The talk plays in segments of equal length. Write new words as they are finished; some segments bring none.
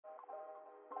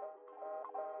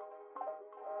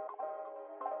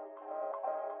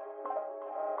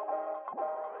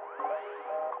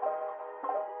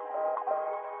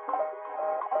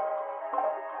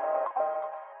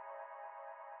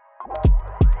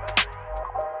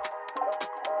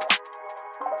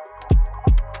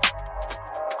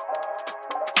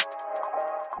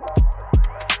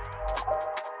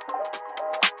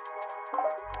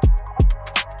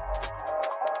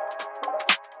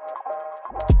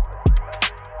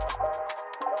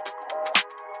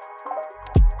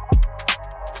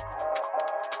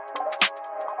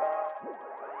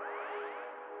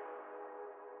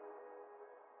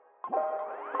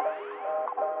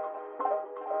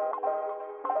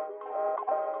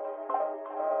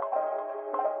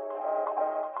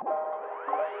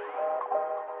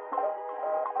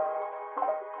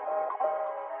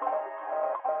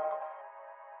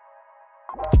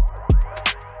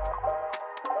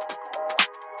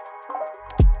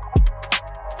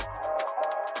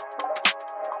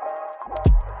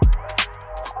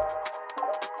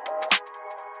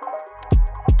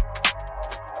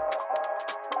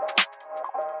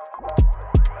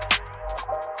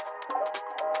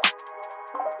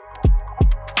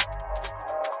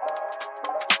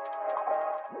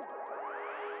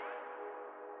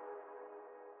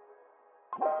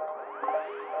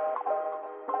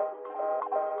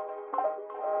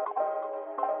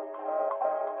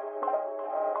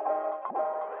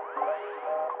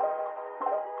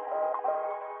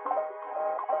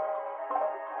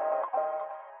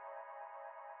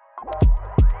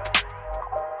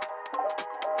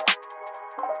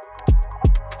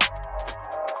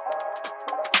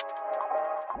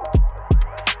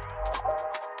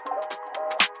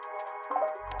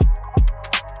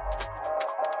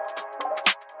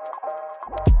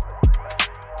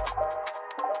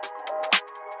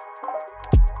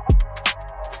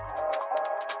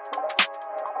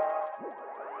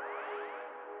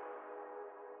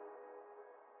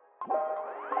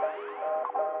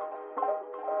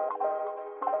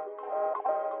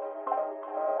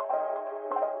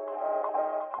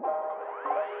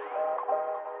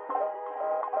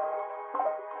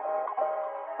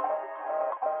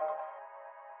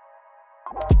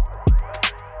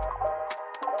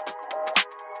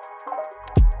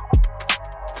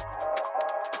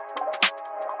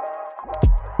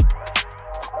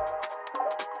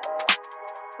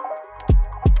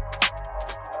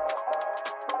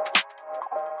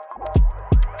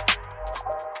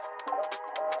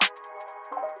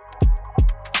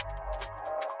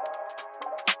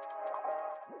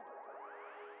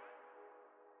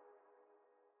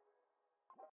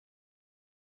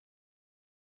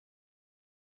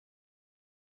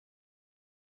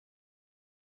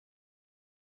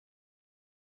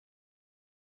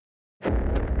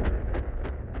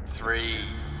3,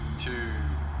 2,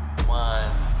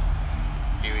 1.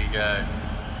 Here we go.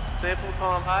 Sample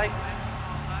time, hey?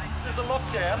 There's a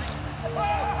lockdown.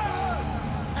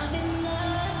 I'm in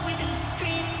love with the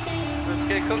street thing. Let's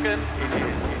get cooking.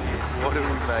 What are we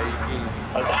making?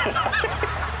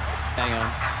 Hang on.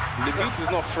 The beats is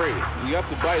not free. You have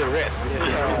to buy the rest.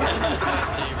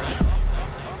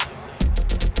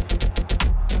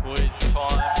 Boys,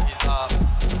 time is up.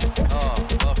 Oh,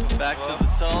 welcome back to the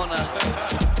sauna.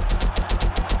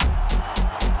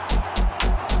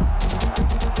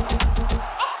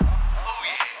 Oh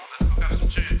yeah, let's cook up some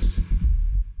tunes.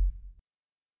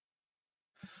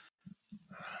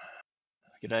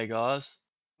 G'day, guys.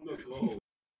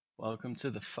 Welcome to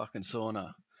the fucking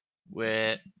sauna,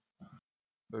 where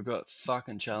we've got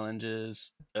fucking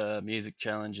challenges, music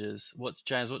challenges.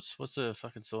 James? What's the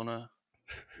fucking sauna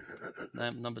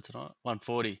number tonight?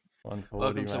 140. 140.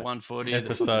 Welcome to mate. 140 of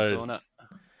the fucking sauna.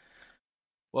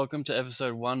 Welcome to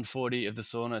episode 140 of the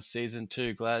sauna, season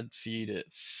 2. Glad for you to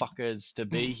fuckers to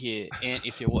be here. Ant,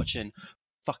 if you're watching,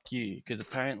 fuck you, because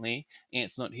apparently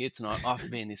Ant's not here tonight after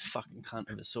being this fucking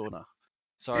cunt of a sauna.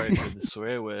 Sorry for the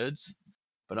swear words,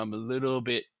 but I'm a little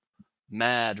bit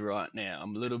mad right now.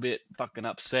 I'm a little bit fucking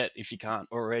upset, if you can't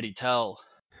already tell.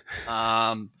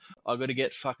 I got to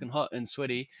get fucking hot and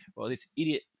sweaty while this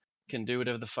idiot can do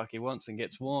whatever the fuck he wants and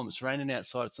gets warm. It's raining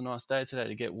outside. It's a nice day today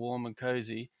to get warm and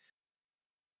cozy.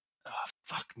 Oh,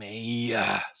 fuck me.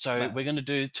 So we're going to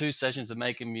do 2 sessions of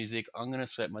making music. I'm going to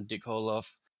sweat my dick hole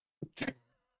off.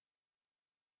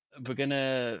 We're going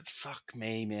to... Fuck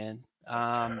me, man.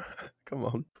 Come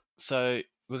on. So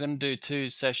we're going to do 2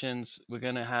 sessions. We're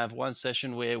going to have one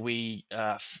session where we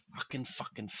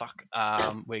fuck.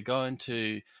 We're going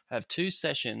to have 2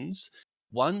 sessions.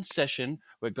 One session,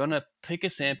 we're going to pick a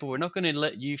sample. We're not going to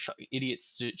let you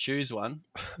idiots choose one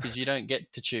because you don't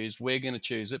get to choose. We're going to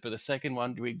choose it. But the second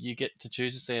one, you get to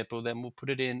choose a sample. Then we'll put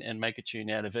it in and make a tune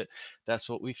out of it. That's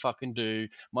what we fucking do.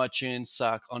 My tunes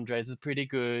suck. Andre's is pretty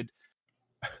good.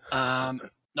 I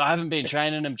haven't been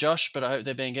training them, Josh, but I hope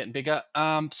they've been getting bigger.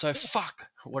 So fuck.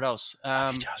 What else?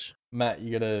 Josh. Matt,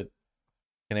 you gotta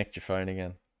connect your phone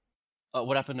again.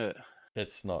 What happened to it?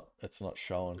 It's not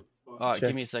showing. All right, Check.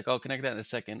 give me a sec. I'll connect that in a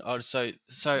second. Oh, so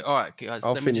all right, guys.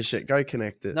 I'll let me finish just... it. Go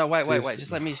connect it. No, wait. Seriously.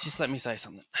 Just let me say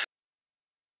something.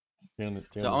 Do you wanna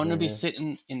So I'm gonna be zoom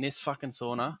sitting in this fucking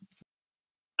sauna.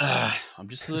 I'm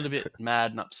just a little bit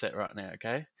mad and upset right now.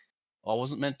 Okay, I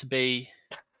wasn't meant to be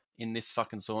in this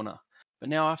fucking sauna, but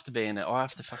now I have to be in it. I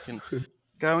have to fucking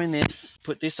go in this,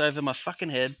 put this over my fucking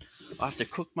head. I have to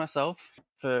cook myself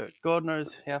for God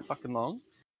knows how fucking long.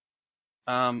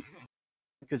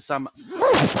 Because some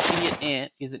idiot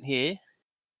ant isn't here.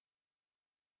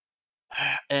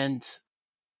 And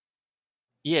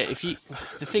yeah,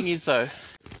 the thing is though,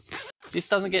 this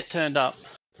doesn't get turned up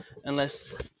unless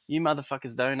you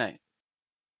motherfuckers donate.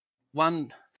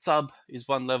 1 sub is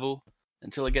 1 level.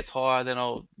 Until it gets higher, then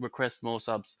I'll request more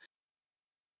subs.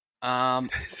 That's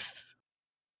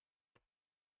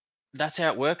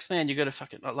how it works, man. You gotta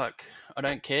fucking, like, I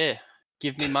don't care.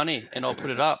 Give me money and I'll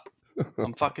put it up.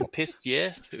 I'm fucking pissed,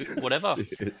 yeah? Whatever.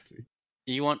 Seriously.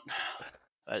 You want...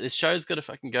 this show's got to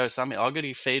fucking go somehow. I've got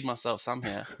to feed myself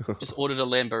somehow. Just ordered a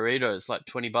lamb burrito. It's like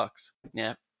 $20.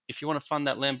 Now, if you want to fund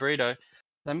that lamb burrito,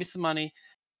 send me some money.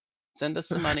 Send us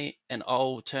some money and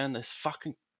I'll turn this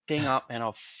fucking thing up and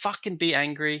I'll fucking be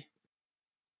angry.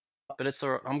 But it's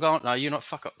alright. I'm going... No, you're not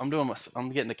fuck up. I'm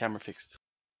getting the camera fixed.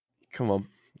 Come on.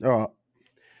 All right.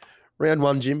 Round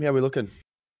 1, Jim. How we looking?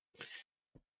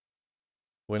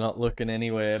 We're not looking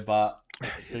anywhere, but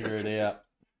let's figure it out.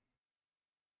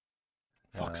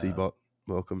 Foxy bot.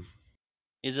 Welcome.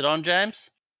 Is it on, James?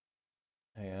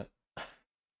 Hang on.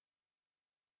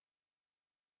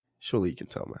 Surely you can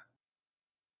tell,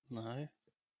 Matt.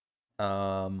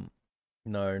 No.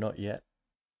 No, not yet.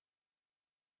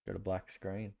 Got a black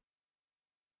screen.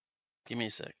 Give me a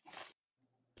sec.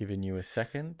 Giving you a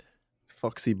second.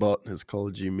 Foxy bot has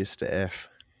called you Mr. F.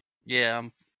 Yeah,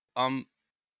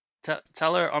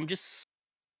 tell her I'm just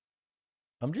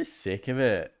sick of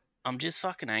it. I'm just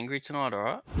fucking angry tonight,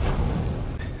 alright?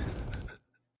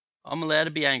 I'm allowed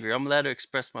to be angry. I'm allowed to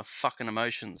express my fucking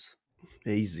emotions.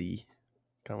 Easy.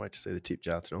 Can't wait to see the tip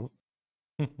jar tonight.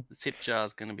 The tip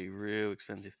jar's gonna be real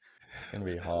expensive. It's gonna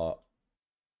be hot.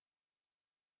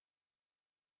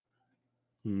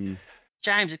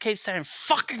 James, it keeps saying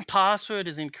fucking password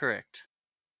is incorrect.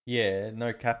 Yeah,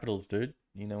 no capitals, dude.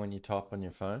 You know when you type on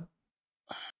your phone?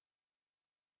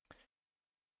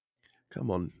 Come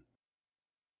on.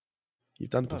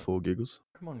 You've done it before, Giggles.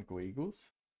 Come on, Giggles.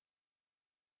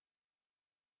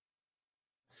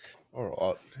 All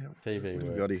right. TV What have we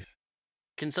works. got here?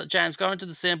 James go into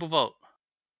the sample vault?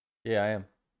 Yeah, I am.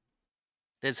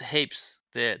 There's heaps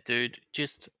there, dude.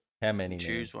 Just How many?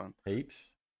 choose man? one. Heaps.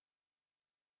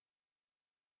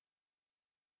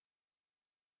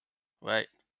 Wait,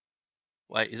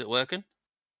 is it working?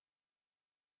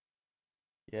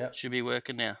 Yeah. Should be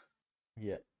working now.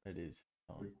 Yeah, it is.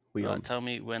 We Right, on. tell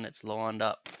me when it's lined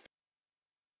up.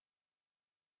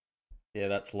 Yeah,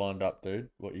 that's lined up, dude.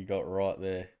 What you got right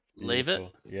there. It's Leave it?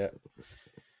 beautiful. Yeah.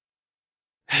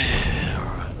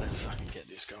 Alright, let's fucking get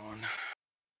this going.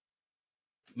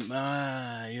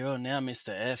 You're now Mr.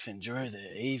 F. Enjoy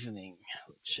the evening.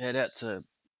 Shout out to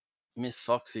Miss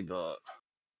Foxy Bot.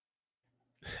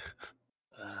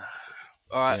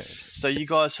 Alright, Yeah. so you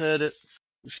guys heard it.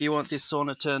 If you want this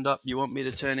sauna turned up, you want me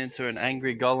to turn into an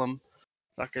angry golem,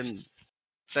 fucking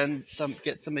then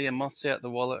get some of your moths out the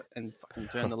wallet and fucking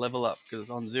turn the level up because it's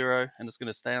on 0 and it's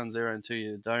gonna stay on 0 until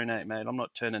you donate, mate. I'm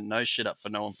not turning no shit up for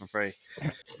no one for free.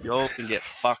 You all can get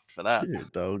fucked for that. You're a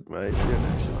dog, mate. You're an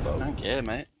actual I dog. don't care,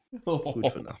 mate.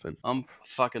 Good for nothing. I'm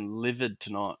fucking livid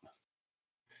tonight.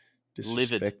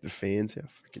 Disrespect livid. the fans. How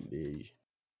fucking dare you?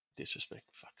 Disrespect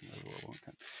fucking overall.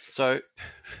 So,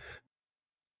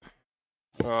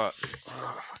 alright.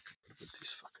 Get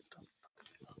this fucking done.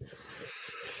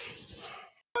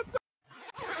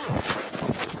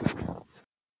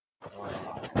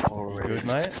 You good,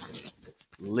 mate?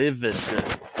 Livid.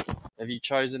 Have you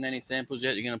chosen any samples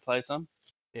yet? You're gonna play some?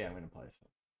 Yeah, I'm gonna play some.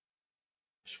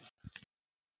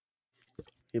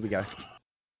 Here we go.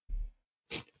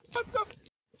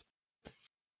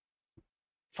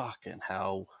 Fucking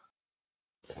hell.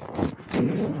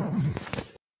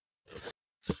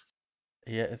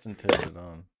 He hasn't turned it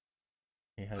on.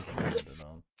 He hasn't turned it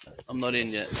on. I'm not in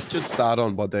yet. Should start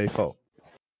on by default.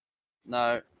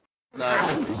 No.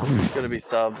 It's gotta be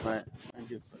sub, mate.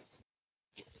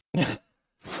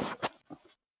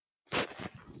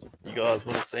 You guys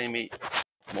want to see me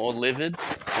more livid?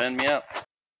 Turn me up.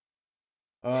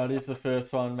 Oh, this is the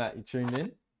first one, Matt. You tuned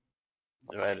in?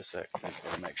 Wait a sec. Just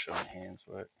to make sure my hands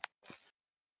work.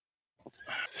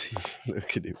 See,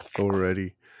 look at him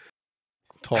already.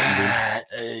 Tightened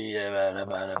in. Let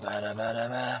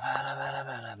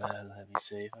me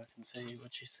see if I can see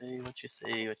what you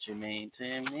see, what you mean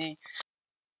to me.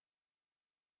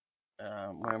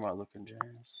 Where am I looking,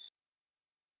 James?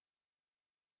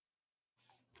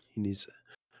 In his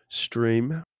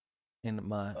stream. In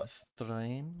my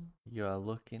stream, you are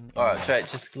looking. Alright, Trey,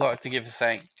 just like to give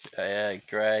a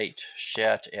great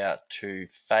shout out to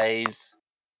FaZe,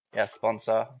 our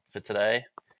sponsor for today.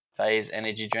 FaZe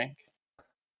Energy Drink.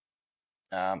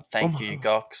 Thank you,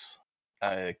 Gurks,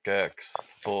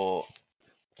 for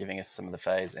giving us some of the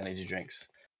FaZe energy drinks.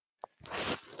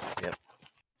 Yep.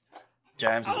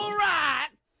 James.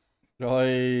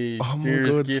 Oi, Oh my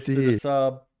Steer's God, gifted Steer. a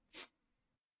sub.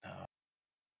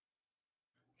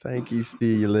 Thank you,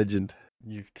 Steer, you legend.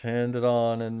 You've turned it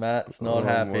on, and Matt's not Oh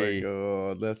happy. my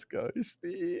God, let's go,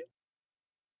 Steer.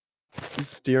 He's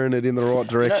steering it in the right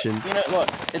direction. You know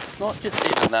what? It's not just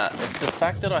even that. It's the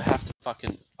fact that I have to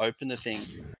fucking open the thing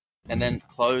and then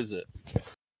close it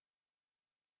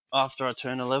after I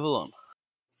turn a level on.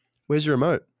 Where's your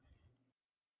remote?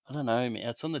 I don't know, man.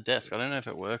 It's on the desk. I don't know if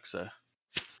it works though.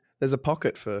 There's a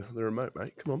pocket for the remote,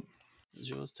 mate. Come on. Does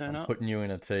yours turn I'm up? putting you in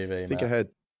a TV, Think Matt. ahead.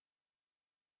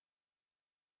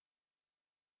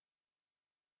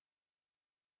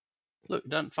 Look, it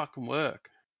doesn't fucking work.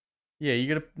 Yeah, you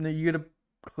gotta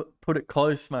put it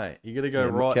close, mate. You gotta go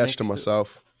Yeah, right couch next to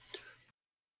myself.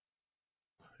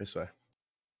 This way.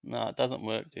 No, it doesn't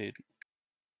work, dude.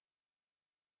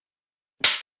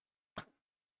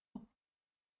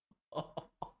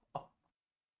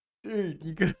 Dude,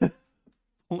 you gotta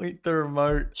point the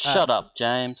remote. Shut up,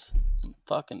 James. I'm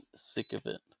fucking sick of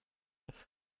it.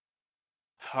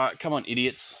 Alright, come on,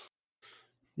 idiots.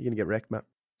 You're gonna get wrecked, Matt.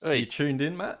 Are you Hey, tuned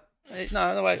in, Matt?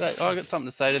 no, wait. I got something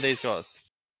to say to these guys.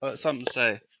 I got something to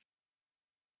say.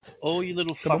 All you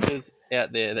little Come on. fuckers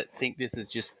out there that think this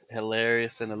is just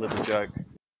hilarious and a little joke.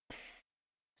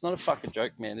 It's not a fucking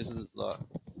joke, man. This is like...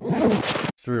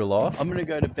 It's real life. I'm gonna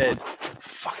go to bed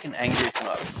fucking angry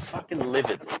tonight. Fucking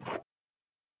livid.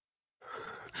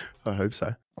 I hope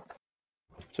so.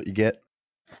 That's what you get.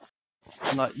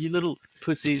 I'm like, you little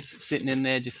pussies sitting in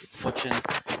there just watching,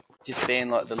 just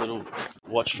being like the little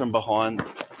watch from behind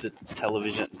the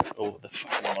television or the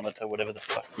fucking monitor, whatever the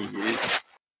fuck you use.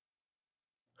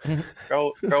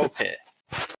 Grow a pair.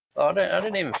 Oh, I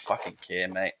don't even fucking care,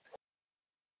 mate.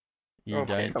 You Grow a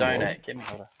pair. don't. Come on. Donate. Get me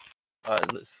water.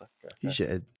 Alright, let's go. You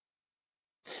should.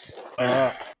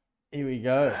 Alright, here we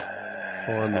go.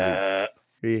 Finally.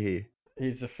 We're here.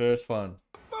 Here's the first one.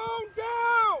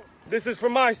 This is for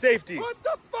my safety. What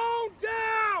the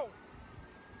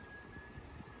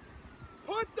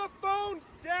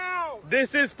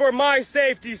This is for my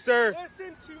safety, sir.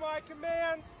 Listen to my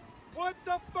commands. Put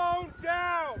the phone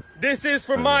down. This is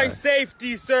for my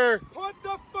safety, sir. Put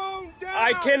the phone down.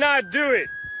 I cannot do it.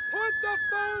 Put the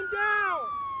phone down.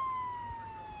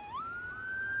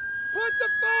 Put the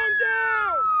phone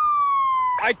down.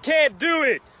 I can't do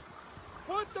it.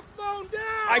 Put the phone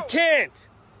down. I can't.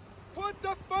 Put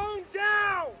the phone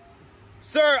down.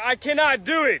 Sir, I cannot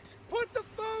do it. Put the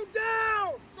phone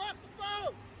down. Drop the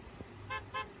phone.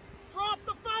 Drop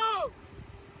the phone.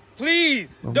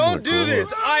 Please, don't do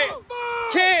this. I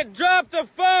can't drop the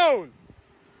phone.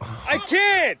 I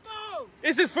can't.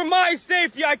 This is for my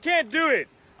safety. I can't do it.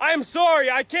 I'm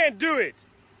sorry. I can't do it.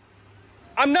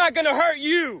 I'm not gonna hurt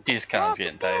you. His car's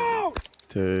getting tasered.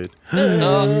 Dude.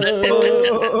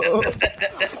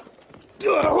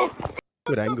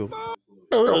 Good angle.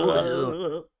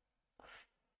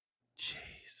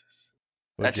 Jesus.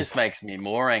 That just makes me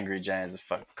more angry, James.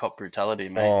 Fuck cop brutality,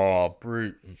 mate. Oh,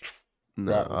 brute.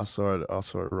 No, I saw it. I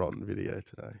saw a rotten video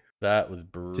today. That was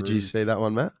brutal. Did you see that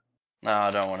one, Matt? No,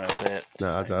 I don't want to bet.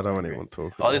 No, I don't want anyone to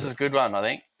talk. Oh, this is a good one, I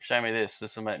think. Show me this.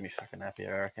 This will make me fucking happy,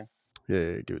 I reckon.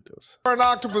 Yeah, give it to us. An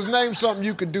octopus, name something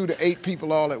you could do to 8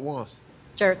 people all at once.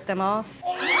 Jerk them off.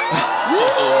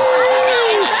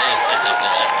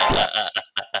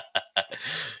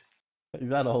 Is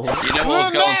that all? You know what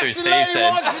was going through Steve's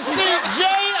head?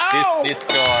 This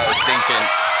guy was thinking.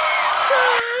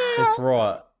 That's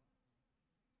right.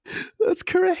 That's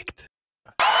correct.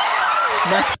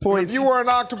 Max points. If you were an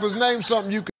octopus, name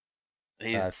something you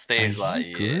could. Steve's like,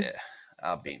 yeah,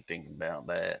 I've been thinking about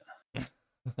that.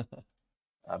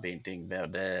 I've been thinking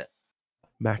about that.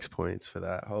 Max points for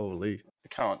that. Holy.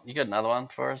 Come on, you got another one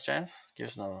for us, James? Give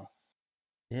us another one.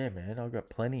 Yeah, man, I've got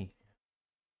plenty.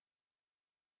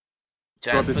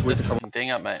 James, put the fucking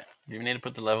thing up, mate. You need to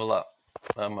put the level up.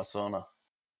 My sauna.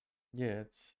 Yeah,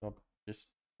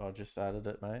 I just added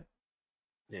it, mate.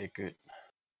 Yeah, good.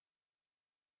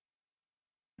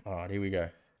 Alright, here we go.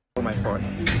 Oh my god.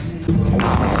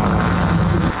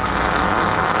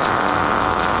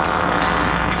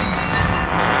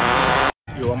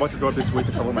 Yo, I'm about to drop this way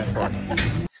to cover my fart.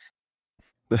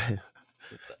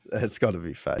 That's got to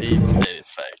be fake. It is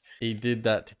fake. He did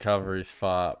that to cover his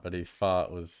fart, but his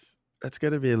fart was... That's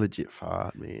got to be a legit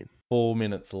fart, man. 4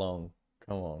 minutes long.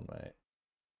 Come on, mate.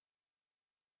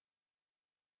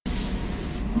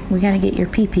 We gotta get your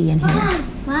pee-pee in here.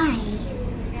 Why?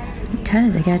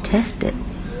 Because I gotta test it.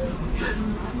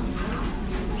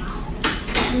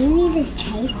 You need to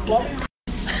taste it?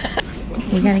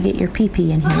 We gotta get your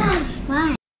pee-pee in here.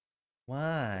 Why?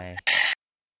 Why?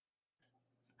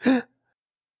 Dude,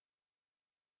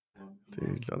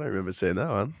 I don't remember seeing that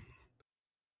one.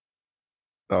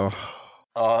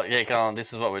 Oh, yeah, come on.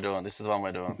 This is what we're doing. This is the one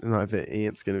we're doing. No, I bet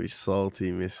Ant's going to be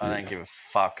salty, miss. I don't give a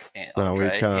fuck, No, we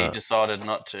Andre. can't. He decided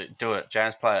not to do it.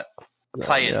 James, play it.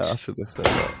 Play it. Yeah, I should have said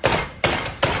that.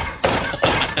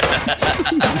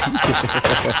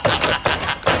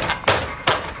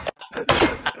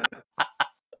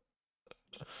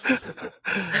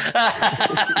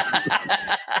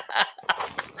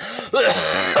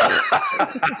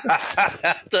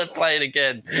 Play it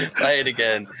again. Play it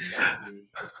again.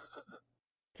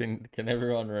 Can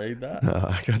everyone read that? No,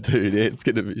 I can't do it. It's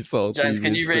going to be salty. James,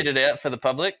 can you read it out for the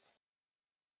public?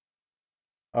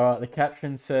 Alright, the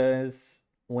caption says,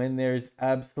 when there is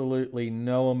absolutely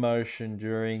no emotion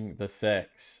during the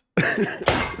sex.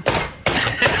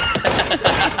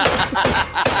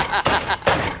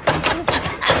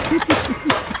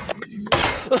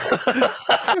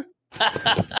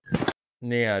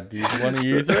 Now, do you want to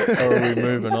use it, or are we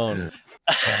moving on?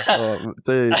 Oh,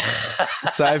 dude,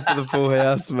 save for the full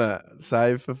house, Matt.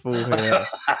 Save for full house.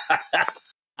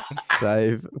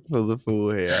 Save for the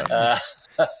full house.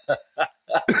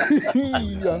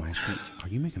 Are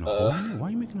you making a hole? Why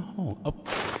are you making a hole?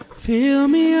 Fill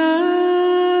me up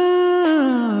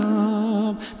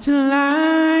till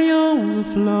I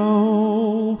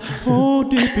overflow. Oh,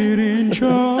 dip it in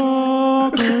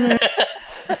chocolate.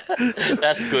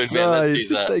 That's good, man. No, Let's it's use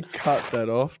just that. they cut that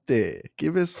off there.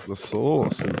 Give us the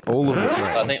sauce and all of it, mate.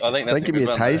 I think that's Don't give me a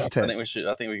one, taste I test.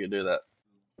 think we could do that.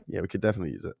 Yeah, we could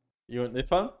definitely use it. You want this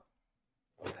one?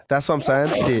 That's what I'm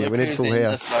saying, Steer. Look We need who's full in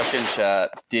house. the fucking chat,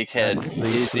 dickhead. That's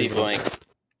Easy literally boink.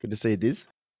 Good to see you, Diz.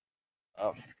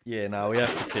 Oh, Yeah, no, we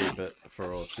have to keep it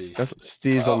for all season. That's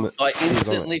Steer's on the. I Steer's on it.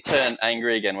 instantly turn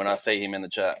angry again when I see him in the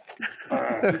chat.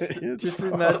 Just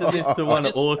imagine this to one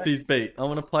of Orthy's beat. I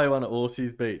want to play one of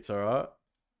Orthy's beats, alright?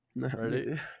 No,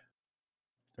 Ready?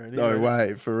 Ready? no Ready?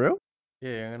 way, for real?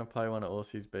 Yeah, I'm going to play one of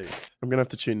Orthy's beats. I'm gonna have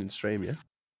to tune in stream, yeah.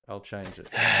 I'll change it.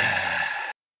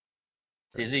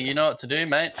 Dizzy, you know what to do,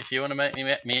 mate. If you want to make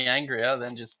me angrier,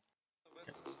 then just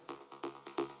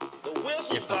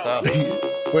Gift us up.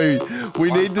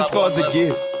 we need this guy as a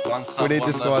gift. One sub, We need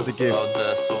one this guy as a level gift. of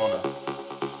the sauna.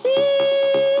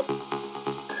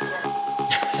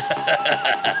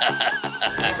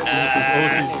 This is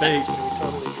Aussie's beat.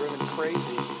 Totally driven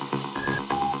crazy.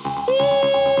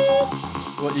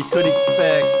 What you could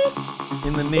expect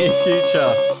in the near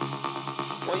future.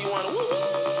 Well, you want to woo?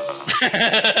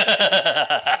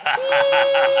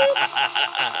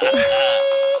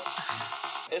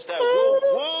 It's that woo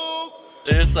woo.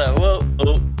 It's that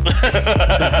whoa.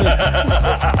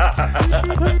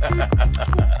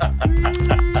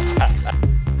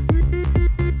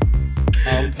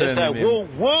 It's that woo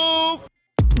woo.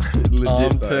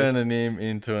 I'm turning him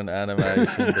into an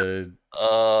animation, dude.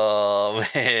 Oh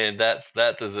man,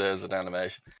 that deserves an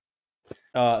animation.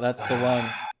 That's the one.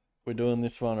 We're doing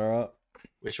this one, alright?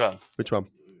 Which one? Which one?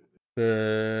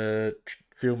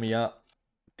 Fill me up.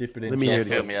 Dip it in. Let me hear it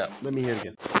Fill again. me up. Let me hear it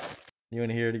again. You want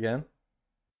to hear it again?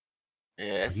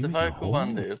 Yeah, it's the vocal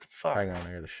one, dude. What the fuck? Hang on,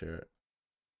 I gotta share it.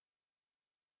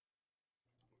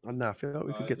 Oh, no, I feel like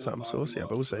we could get something saucier,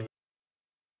 but we'll see.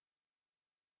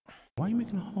 Why are you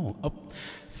making a hole? Up.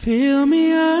 Fill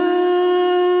me up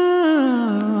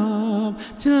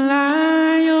till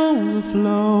I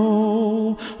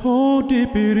overflow. Oh,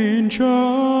 dip it in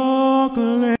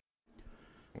chocolate.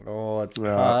 Oh, it's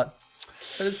cut.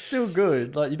 But it's still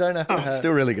good. Like, you don't have to have...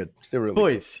 Still really good. Still really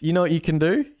Boys, you know what you can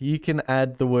do? You can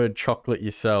add the word chocolate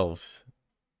yourselves.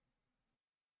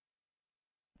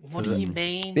 What do you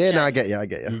mean? good. Yeah, Jack? no, I get you. I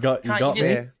get you. You got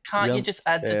Yeah. Can't you just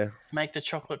add Yeah. make the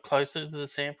chocolate closer to the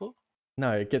sample?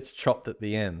 No, it gets chopped at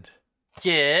the end.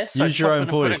 Yeah, so Use your own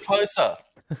chop it and put it voice. closer.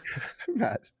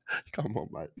 Matt, come on,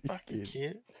 mate. Fucking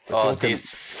kid. Oh, this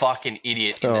fucking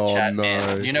idiot in the Oh, chat, no.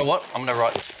 man. You know what? I'm gonna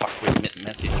write this fuckwit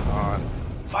message on.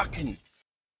 Fucking.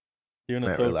 You want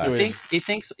Mate, to talk relax. to him?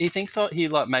 He thinks he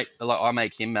like I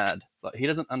make him mad. Like he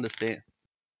doesn't understand.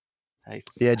 Hey.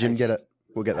 Yeah, Jim, hey, get it.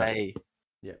 We'll get that. Hey.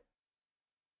 Yeah.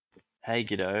 Hey,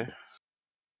 Giddo.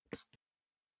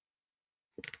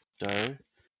 Do.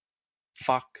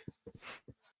 Fuck.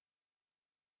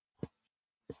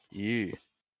 You.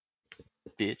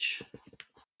 Bitch.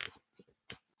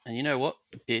 And you know what?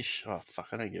 Bish. Oh, fuck.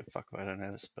 I don't give a fuck if I don't know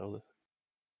how to spell this.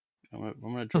 I'm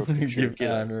gonna draw a picture of Give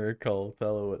Giddo. Anna a call.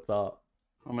 Tell her what's up.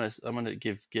 I'm gonna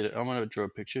give Giddo. I'm gonna draw a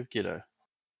picture of Giddo.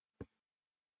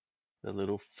 The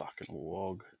little fucking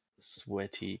wog,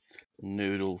 sweaty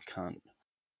noodle cunt.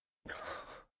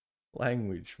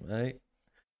 Language, mate.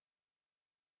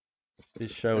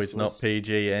 This show Let's- is not let's-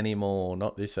 PG anymore.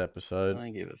 Not this I episode.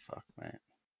 don't give a fuck, mate.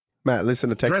 Matt, listen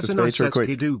to text to Dresden speech real says quick.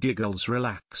 Gidoo giggles,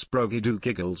 relax, bro. Gidoo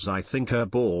giggles. I think her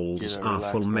balls Giddo, are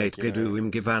relax, full, bro, mate. Giddo. Gidoo him,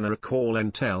 give Anna a call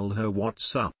and tell her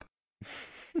what's up.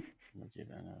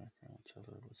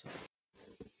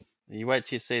 You wait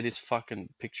till you see this fucking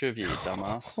picture of you, you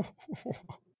dumbass.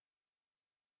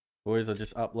 Boys, I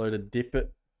just uploaded Dip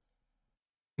It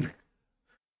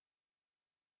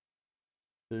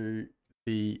to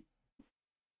the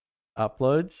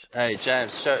uploads. Hey,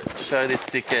 James, show this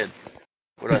dickhead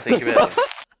what do I think about him.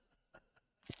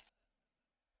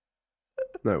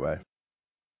 No way.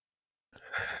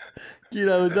 You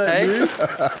know, is that Hey? you?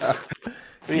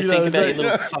 What do you You think know, is about that- your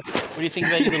little fuck? What do you think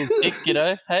about your little dick, you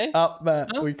know? Hey? Up, Matt.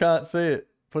 Huh? We can't see it.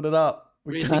 Put it up.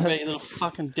 What do We you think can't. about your little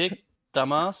fucking dick,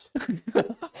 dumbass?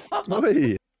 Oi.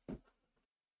 Hey,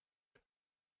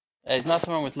 there's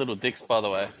nothing wrong with little dicks, by the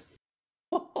way.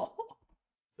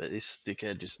 But this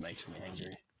dickhead just makes me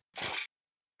angry.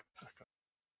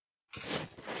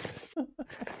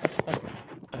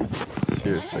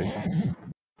 Seriously.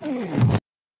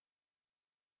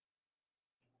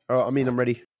 All right, I mean, I'm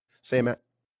ready. See you, Matt.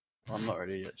 I'm not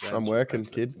ready yet, James. I'm working,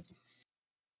 kid.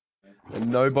 And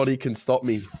nobody can stop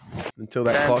me until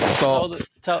that James, clock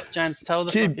stops. James, tell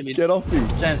the Kid, fucking get off me.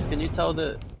 James, can you tell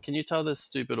the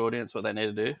stupid audience what they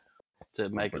need to do to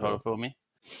make it hotter for me?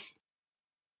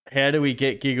 How do we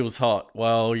get Giggles hot?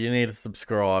 Well, you need to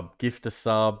subscribe. Gift a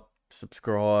sub,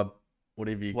 subscribe,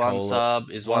 whatever you One call it.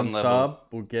 sub is one level. sub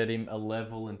will get him a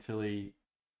level until he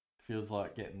feels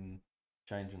like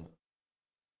changing it.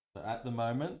 So at the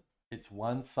moment, it's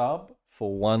one sub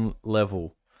for one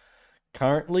level.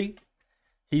 Currently,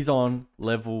 he's on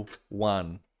level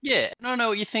 1. Yeah, I don't know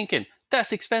what you're thinking.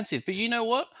 That's expensive, but you know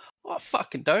what? I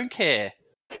fucking don't care.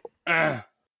 Ugh,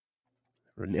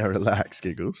 Now relax,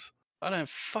 Giggles. I don't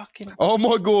fucking. Oh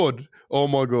my god. Oh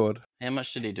my god. How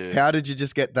much did he do? How did you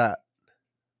just get that?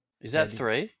 Is that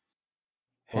 3?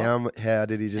 How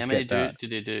did he just How many get that?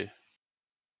 did he do?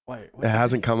 Wait, It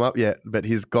hasn't come up yet, but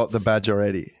he's got the badge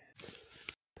already.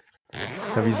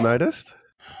 Have you noticed?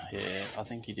 Yeah, I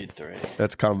think he did 3.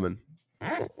 That's coming.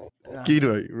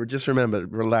 Guido, just remember,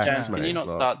 relax, James, mate. can you not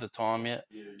right? start the time yet?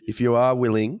 If you are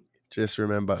willing, just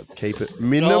remember, keep it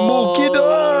minimal, Oh,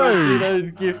 Guido.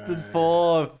 Guido's gifted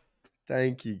 5.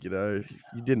 Thank you, Guido.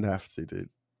 You didn't have to, dude.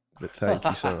 But thank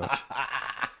you so much.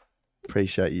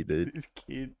 Appreciate you, dude. This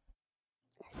kid.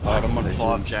 Alright, I'm on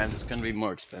 5, James. It's going to be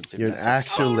more expensive. You're an That's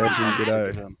actual legend, sick of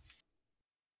Guido. them.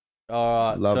 All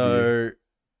right, Love so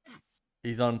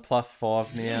he's on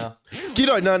 +5 now.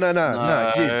 Guido, no,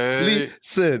 No. Gid.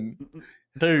 Listen.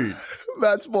 Dude.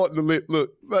 Matt's biting the lip.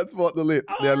 Look, Matt's biting the lip.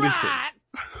 Now listen.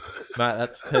 Matt,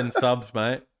 that's 10 subs,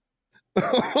 mate.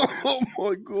 Oh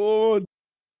my god.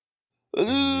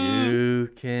 You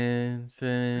can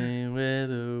say where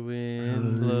the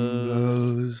wind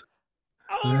blows.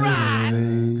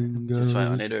 Just wait,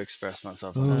 I need to express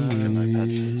myself on the fucking notepad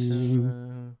first.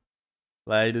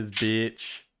 Laters,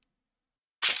 bitch.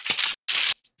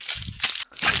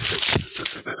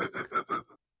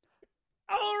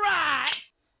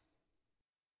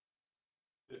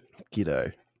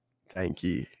 Giddo, thank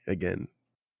you again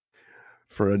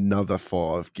for another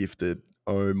 5 gifted.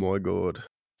 Oh my god.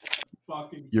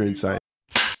 You're insane.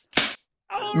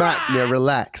 Matt, now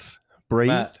relax. Breathe.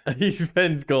 Matt, his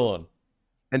pen's gone.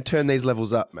 And turn these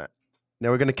levels up, Matt. Now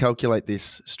we're going to calculate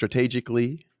this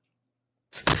strategically,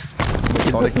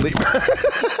 methodically.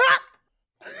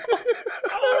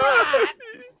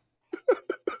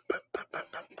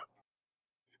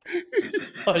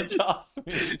 I just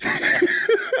missed.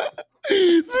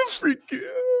 The freaking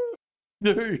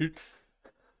Dude,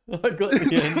 I got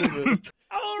the end of it.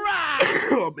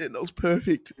 Oh man, that was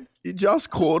perfect. You just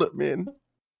caught it, man.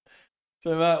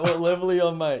 So Matt, what level are you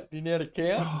on, mate? Do you know how to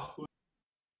count?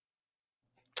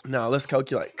 No, let's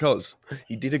calculate because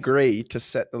he did agree to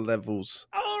set the levels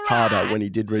harder when he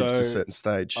did reach a certain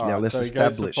stage. Now let's so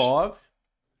establish. He goes to 5.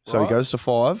 So he goes to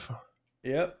 5.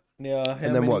 Yep. Now, how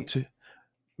And then many... what? 2?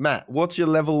 Matt, what's your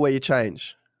level where you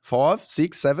change? 5,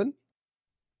 6, 7?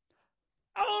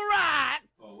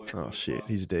 Oh shit,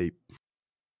 he's deep.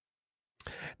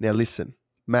 Now listen,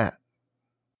 Matt.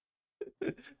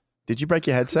 Did you break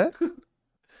your headset?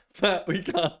 Matt, we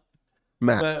can't.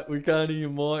 Matt. Matt, we can't hear your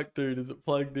mic, dude. Is it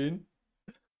plugged in?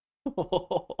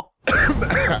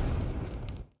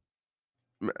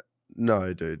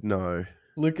 No, dude, no.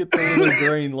 Look at the little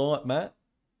green light, Matt.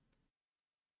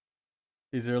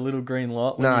 Is there a little green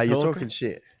light? When Nah, you're you're talking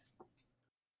shit.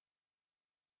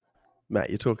 Matt,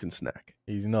 you're talking snack.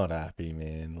 He's not happy,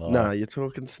 man. Like... Nah, you're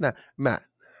talking snack. Matt.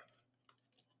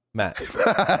 Matt.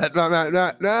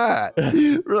 Matt.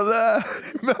 Relax.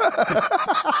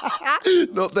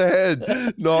 Not the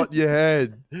head. Not your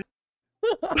head.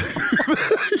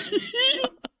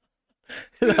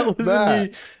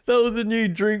 that was a new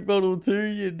drink bottle too,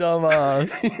 you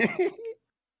dumbass.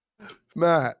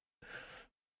 Matt.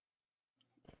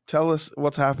 Tell us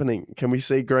what's happening. Can we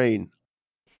see green?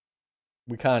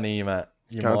 We can't hear you, Matt.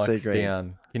 Your Can't see mic's green.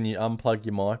 down. Can you unplug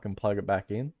your mic and plug it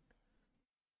back in?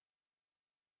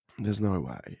 There's no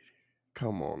way.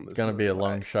 Come on. It's going to be a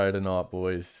long show tonight,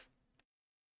 boys.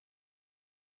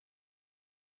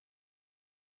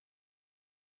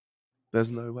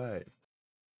 There's no way.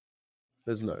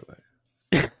 There's no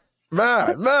way.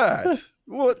 Matt,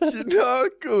 what's your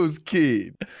knuckles,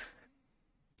 kid?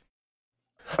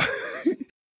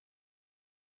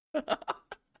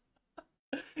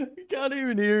 We can't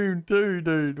even hear him too,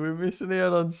 dude. We're missing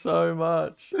out on so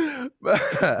much.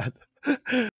 Matt.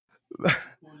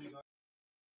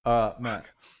 Alright, Matt.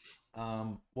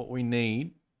 What we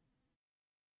need.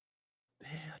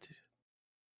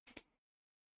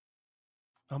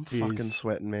 I'm fucking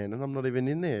sweating, man, and I'm not even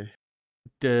in there.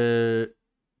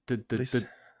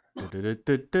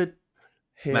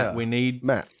 Matt, we need...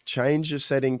 Matt, change your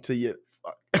setting to your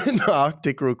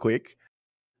Arctic real quick.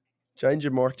 Change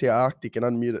your mic to your Arctic and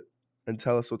unmute it and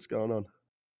tell us what's going on.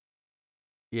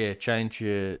 Yeah, change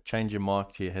your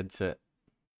mic to your headset.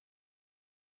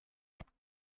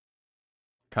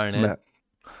 Conehead. Matt.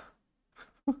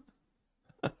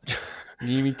 You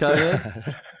hear me,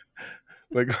 Conehead?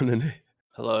 We're gonna need...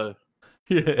 Hello.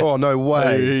 Yeah. Oh, no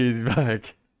way. Oh, he's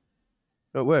back.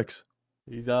 It works.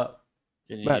 He's up.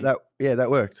 Matt, that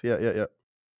worked. Yeah.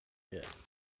 Yeah.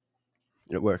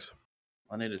 It works.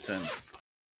 I need to turn.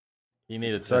 You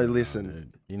need to turn So it down, listen.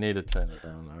 dude. You need to turn it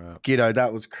down, alright. Giddo,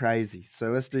 that was crazy.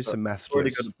 So let's do some maths Already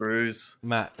first. got a bruise.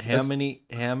 Matt, how many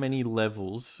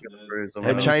levels?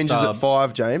 It changes at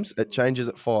 5, James. It changes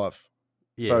at 5.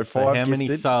 Yeah, so 5 how many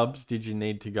gifted. subs did you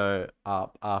need to go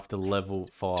up after level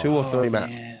 5? 2 or 3, Matt.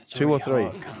 Yeah, it's 2 or already 3.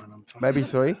 hard, Colin, I'm fucking Maybe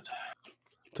 3. tired.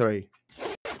 3.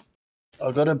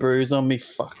 I've got a bruise on me.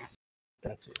 Fuck.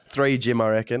 That's it. 3 3, Jim, I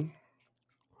reckon.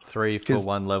 3 for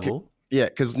 1 level. Yeah,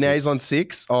 because now he's on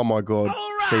 6. Oh my god,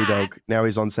 Sea Dog. Now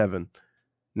he's on 7.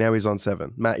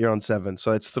 Matt, you're on 7.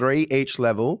 So it's 3 each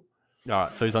level. All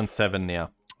right, so he's on 7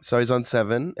 now. So he's on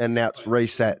 7, and now it's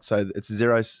reset. So it's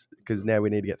 0 because now we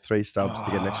need to get 3 subs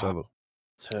to get next level.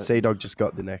 Sea Dog just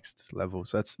got the next level.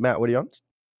 So that's Matt. What are you on?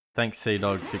 Thanks, Sea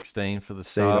Dog 16 for the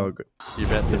Sea sub. Dog. You're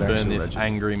about to An burn actual this legend.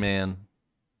 angry man.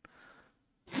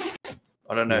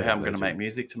 I don't know Yeah, how I'm going to legend. make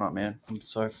music tonight, man. I'm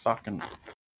so fucking.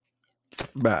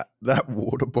 Matt, that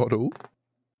water bottle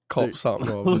copped something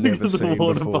I've Look never at the seen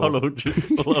water before. bottle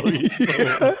just below you.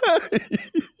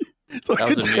 It's like That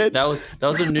was a a new. dead- That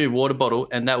was a new water bottle,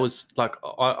 and that was like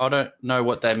I don't know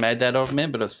what they made that of,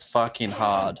 man, but it's fucking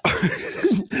hard.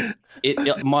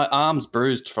 My arm's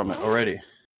bruised from it already.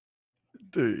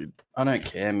 Dude. I don't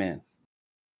care, man.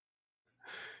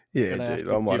 Yeah, Gonna have dude.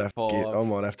 to I might give have five. I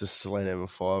might have to slam him a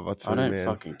 5 or 2, I don't man.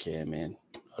 fucking care, man.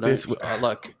 I This don't. w- I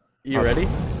like. You ready?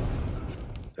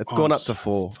 It's Oh, gone I'm up to so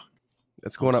 4.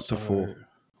 It's gone up to 4.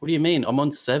 What do you mean? I'm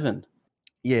on 7.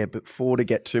 Yeah, but 4 to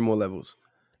get 2 more levels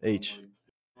each.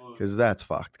 Because that's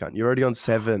fucked, cunt. You're already on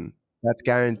 7. That's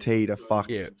guaranteed a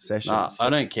fucked session. Nah, I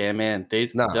don't care, man.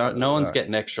 These Nah, no one's alright.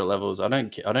 getting extra levels. I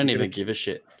don't. I don't You're even gonna- give a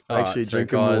shit. Make sure you're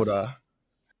drinking water.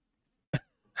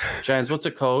 James, what's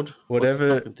it called? What's the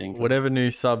Whatever, fucking thing called? whatever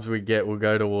new subs we get will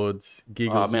go towards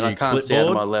Giggles' Oh man, new I can't see out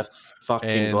of my clipboard. left fucking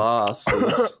and-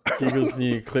 glasses. Giggles'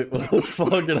 new clipboard.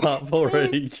 Fogging up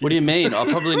already. What do you mean? I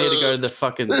probably need to go to the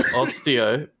fucking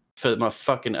osteo for my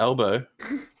fucking elbow.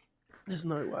 There's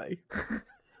no way.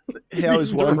 How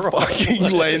is one Right. fucking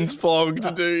lens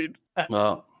fogged, dude?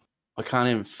 Well, I can't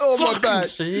even Oh, my fucking back.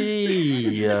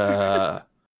 see. How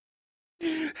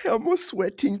am I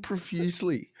sweating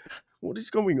profusely? What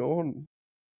is going on?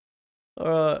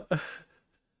 Alright.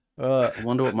 Alright. I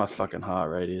wonder what my fucking heart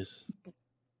rate is.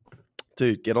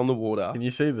 Dude, get on the water. Can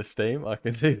you see the steam? I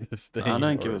can see the steam. I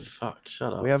don't give a already. fuck.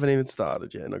 Shut up. We haven't even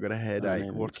started yet, and I've got a headache.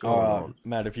 even What's care. going Alright, on?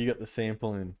 Matt, if you got the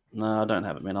sample in. No, I don't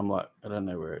have it, man. I'm like, I don't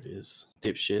know where it is.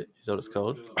 Dipshit. Is that what it's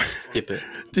called? Dip it.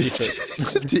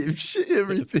 Dipshit,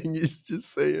 everything is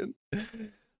just saying.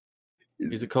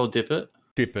 Is it called dip it?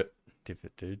 Dip it. Dip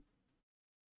it, dude.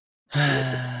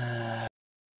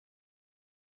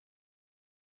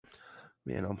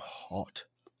 Man, I'm hot.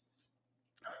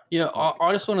 Yeah,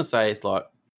 I just want to say it's like,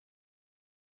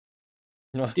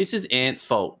 this is Ant's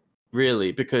fault,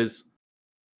 really, because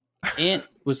Ant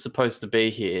was supposed to be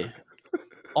here.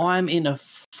 I'm in a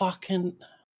fucking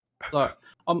like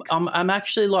I'm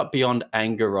actually like beyond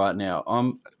anger right now.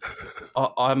 I'm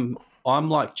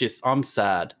like just I'm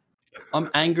sad. I'm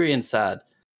angry and sad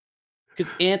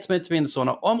because Ant's meant to be in the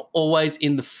sauna. I'm always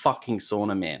in the fucking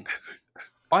sauna, man.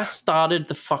 I started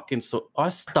the fucking I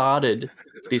started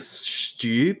this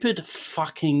stupid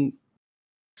fucking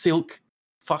silk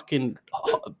fucking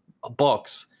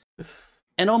box,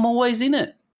 and I'm always in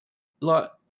it. Like,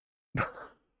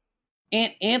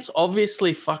 Ant's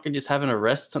obviously fucking just having a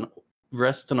rest tonight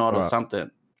or Right. something.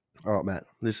 All right, Matt.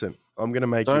 Listen, I'm gonna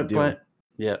make you a Don't deal. play.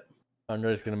 Yeah. I'm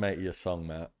just gonna make you a song,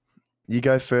 Matt. You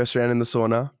go first round in the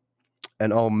sauna,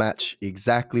 and I'll match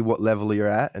exactly what level you're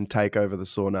at and take over the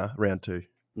sauna round 2.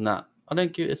 Nah, I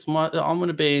don't give. It's my. I'm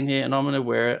gonna be in here and I'm gonna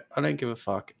wear it. I don't give a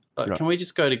fuck. Right. Can we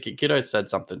just go to Giddo said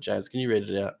something, James? Can you read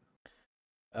it out?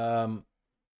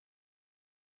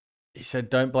 He said,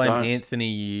 "Don't blame Don't.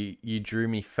 Anthony. You drew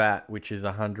me fat, which is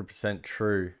 100%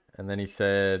 true." And then he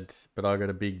said, "But I got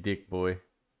a big dick, boy."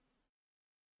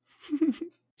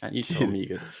 Can't you tell me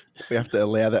you got? We have to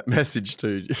allow that message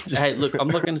too. Hey, look, I'm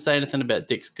not going to say anything about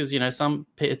dicks because some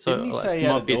it's Didn't he say he it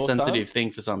had might a be a door sensitive sign?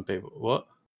 thing for some people. What?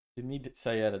 Didn't he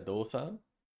say he had a door sign?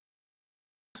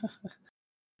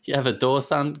 You have a door,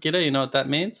 son, Giddo? You know what that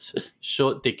means?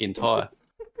 Short dick entire.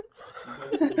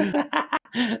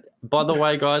 By the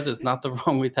way, guys, there's nothing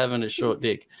wrong with having a short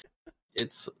dick.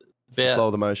 It's about Flow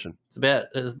of the motion.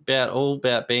 It's all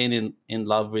about being in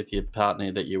love with your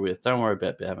partner that you're with. Don't worry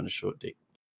about having a short dick.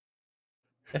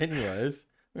 Anyways,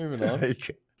 moving on.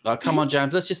 Oh, come on,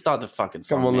 James. Let's just start the fucking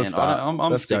song, Come on, man. let's start. I'm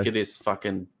Let's sick go. of this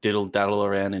fucking diddle daddle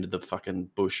around into the fucking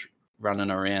bush,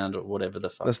 running around or whatever the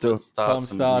fuck. Let's do it. Start Tom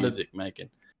some started. music making.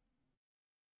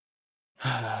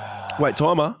 Wait,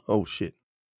 timer? Oh shit.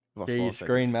 Lost Share your 5 seconds.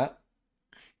 screen, Matt.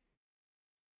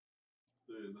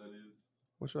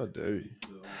 What should I do?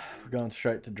 We're going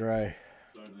straight to Dre.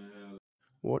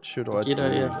 What should I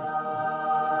Giddo, do? yeah.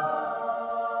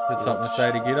 Got something to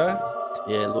say to Giddo?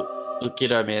 Yeah, look,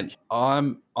 Giddo, man. I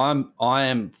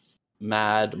am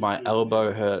mad. My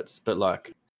elbow hurts, but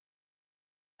like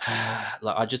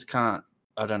I just can't.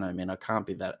 I don't know, man. I can't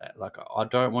be that. Like, I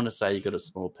don't want to say you got a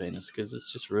small penis because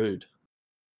it's just rude.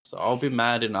 So I'll be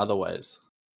mad in other ways.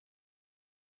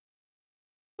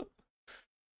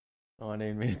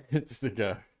 19 minutes to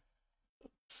go.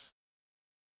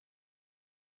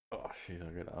 Oh, jeez,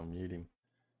 I'm gonna unmute him.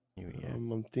 Here we go.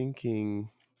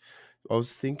 I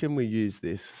was thinking we use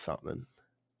this for something.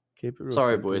 Keep it real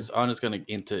Sorry, simple. boys. I'm just going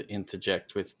to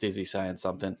interject with Dizzy saying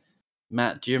something.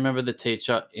 Matt, do you remember the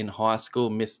teacher in high school,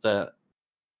 Mr.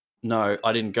 No,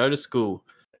 I didn't go to school,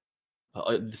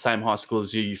 the same high school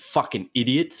as you, you fucking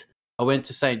idiot. I went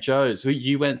to St. Joe's.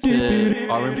 You went to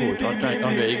Iron Bush.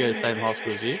 Andre, you go to the same high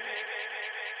school as you?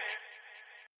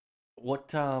 What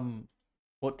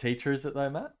teacher is it though,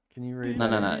 Matt? Can you read No.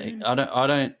 I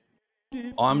don't.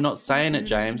 I'm not saying it,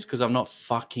 James, because I'm not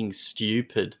fucking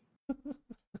stupid.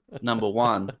 Number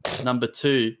one. Number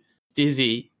two,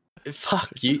 Dizzy, fuck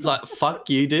you. Like, fuck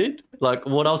you, dude. Like,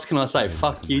 what else can I say?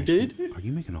 Fuck you, dude. Are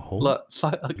you making a hole? Like,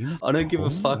 fuck, I don't give a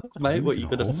fuck, mate, what you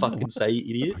got to fucking say, you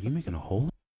idiot. Are you making a hole?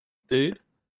 Dude.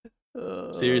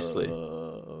 Seriously.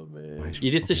 Oh, man.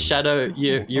 You're just a shadow.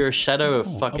 You're a shadow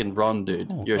of fucking Ron, dude.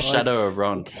 You're a shadow of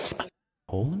Ron.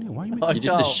 Hole in it? Why are you making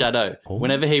You're just a shadow.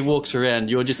 Whenever he walks around,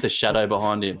 you're just a shadow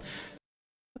behind him.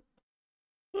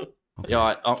 Okay.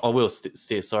 Yeah, I will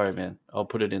steer. Sorry, man. I'll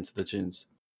put it into the tunes.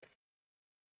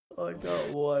 I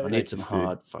can't wait. I need some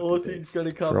hard fucking Aussie's going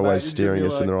to come back. For always steering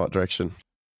us in the right direction.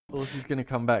 Aussie's going to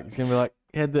come back. He's going to be like,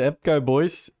 how'd the ep go,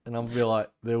 boys? And I'm going to be like,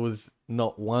 there was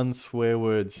not one swear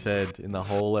word said in the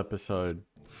whole episode.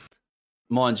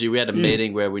 Mind you, we had a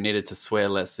meeting where we needed to swear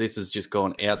less. This has just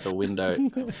gone out the window.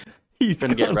 He's going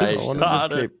to get raised.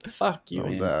 Fuck you,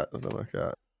 man. That. I don't like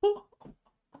that.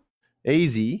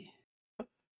 Easy.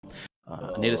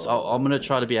 I'm going to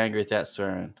try to be angry without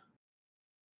swearing.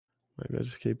 Maybe I'll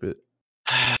just keep it.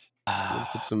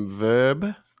 Put some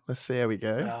verb. Let's see how we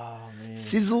go. Oh, man.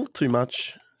 Sizzle, too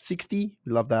much. 60,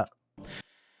 we love that.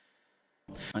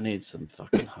 I need some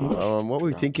fucking hard. What were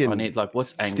we thinking? I need, like,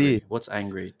 what's angry? Steer. What's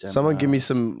angry? Someone give me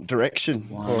some direction.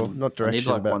 Or not direction, I need,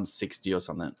 like, but 160 or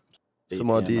something. Some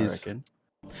BPM, ideas. I reckon.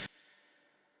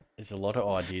 There's a lot of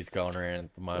ideas going around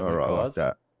at the moment, All right, I like guys.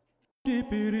 that.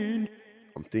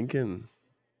 I'm thinking.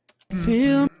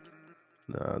 Feel.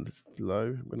 No, that's low.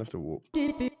 I'm going to have to walk.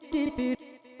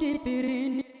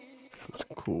 That's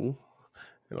cool.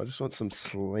 And I just want some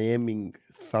slamming,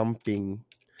 thumping,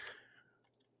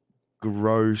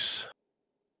 gross.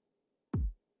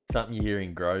 Something you hear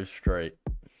in Grove Street.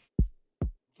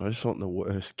 I just want the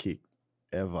worst kick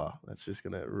ever. That's just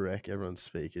going to wreck everyone's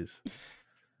speakers.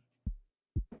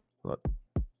 Like,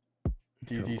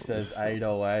 Dizzy says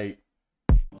 808.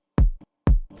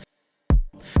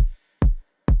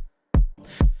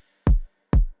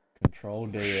 Control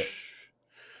D it.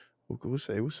 We'll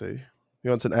see. You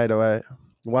want an 808?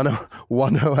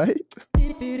 108?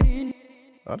 I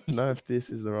don't know if this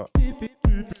is the right.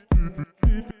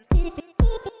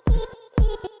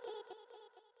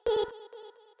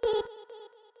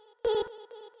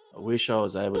 I wish I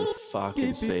was able to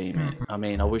fucking see, man. I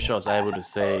mean, I wish I was able to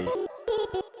see.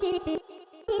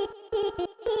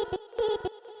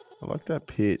 I like that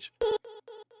pitch.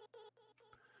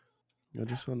 I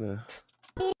just want to.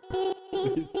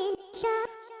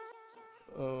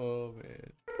 Oh,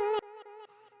 man.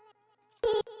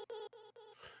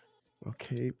 I'll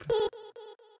keep.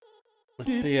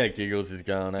 Let's see how Giggles is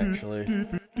going, actually.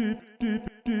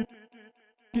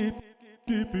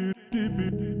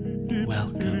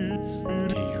 Welcome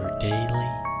to your daily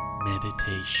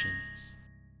meditations.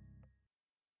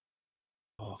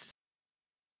 Oh,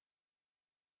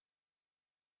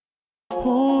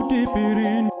 Oh, dip it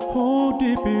in. Oh,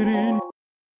 dip it in.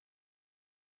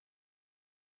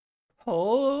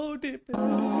 Oh, dip it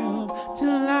in.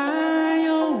 Till I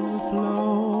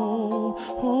overflow.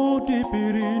 Oh, dip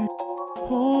it in.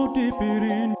 Oh, dip it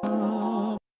in.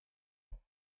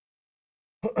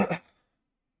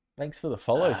 Thanks for the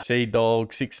follow,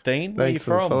 Sea-Dog16. Where Thanks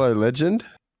you for from? the follow, legend.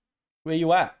 Where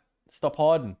you at? Stop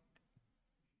hiding.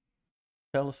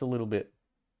 Tell us a little bit.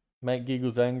 Make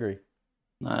Giggles angry.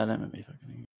 no, don't make me fucking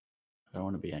angry. I don't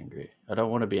want to be angry. I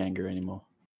don't want to be angry anymore.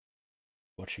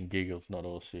 Watching Giggles, not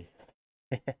Aussie.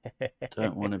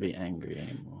 Don't want to be angry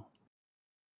anymore.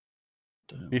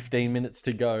 15 minutes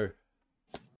to go.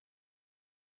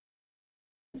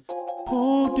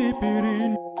 Oh, dip it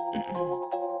in.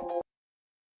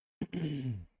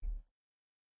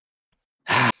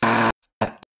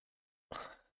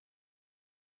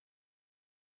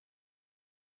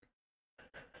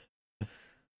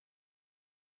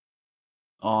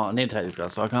 Oh, I need to take these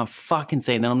glasses. So I can't fucking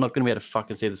see. And then I'm not going to be able to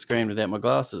fucking see the screen without my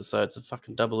glasses. So it's a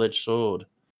fucking double-edged sword.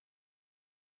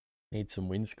 Need some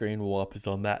windscreen wipers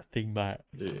on that thing, mate.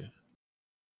 Yeah.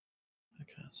 I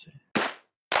can't see.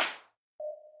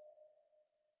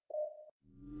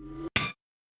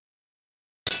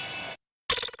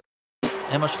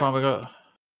 How much time we got?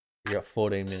 You got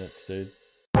 14 minutes, dude.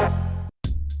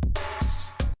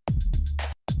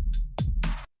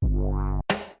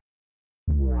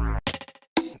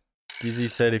 Gizzy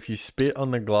said if you spit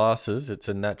on the glasses, it's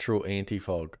a natural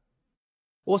anti-fog.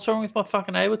 What's wrong with my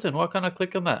fucking Ableton? Why can't I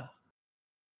click on that?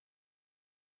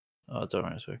 Oh, it's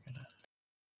alright, it's working.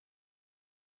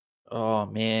 Oh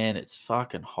man, it's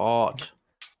fucking hot.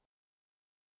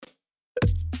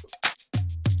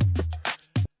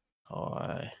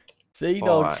 Oh, Sea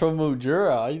Dog's from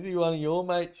Mildura. Is he one of your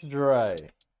mates, Dre?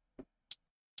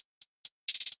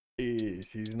 He is.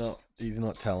 He's not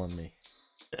telling me.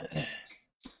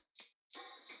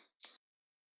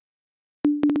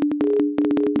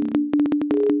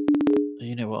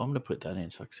 You know what? I'm gonna put that in.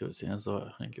 Fuck, see what it sounds like.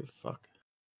 I don't give a fuck.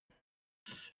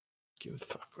 Give a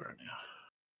fuck right now.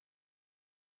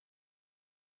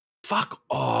 Fuck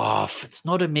off! It's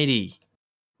not a MIDI,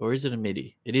 or is it a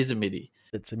MIDI? It is a MIDI.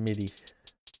 It's a MIDI.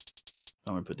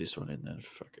 I'm gonna put this one in there.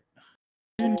 Fuck it.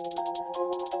 Nice.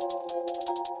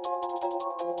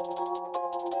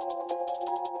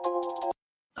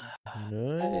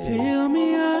 Fill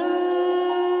me up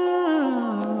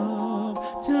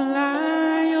till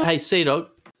I... Hey, C-Dog,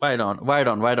 wait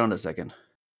on a second.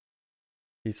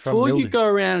 He's from Before you Milton. go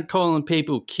around calling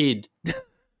people kid,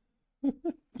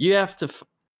 you have to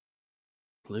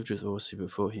lived with Horsey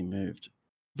before he moved.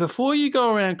 Before you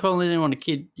go around calling anyone a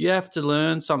kid, you have to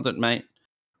learn something, mate.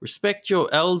 Respect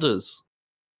your elders.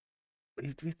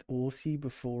 Lived with Horsey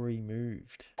before he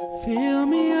moved. Fill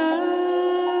me up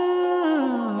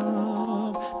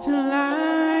till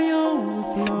I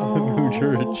overflow.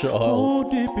 You're a child. Oh,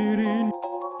 dip it in.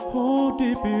 Oh,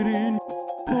 dip it in.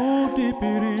 Oh, dip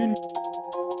it in.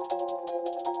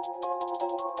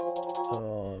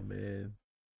 Oh, man.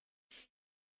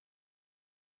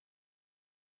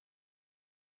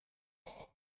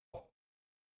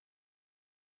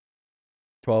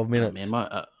 $12 minutes. Man,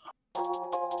 my,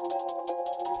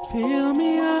 Fill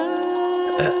me up.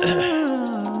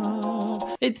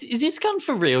 is this come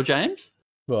for real, James?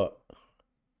 What?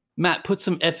 Matt, put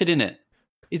some effort in it.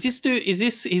 Is he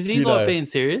G'day. like being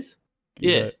serious?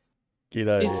 G'day. Yeah.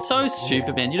 G'day. He's so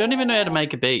stupid, man. You don't even know how to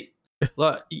make a beat.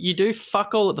 Like, you do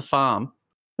fuck all at the farm.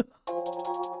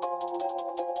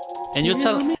 And you're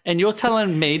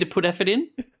telling me to put effort in?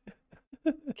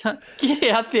 Get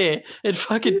out there and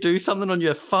fucking do something on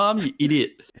your farm, you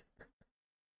idiot.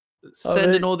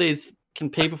 Sending all these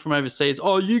people from overseas.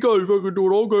 Oh, you go fucking do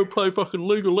it. I'll go play fucking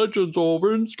League of Legends or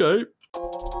RuneScape.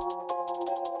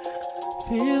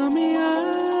 Fill me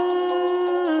up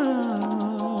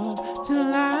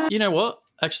till I... You know what?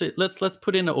 Actually, let's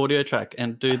put in an audio track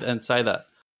and say that.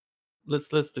 Let's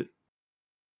put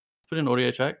in an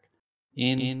audio track.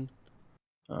 In.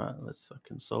 All right, let's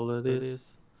fucking solo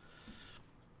this.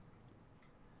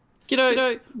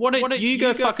 Why don't you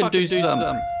go fucking do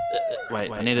some? Wait,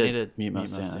 I need to mute my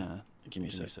sound. Give me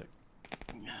a sec.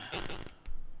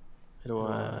 How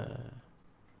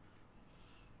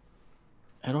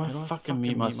do I fucking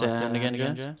mute my sound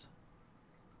again, James?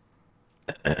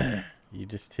 You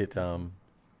just hit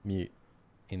mute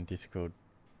in Discord.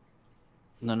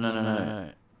 No.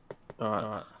 All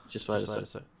right. Just wait a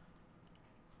sec.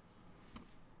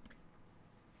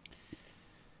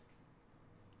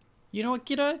 You know what,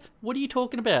 kiddo? What are you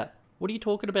talking about? What are you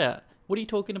talking about? You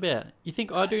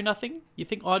think I do nothing?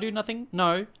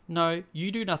 No, you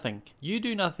do nothing.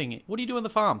 What do you do on the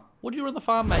farm? What do you do on the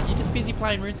farm, mate? You're just busy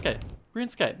playing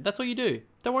RuneScape. That's all you do.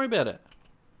 Don't worry about it.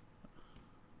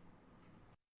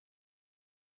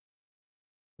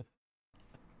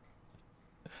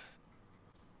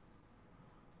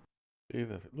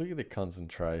 Look at the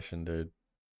concentration, dude.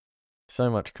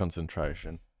 So much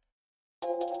concentration.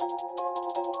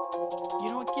 You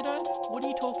know what, kiddo? What are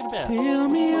you talking about? Fill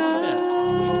me up.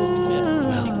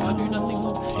 I do nothing.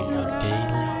 Take our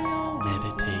daily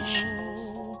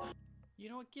meditation. You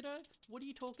know what, kiddo? What are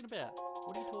you talking about?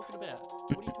 You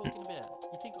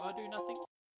think I do nothing?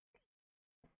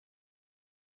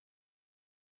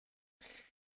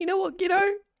 You know what, kiddo?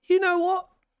 You know what?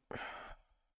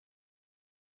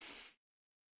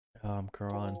 Oh, I'm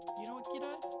crying. You know what, kiddo?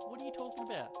 What are you talking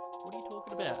about? You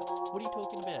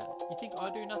think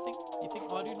I do nothing?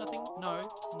 No,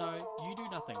 you do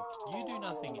nothing. What do you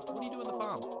do on the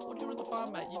farm?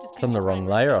 Mate? You just It's on the wrong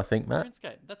layer, I think, Matt.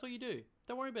 RuneScape. That's all you do.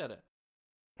 Don't worry about it.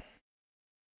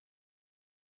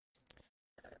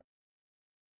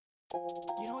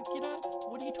 You know what, kiddo?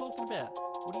 What are you talking about?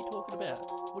 You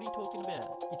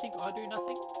think I do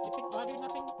nothing?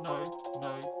 No,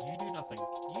 you do nothing.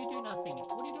 What do you do on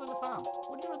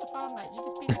the farm? Mate? You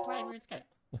just busy playing RuneScape.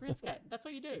 That's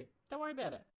all you do. Don't worry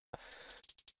about it.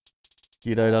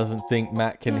 Kiddo doesn't think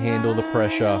Matt can handle the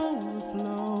pressure. You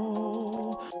know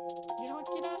what,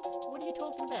 kiddo? What are you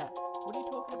talking about? What are you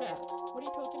talking about? What are you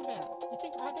talking about? You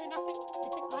think I do nothing? You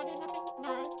think I do nothing?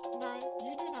 No,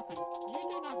 you do nothing. You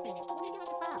do nothing. What do you do on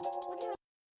the farm? What do you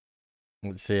do?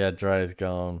 Let's see how Dre's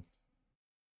going.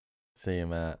 See you,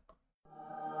 Matt.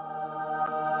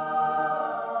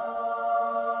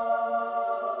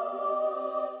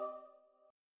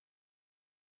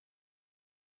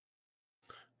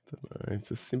 Don't know.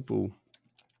 It's a simple.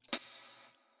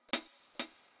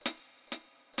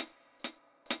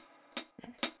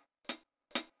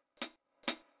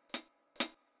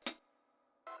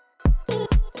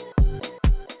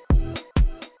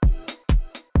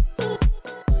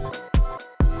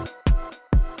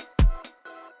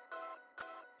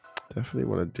 Definitely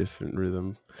want a different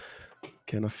rhythm.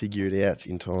 Can I figure it out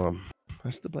in time?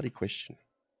 That's the bloody question.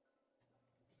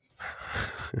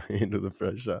 Into the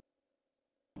pressure.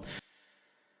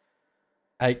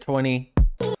 8:20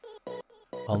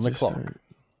 on the clock.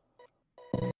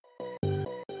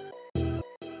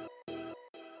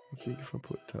 I think if I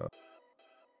put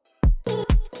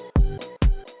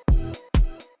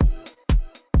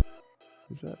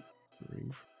is that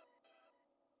ring?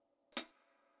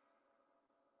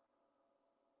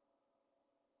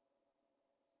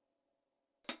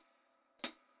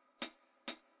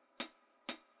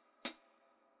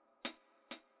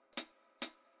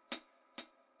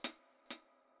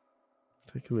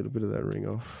 Take a little bit of that ring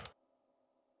off.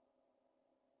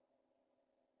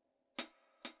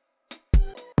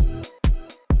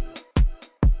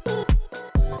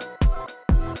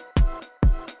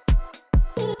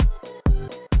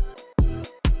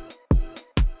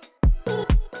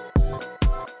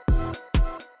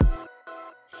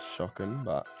 Shocking,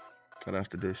 but gonna have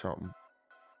to do something.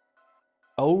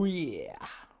 Oh yeah.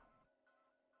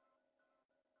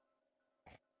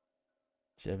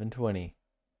 7:20.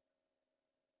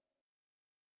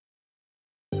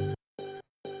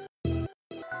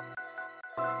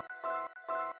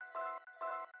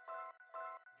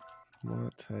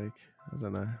 Might take, I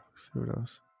don't know, see what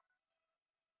else.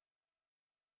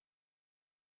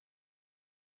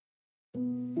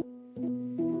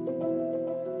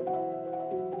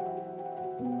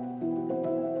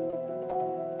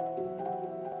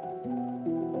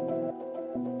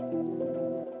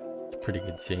 Pretty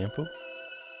good sample.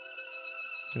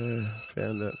 Yeah,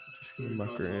 found it. Just gonna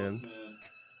muck around.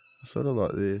 I sort of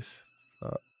like this,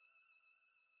 but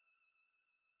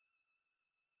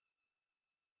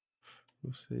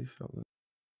we'll see something.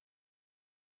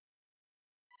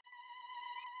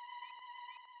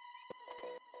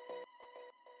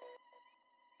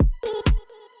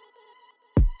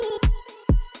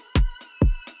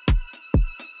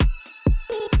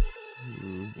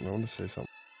 I want to say something.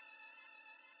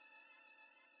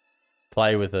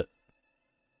 Play with it.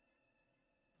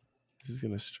 This is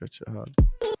gonna stretch it hard.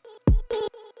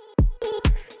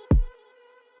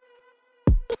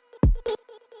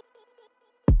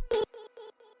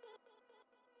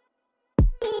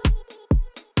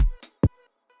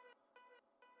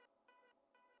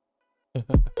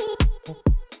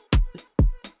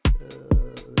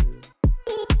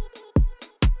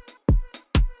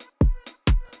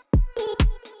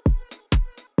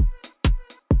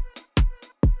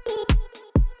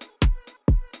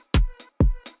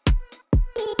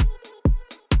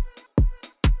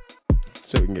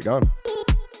 So we can get going.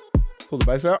 Pull the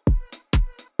bass out.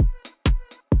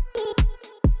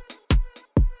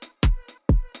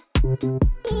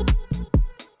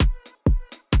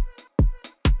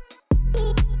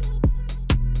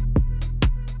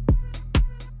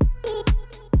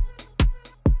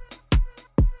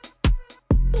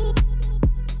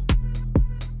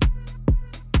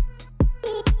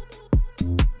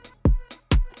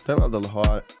 Don't like the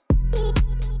height.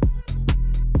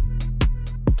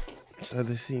 So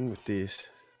the thing with this,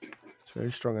 it's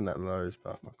very strong in that lows,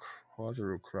 but my highs are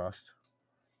real crust.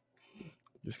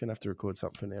 Just gonna have to record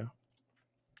something for now.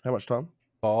 How much time?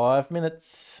 5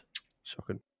 minutes.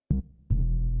 Shocking.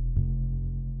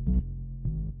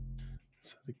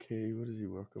 So the key, what is he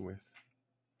working with?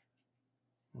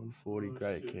 140,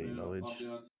 great key knowledge.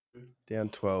 Down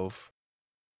 12.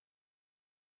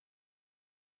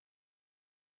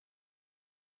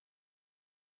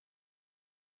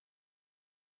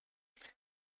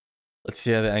 Let's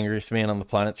see how the angriest man on the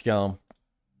planet's going.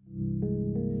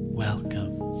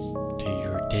 Welcome to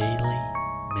your daily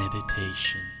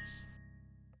meditation.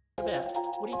 What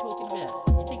are you talking about?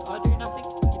 You think I do nothing?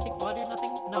 You think I do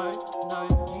nothing? No,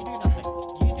 you do nothing.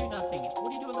 You do nothing. What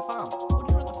do you do on the farm? What do you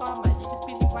do on the farm, mate? You're just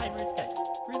busy playing RuneScape.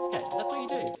 RuneScape, that's what you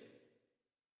do.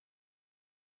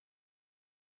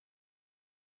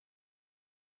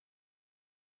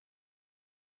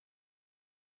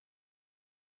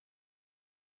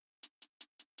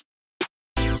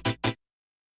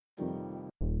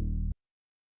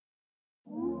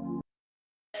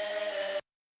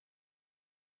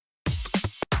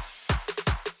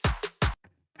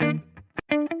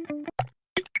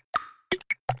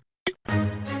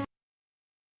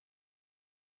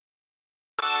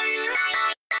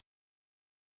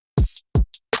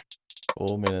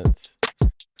 4 minutes.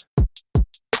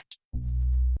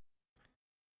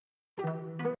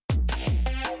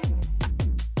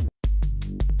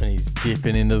 And he's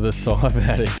dipping into the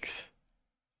cybatics.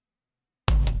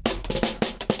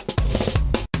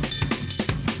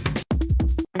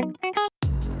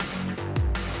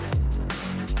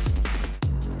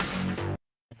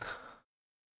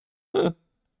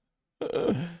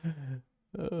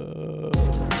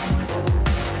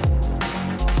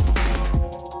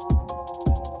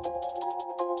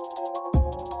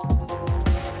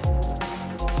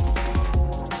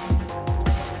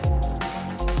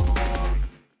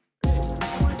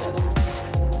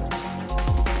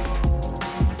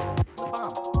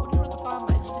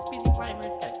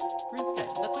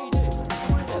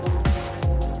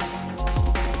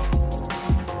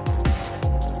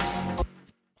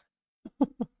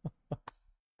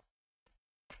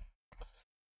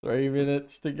 Three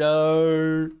minutes to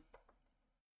go.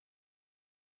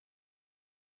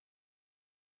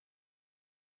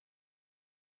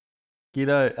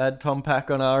 Giddo, add Tom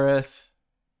Pack on RS.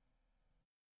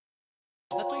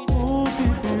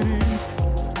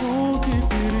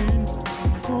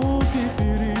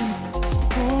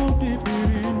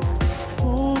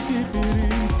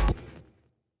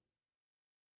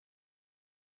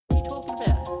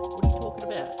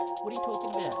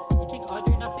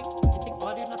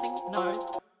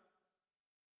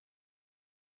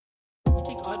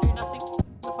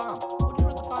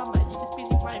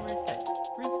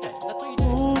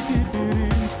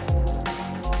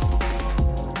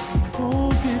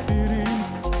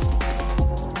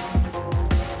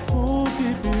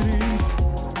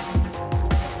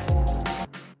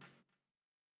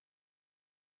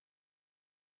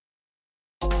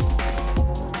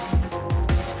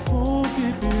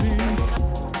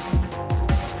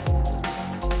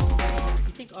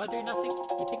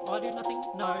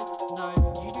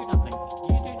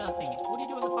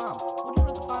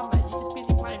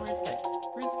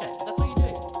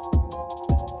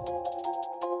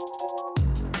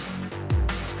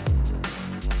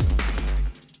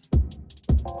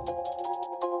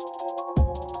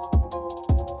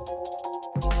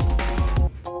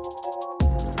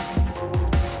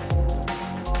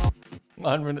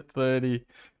 One minute 30.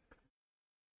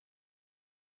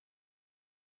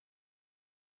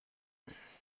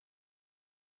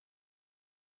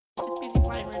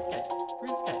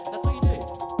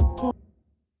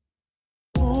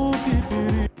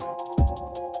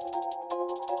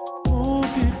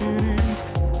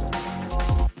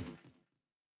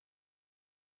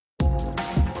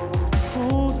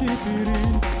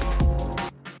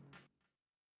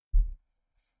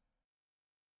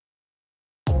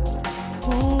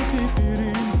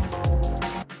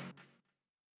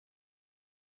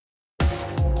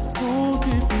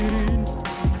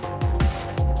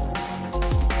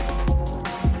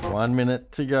 One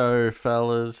minute to go,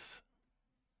 fellas.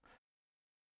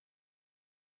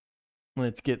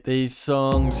 Let's get these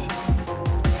songs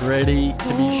ready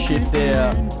to be shipped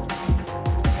out.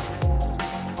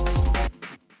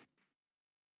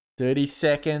 30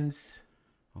 seconds.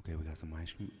 Okay, we got some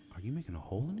ice cream. Are you making a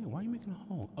hole in it? Why are you making a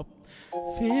hole? Oh.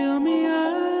 Fill me up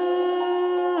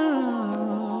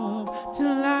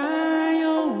till I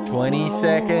overflow. 20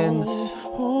 seconds.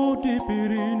 Oh, dip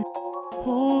it in.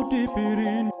 Oh, dip it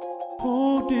in.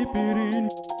 Oh, dip it in. You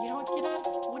know what, kiddo?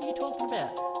 What are you talking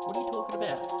about? What are you talking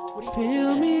about? What are you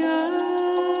Fill talking me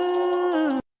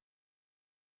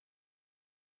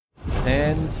up.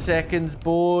 10 seconds,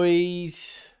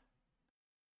 boys.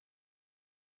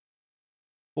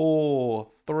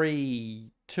 4,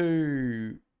 3,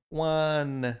 2,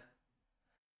 1.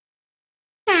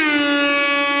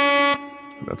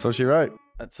 That's all she wrote.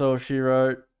 That's all she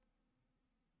wrote.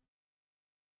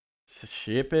 So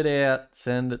ship it out.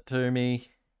 Send it to me.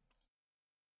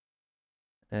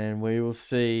 And we will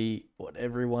see what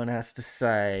everyone has to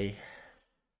say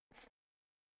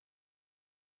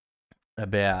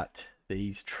about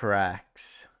these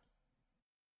tracks.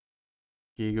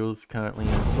 Giggles currently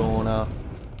in the sauna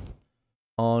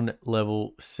on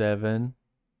level 7.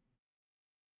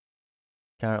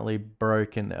 Currently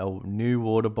broken a new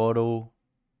water bottle,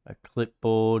 a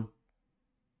clipboard,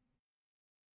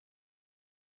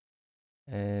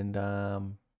 and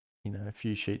you know, a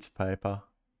few sheets of paper.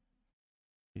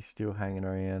 He's still hanging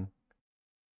around.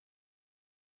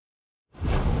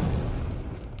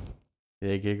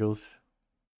 Yeah, Giggles.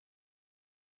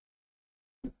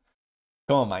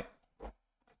 Come on, mate.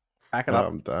 Pack it up.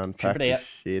 I'm done. Ship Pack it the out.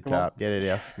 shit Come on. up. Get it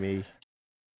off me.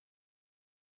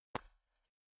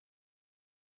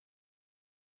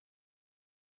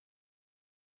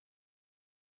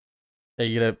 Are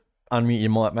you gonna unmute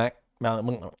your mic, Mac?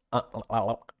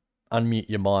 Unmute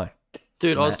your mic.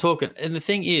 Dude, I was Matt. talking, and the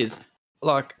thing is,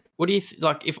 like, what do you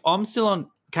like? If I'm still on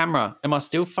camera, am I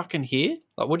still fucking here?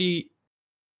 Like, what do you?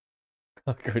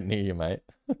 I couldn't hear you, mate.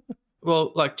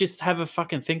 Well, like, just have a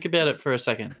fucking think about it for a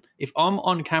second. If I'm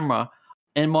on camera,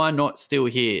 am I not still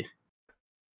here?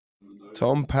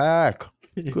 Tom Pack.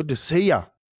 Good to see ya.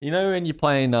 You know when you're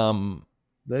playing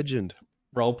Legend.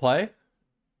 role play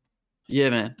Yeah,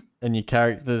 man. and your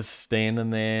character's standing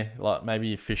there, like maybe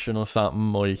you're fishing or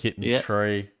something, or you're hitting Yeah. a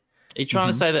tree. Are you trying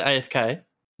to say that AFK?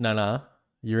 No.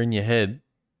 You're in your head.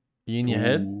 You in your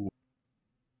head?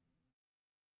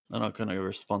 I'm not going to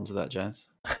respond to that, James.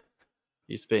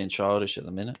 You're just being childish at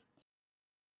the minute.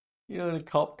 You know when a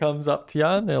cop comes up to you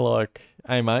and they're like,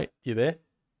 "Hey, mate, you there?"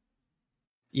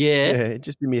 Yeah. Yeah,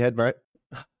 just in my head, mate.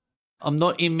 I'm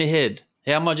not in my head.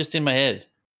 How am I just in my head?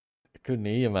 I couldn't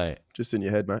hear you, mate. Just in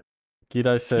your head, mate.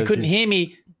 Giddo says You couldn't he's- hear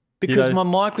me because Giddo's-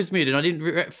 my mic was muted. I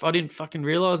didn't fucking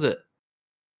realize it.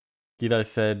 Giddo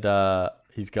said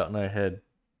he's got no head.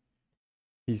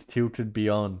 He's tilted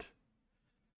beyond.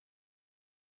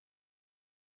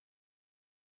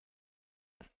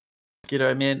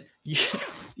 Giddo, man,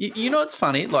 you know what's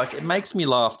funny? Like, it makes me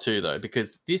laugh too, though,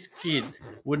 because this kid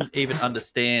wouldn't even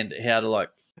understand how to, like,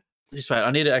 just wait,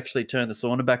 I need to actually turn the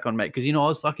sauna back on, mate, because, you know, I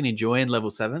was fucking enjoying level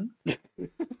 7.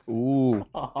 Ooh.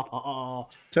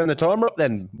 Turn the timer up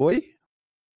then, boy.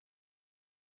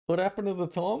 What happened to the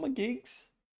timer, Gigs?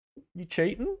 You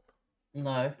cheating?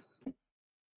 No.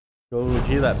 Oh, did you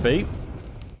hear that beep?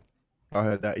 I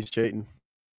heard that. He's cheating.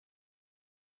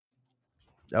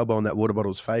 Elbowing that water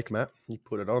bottle's fake, Matt. You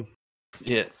put it on.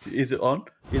 Yeah. Is it on?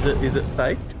 Is it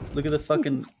faked? Look at the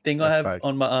fucking thing I That's have fake.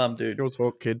 on my arm, dude. Your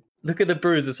talk, kid. Look at the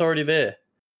bruise. It's already there.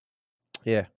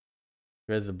 Yeah.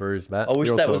 Where's the bruise, Matt? I wish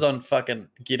Your that was talk. on fucking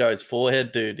Giddo's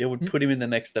forehead, dude. It would put him in the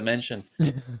next dimension.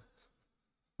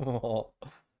 Oh.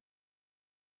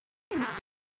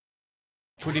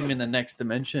 Put him in the next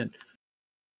dimension.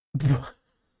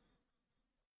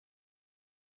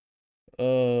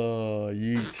 Oh,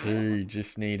 you two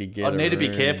just need to get. I'd need to be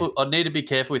around. careful. I'd need to be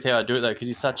careful with how I do it though, because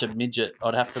he's such a midget.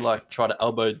 I'd have to like try to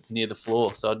elbow near the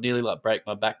floor, so I'd nearly like break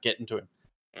my back getting to him.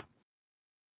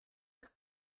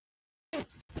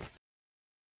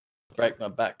 Break my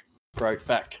back. Broke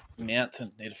back.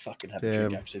 Mountain. Need to fucking have a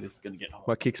drink. Damn. Actually, this is gonna get hot.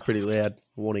 My kick's pretty loud.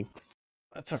 Warning.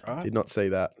 That's all right. Did not see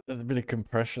that. There's a bit of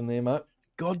compression there, mate.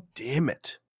 God damn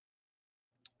it.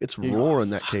 It's roaring,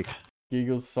 that kick.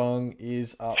 Giggles song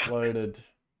is uploaded.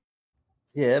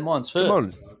 Yeah, mine's first. Come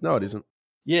on. No, it isn't.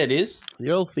 Yeah, it is.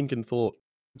 You're all thinking thought.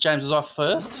 James was off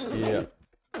first. Yeah.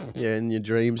 Yeah, in your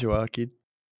dreams you are, kid.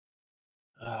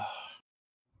 All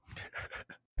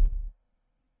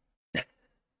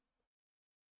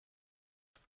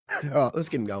right, let's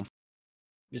get him going.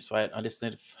 Just wait. I just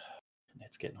need to.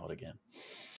 It's getting hot again.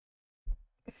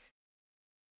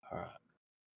 All right.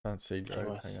 Can't see Dre.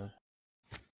 Anyways. Hang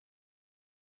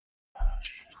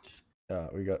on.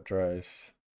 We got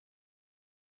Dre's.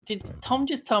 Did Tom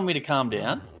just tell me to calm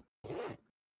down?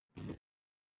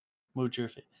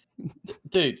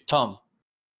 Dude, Tom,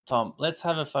 let's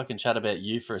have a fucking chat about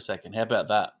you for a second. How about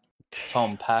that?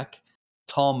 Tom Pack.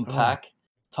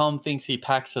 Tom thinks he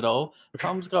packs it all.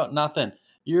 Tom's got nothing.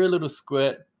 You're a little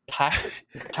squirt.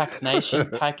 Pack nation.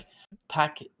 Pack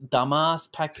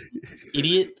dumbass. Pack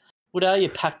idiot. What are you,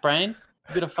 pack brain?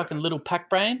 You got a fucking little pack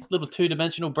brain? Little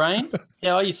two-dimensional brain?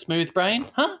 How are you, smooth brain?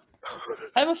 Huh?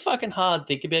 Have a fucking hard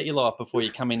think about your life before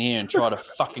you come in here and try to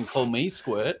fucking call me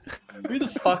squirt. Who the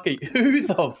fuck are you? Who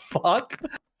the fuck?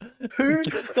 Who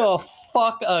the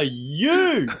fuck are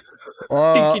you?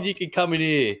 Thinking you can come in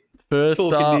here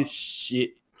talking this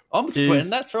shit. I'm sweating.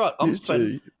 That's right. I'm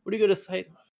sweating. What are you going to say?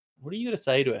 What are you going to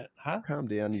say to it? Huh? Calm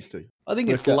down, you two. I think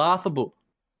it's laughable.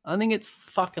 I think it's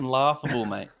fucking laughable,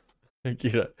 mate.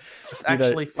 It's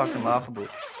actually fucking laughable.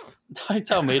 Don't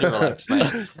tell me to relax,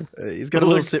 mate. He's got a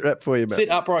little sit rep for you, mate. Sit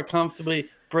upright comfortably,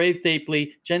 breathe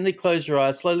deeply, gently close your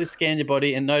eyes, slowly scan your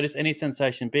body and notice any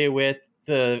sensation. Be aware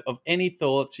of any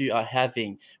thoughts you are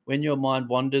having. When your mind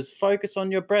wanders, focus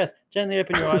on your breath. Gently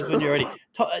open your eyes when you're ready.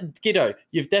 Giddo,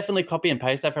 you've definitely copy and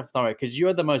paste that from Thorough because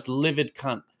you're the most livid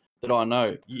cunt that I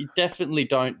know. You definitely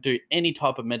don't do any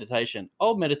type of meditation.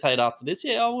 I'll meditate after this.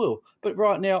 Yeah, I will. But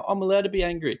right now, I'm allowed to be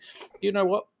angry. You know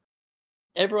what?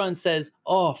 Everyone says,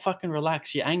 oh, fucking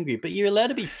relax, you're angry. But you're allowed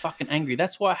to be fucking angry.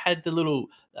 That's why I had the little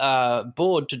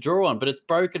board to draw on, but it's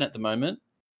broken at the moment.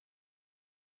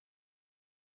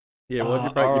 Yeah, why'd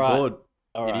you break your board?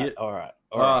 All right, idiot? all right.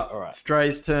 It's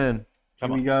Dre's turn. Here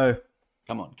we go.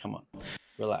 Come on.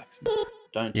 Relax.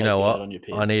 Don't take You know it what? out on your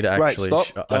peers. I need to Wait, actually. stop.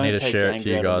 I need Don't to take share your it to anger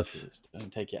you out on your guys. peers.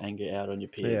 Don't take your anger out on your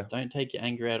peers. Yeah. Don't take your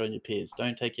anger out on your peers.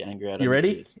 Don't take your anger out You on ready?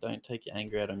 your peers. Don't take your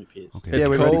anger out on your peers. Okay. Yeah,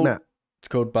 we're ready, Matt. It's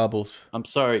called Bubbles. I'm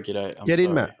sorry, G'day. I'm Get sorry.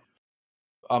 in, Matt.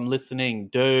 I'm listening,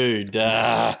 dude.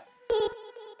 Dedicate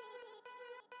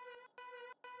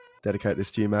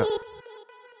this to you, Matt.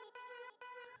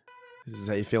 This is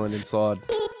how you're feeling inside.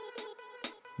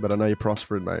 But I know you're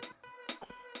prospering, mate.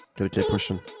 Gotta keep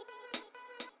pushing.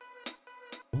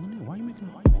 Why are you making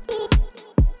a hole?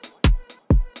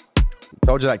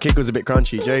 Told you that kick was a bit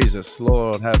crunchy. Jesus,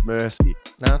 Lord, have mercy.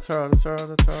 No, it's alright. It's alright.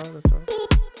 It's alright. It's alright.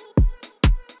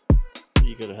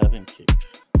 You gotta have him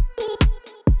kicked.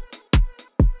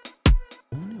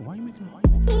 Why are you making a hole? Why are you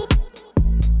making a hole?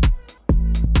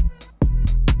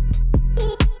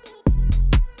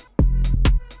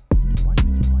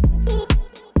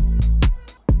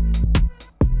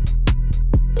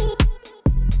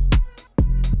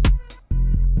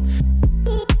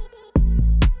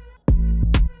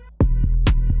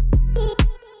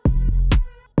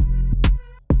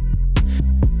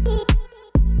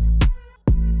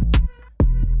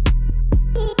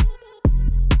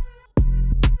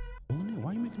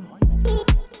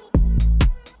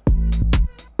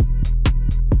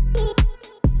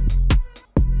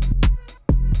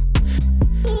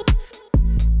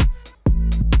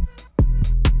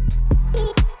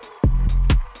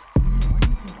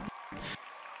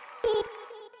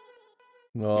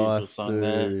 Beautiful Nice, song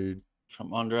there dude.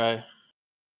 from Andre.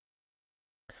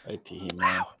 Right to him,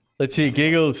 man. Let's hear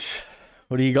Giggles.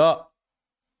 What do you got?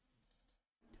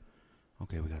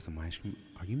 Okay, we got some ice cream.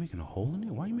 Are you making a hole in it?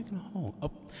 Why are you making a hole?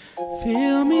 Up.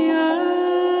 Fill me up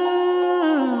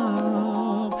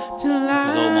till This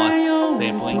is all my I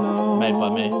sampling made by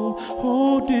me.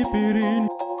 Oh, dip it in.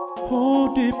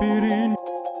 Oh, dip it in.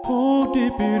 Oh,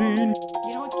 dip it in.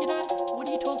 You know what, kiddo? What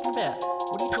are you talking about?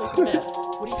 What are you talking about?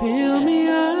 What are you talking Fill about? me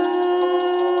up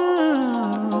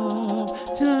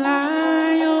till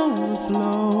I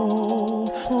overflow.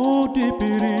 Oh, dip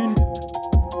it in.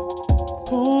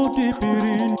 Oh, dip it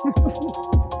in.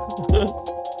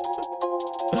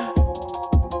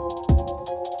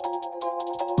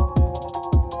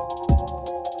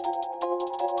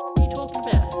 What are you talking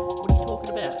about? What are you talking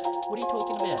about? What are you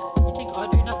talking about? You think I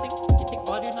do nothing? You think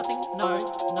I do nothing? No,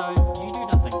 you do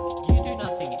nothing. You do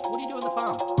nothing. What do you do on the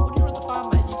farm? What do you do on the farm,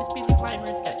 mate? You're just busy playing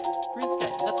RuneScape.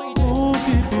 RuneScape, that's all you do. Oh,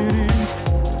 dip it in.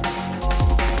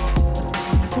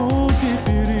 Oh, dip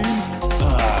it in.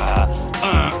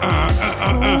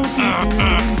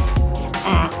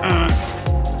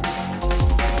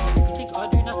 You think I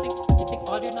do nothing? You think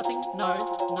I do nothing? No, you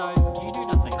do nothing. You do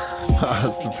nothing. What do you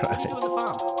do on the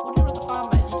farm? What do you do on the farm,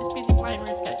 mate? You're just busy playing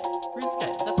RuneScape.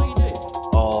 RuneScape, that's all you do.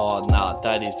 Oh, nah,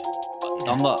 that is.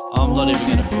 I'm not even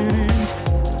gonna.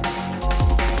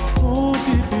 Oh,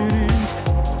 dip it in.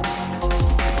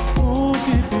 Oh,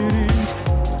 dip it in.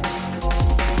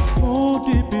 Oh,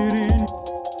 dip it in.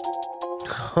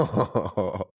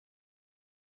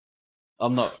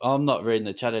 I'm not reading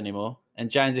the chat anymore. And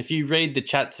James, if you read the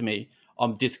chat to me,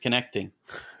 I'm disconnecting.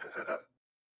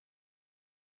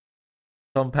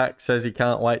 Tom Pack says he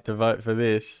can't wait to vote for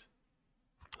this.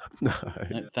 No.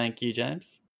 Thank you,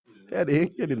 James. Get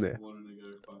in there.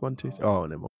 1, 2, 3. Oh,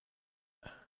 never mind.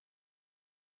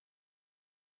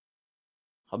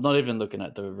 I'm not even looking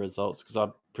at the results because I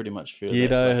pretty much feel Guido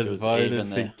that, like, it has was voted even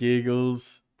for there.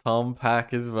 Giggles. Tom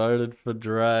Pack has voted for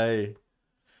Dre.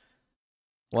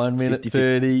 1 minute 50-50.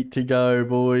 30 to go,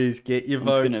 boys. Get your I'm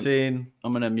just votes in.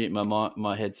 I'm gonna mute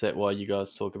my headset while you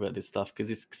guys talk about this stuff because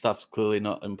this stuff's clearly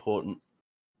not important.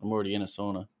 I'm already in a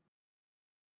sauna.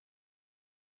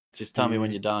 Just tell me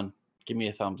when you're done. Give me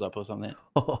a thumbs up or something.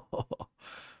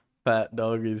 Fat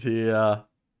Dog is here.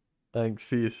 Thanks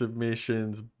for your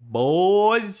submissions,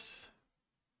 boys.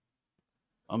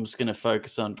 I'm just gonna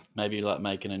focus on maybe like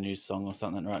making a new song or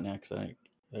something right now because I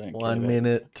don't. 1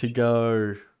 minute to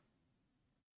go.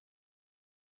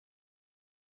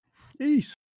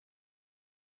 Jeez.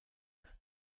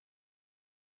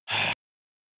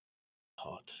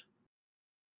 Hot.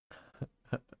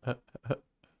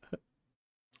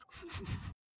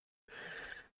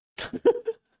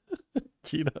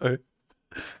 Guido.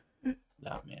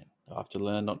 Nah, man. I have to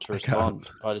learn not to respond.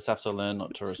 I just have to learn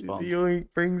not to respond. Yoink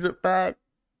brings it back.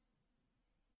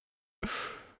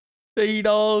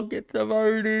 D-Dog, get the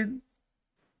vote in.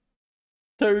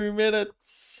 2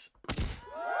 minutes.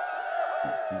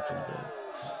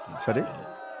 Is that it?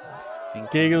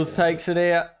 Giggles takes it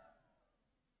out.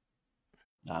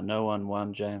 Nah, no one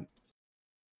won, James.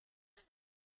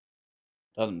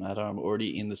 Doesn't matter. I'm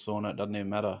already in the sauna. It doesn't even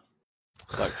matter.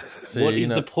 Like, See, what is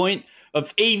the point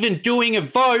of even doing a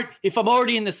vote if I'm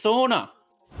already in the sauna?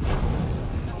 I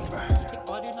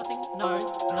do nothing. No, you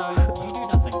do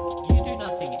nothing. You do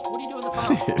nothing. What do you do in the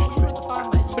farm?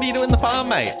 What do you do in the farm,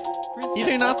 mate? What do you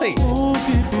do in the farm, mate? You do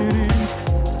nothing.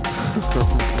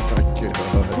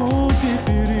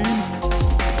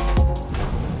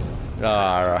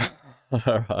 Alright.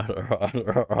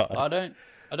 I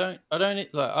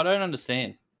don't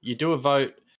understand. You do a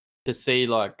vote to see,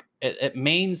 like, it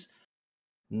means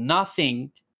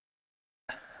nothing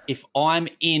if I'm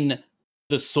in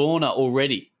the sauna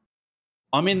already.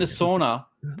 I'm in the sauna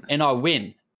and I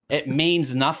win. It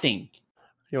means nothing.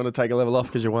 You want to take a level off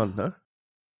because you won, no?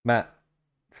 Matt,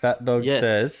 Fat Dog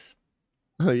says.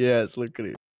 Oh, yes, look at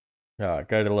him. Alright,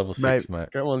 go to level 6, mate.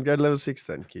 Go on, go to level 6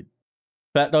 then, kid.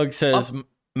 Fat Dog says,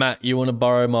 Matt, you want to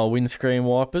borrow my windscreen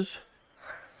wipers?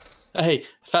 Hey,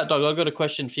 Fat Dog, I've got a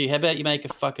question for you. How about you make a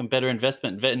fucking better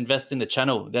investment? Invest in the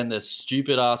channel than the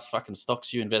stupid ass fucking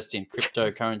stocks you invest in,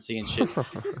 cryptocurrency and shit.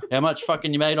 How much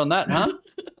fucking you made on that, huh?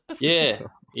 Yeah.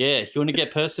 You want to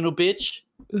get personal, bitch?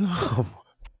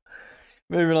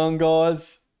 Moving on,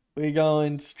 guys. We're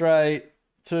going straight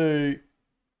to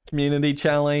Community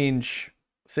Challenge.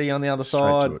 See you on the other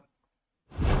side.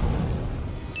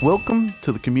 Welcome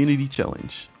to the Community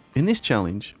Challenge. In this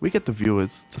challenge, we get the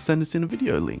viewers to send us in a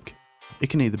video link. It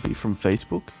can either be from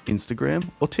Facebook, Instagram,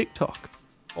 or TikTok.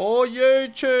 Or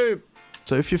YouTube.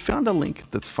 So if you found a link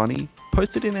that's funny,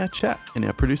 post it in our chat and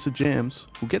our producer Jams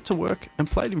will get to work and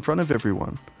play it in front of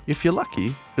everyone. If you're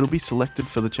lucky, it'll be selected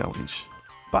for the challenge.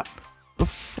 But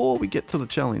before we get to the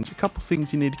challenge, a couple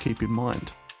things you need to keep in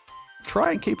mind.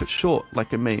 Try and keep it short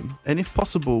like a meme, and if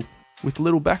possible, with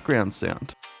little background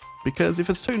sound. Because if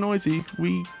it's too noisy,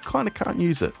 we kinda can't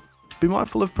use it. Be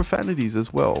mindful of profanities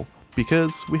as well,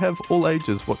 because we have all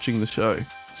ages watching the show.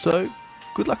 So,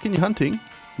 good luck in your hunting,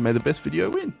 and may the best video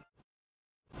win.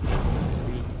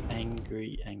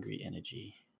 Angry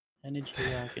energy. Energy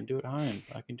I can do at home.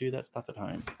 I can do that stuff at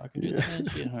home. I can do that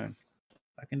energy at home.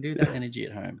 I can do that energy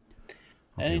at home.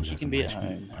 Energy can be at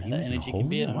home. And that energy can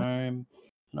be at home.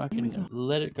 And I can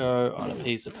let it go on a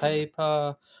piece of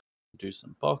paper. Do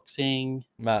some boxing.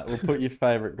 Matt, we'll put your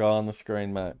favourite guy on the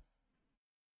screen, mate.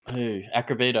 Who?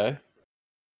 Acrobito.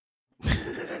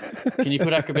 Can you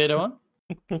put Acrobito on?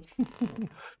 Did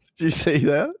you see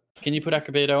that? Can you put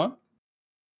Acrobito on?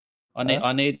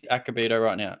 I need Acrobito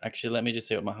right now. Actually, let me just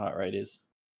see what my heart rate is.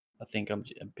 I think I'm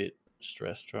a bit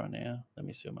stressed right now. Let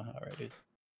me see what my heart rate is.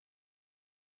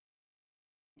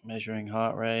 Measuring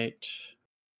heart rate.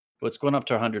 Well, it's gone up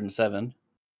to 107.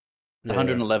 It's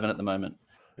 111 at the moment.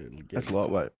 That's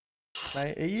lightweight.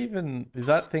 Mate, is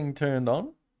that thing turned on?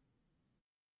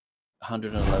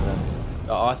 111.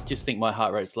 Oh, I just think my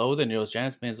heart rate's lower than yours,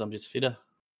 James. Means I'm just fitter.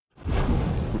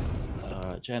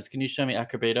 James, can you show me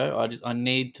Acrobito? I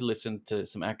need to listen to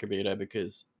some Acrobito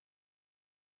because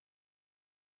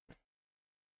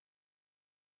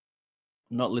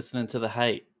I'm not listening to the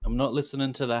hate. I'm not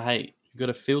listening to the hate. You've got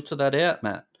to filter that out,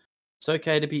 Matt. It's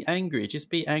okay to be angry. Just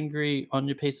be angry on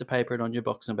your piece of paper and on your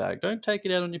boxing bag. Don't take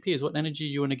it out on your peers. What energy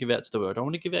do you want to give out to the world? I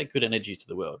want to give out good energy to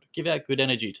the world. Give out good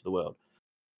energy to the world.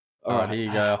 All right, here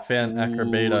you go. I found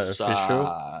Acrobito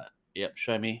official. Yep,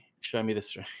 show me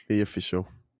this. The official.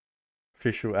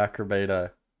 Official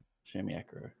Acrobito. Show me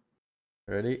Acro.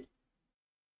 Ready?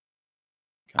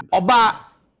 Oba,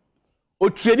 o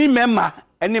training member,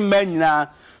 any man na,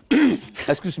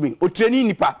 excuse me, o training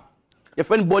nipa, your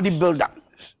friend bodybuilder.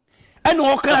 And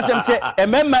all kind of them say, a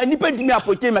member, nipa dimi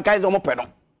apote me kaizo mo pedo.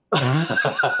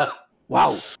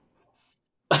 Wow.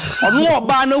 Onu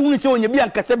oba na hu se onye bi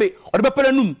ankase be, o de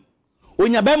bepere num.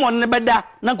 Onya be mo ne beda,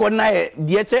 na ko na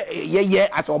de se ye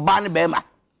as oba ne be ma.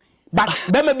 But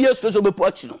bema be so be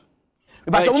poach no.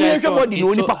 But only your body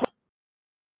no nipa.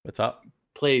 What's up?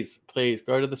 Please,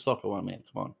 go to the soccer one, man.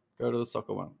 Come on. Go to the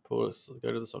soccer one. Go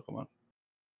to the soccer one.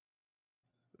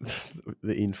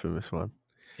 The infamous one.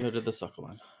 Go to the soccer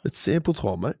one. It's sample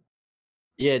time, mate.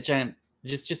 Yeah, Jam.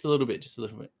 Just a little bit. Just a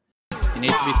little bit. You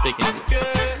need to be speaking.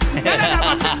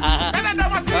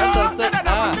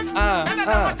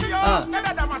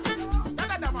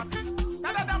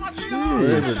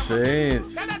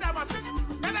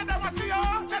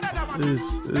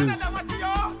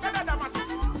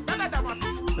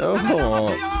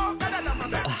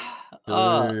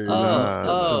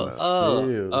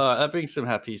 That brings some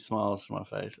happy smiles to my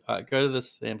face. All right, go to the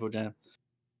sample, Jam.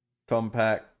 Tom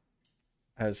Pack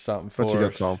has something for us. What you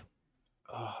got, Tom?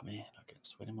 Oh man, I get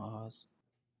sweat in my eyes.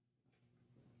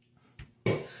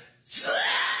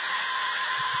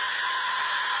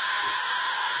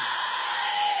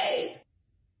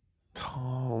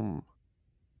 Tom.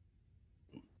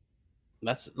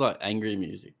 That's like angry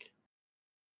music.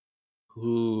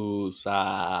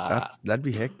 Kusa. That'd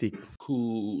be hectic.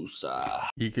 Kusa.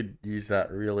 You could use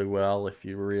that really well if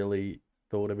you really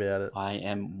thought about it. I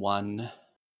am one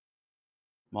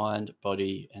mind,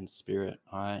 body, and spirit.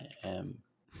 I am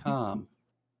calm.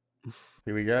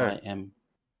 Here we go. I am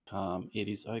calm. It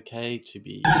is okay to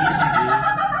be.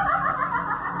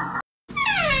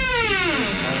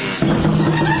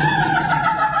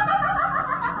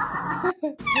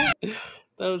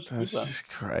 That was a good That's one. just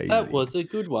crazy. That was a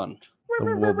good one.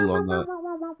 The wobble on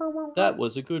that. That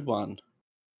was a good one.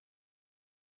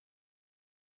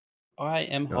 I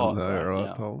am I hot know, right right,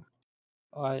 now. Tom?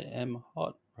 I am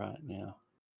hot right now.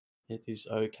 It is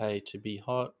okay to be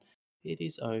hot. It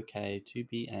is okay to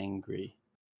be angry.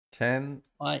 10.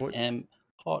 I am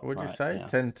hot What'd you right say? now.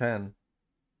 10-10.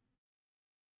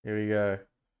 Here we go.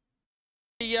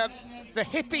 The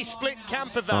hippie split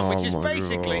camper van, which is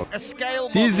basically a scale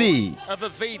model Dizzy. of a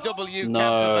VW No.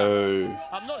 camper van.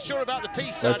 I'm not sure about the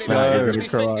P side. Let's It go. might You're have to gonna be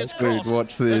cry. fingers Dude, crossed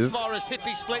watch this. as far as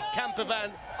hippie split camper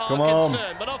van are Come on.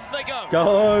 concerned. But off they go.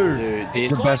 Go! Dude, It's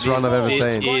this the best run I've ever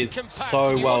this seen. is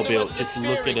so well built. Just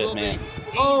look at it, man.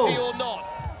 Easy or not.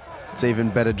 It's even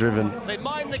better driven They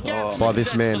mine the gap by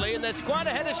this man. successfully, and there's quite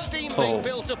a head of steam being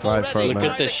built up Right already. front, Look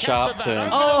mate. at the sharp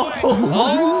turns. Wait.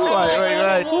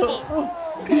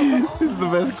 This is the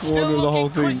best corner of the whole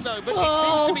thing. Though, but it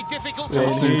seems to be difficult to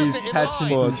Man, hold, he's doesn't it, in catching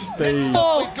line? some speed. Next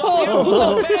up, we've got the apples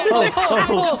and pears. Side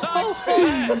to side through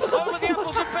there. Over the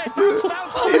apples and pears.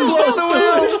 Bounce. He's lost the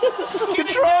wheel.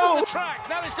 Control. The track.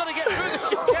 Now he's got to get through the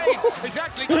chicane. He's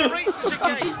actually going to reach the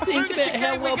chicane. Just Through think the about how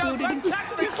chicane we well go. built it is.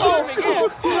 Fantastic steering here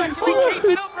to actually keep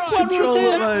it upright. One right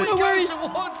there. Then we No go worries.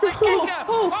 towards the kicker.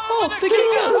 the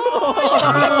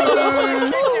kicker.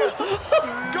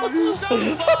 Got so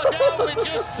far down with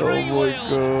just 3 Oh my wheels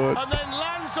God. and then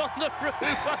lands on the roof.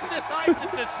 I'm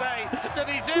delighted to say that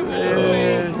he's in one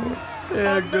piece. How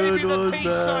And good maybe the was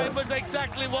peace sign that? was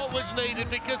exactly what was needed,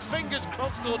 because fingers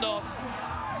crossed or not,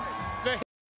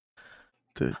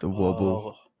 Dude, the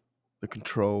wobble, Oh, the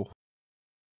control,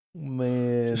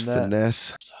 Man, just that...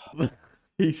 finesse.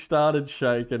 He started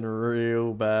shaking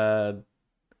real bad.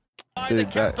 the Dude,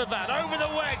 that camper van over the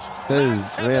wedge.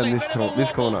 is around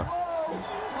this corner.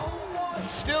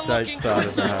 Still Shake looking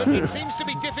started quick, now. but it seems to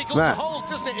be difficult Matt, to hold,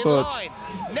 doesn't it, in watch. line?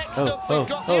 Next Oh, up, we've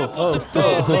got the oh, apples and oh,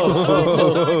 pears.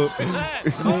 oh, Side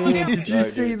to side through there. Man, did you No,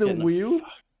 see dude, the getting the wheel?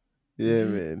 Yeah,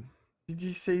 man. Did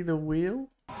you see the wheel?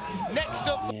 Next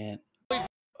up, man.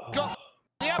 got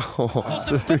the apples Oh,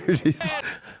 and dude, he's...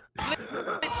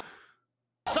 pears.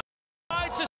 Side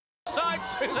to side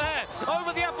through there.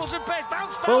 Over the apples and pears.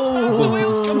 Bounce, bounce, Oh, bounce. The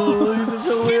wheels come off. he's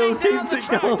the wheel Skidding down keeps the it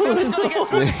track. Now he's got to get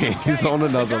through the Man, he's chicane. on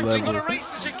another He's actually got level. to reach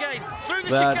the chicane. Through the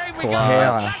That's chicane we go.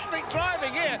 clutch. Fantastic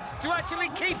driving here to actually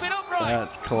keep it upright.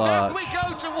 That's Then clutch. we go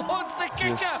towards the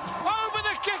kicker. Over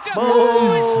the kicker. Boom.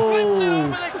 Oh, he flipped it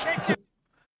over the kicker.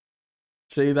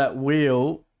 See that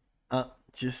wheel?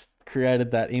 Just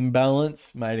created that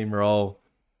imbalance, made him roll.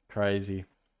 Crazy.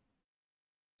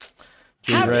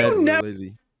 Have you never?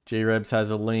 G-Rebs has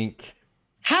a link.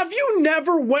 Have you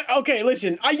never went? Okay,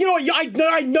 listen. I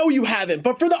know you haven't,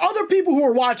 but for the other people who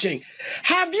are watching,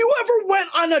 have you ever went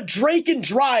on a Drake and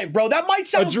drive, bro? That might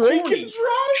sound Drake corny. and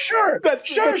drive? Sure,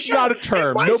 That's not a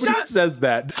term. It might Nobody sound- says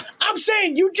that. I'm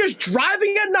saying you just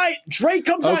driving at night. Drake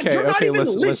comes on. You're not even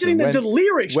listening to the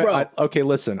lyrics, bro. Okay,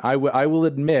 listen. I will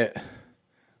admit.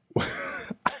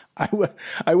 I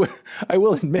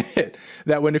will admit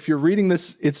that if you're reading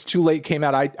this, It's Too Late came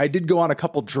out. I did go on a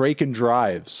couple Drake and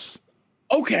drives.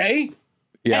 Okay.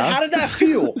 Yeah. And how did that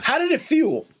feel? How did it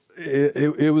feel?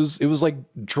 It was like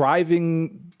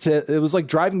driving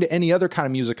to any other kind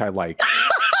of music I like.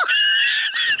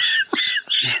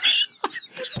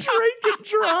 Drake and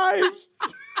drive.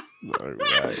 No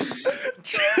way.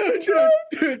 Dude,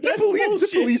 The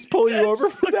police pull you over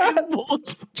for that.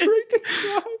 Drake and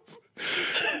drive.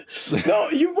 No,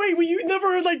 you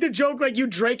never heard like the joke like you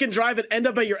Drake and drive and end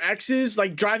up at your ex's,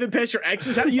 like driving past your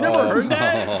ex's? You never heard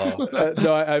that?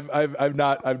 No,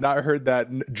 I've not heard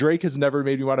that. Drake has never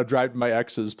made me want to drive to my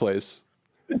ex's place.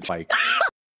 Like,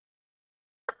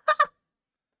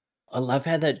 I love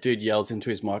how that dude yells into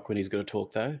his mic when he's going to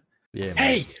talk, though. Yeah.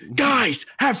 Hey guys,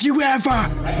 have you ever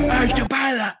heard about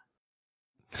that?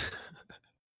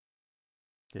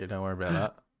 Yeah, don't worry about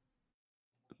that.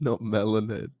 Not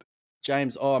Melonhead.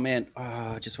 James, oh man,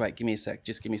 just wait, give me a sec.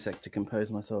 Just give me a sec to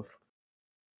compose myself.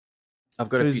 I've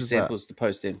got a Whose few is that? samples to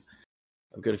post in.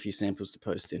 I've got a few samples to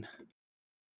post in.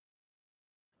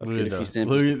 I've Look got at a few that.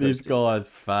 samples Look to at this post in. guy's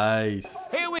face.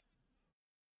 Here we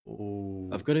Ooh.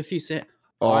 I've got a few samples.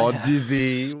 Oh,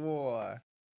 Dizzy. Why?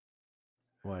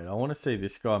 Wait, I want to see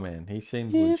this guy, man. He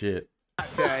seems legit.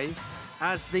 That day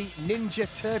as the Ninja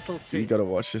Turtle team. You got to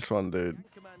watch this one, dude.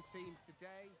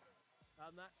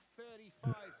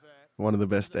 One of the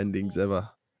best endings ever.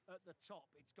 At the top,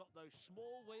 it's got those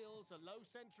small wheels, a low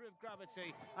center of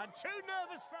gravity, and two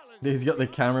nervous fellas. He's got the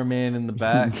cameraman in the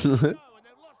back.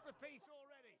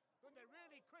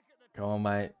 Come on,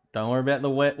 mate. Don't worry about the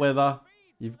wet weather.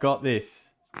 You've got this.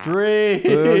 Drift.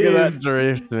 Look at that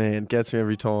drift, man. Gets me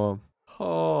every time. Oh.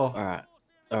 All right.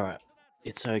 All right.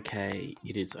 It's okay.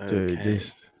 It is okay. Dude,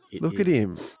 this. It Look at is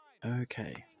him.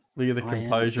 Okay. Look at the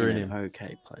composure in him.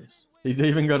 Okay, place. He's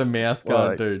even got a mouth guard,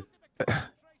 Like, dude. Look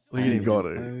at You him. got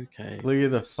it. Okay. Look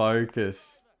at the focus.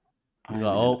 He's I'm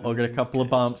like, in oh, an I'll get a couple of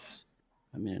bumps.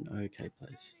 I'm in an okay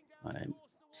place. I am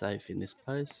safe in this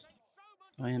place.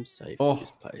 I am safe Oh, in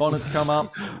this place. bonnets come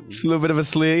up. It's a little bit of a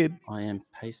slid. I am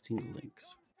pasting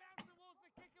links.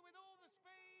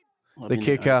 I'm The in an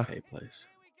kicker. Okay place.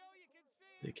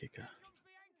 The kicker.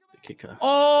 The kicker.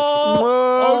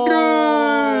 Oh,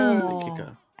 good. The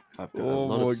kicker. I've got a Oh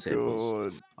lot my of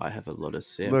samples. God. I have a lot of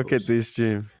samples. Look at this,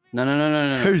 Jim.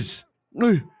 No. Who's?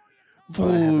 I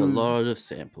have a lot of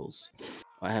samples.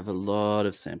 I have a lot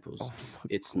of samples.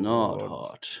 It's not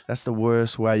hot. That's the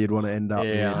worst way you'd want to end up.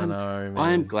 Yeah, I man. know, man.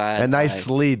 I am glad. And they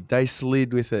slid. They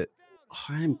slid with it.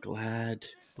 I am glad.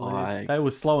 They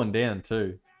were slowing down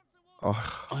too.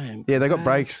 Oh, I am. yeah, they got glad.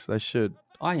 brakes. They should.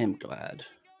 I am glad.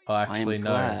 Oh, actually, am no.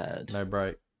 glad. No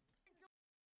break.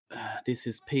 This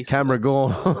is peaceful. Camera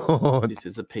exercise. gone. This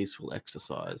is a peaceful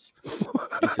exercise.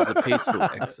 This is a peaceful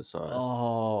exercise.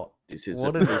 Oh, This is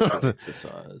what a is peaceful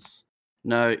exercise.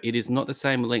 No, it is not the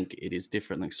same link. It is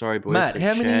different link. Sorry, boys. Matt, for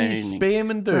how many are you chaining.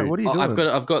 spamming, dude? Matt, what are you doing?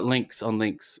 I've got links on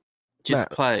links. Just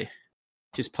Matt. play.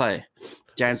 Just play.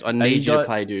 James, I you need you to got-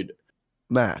 play, dude.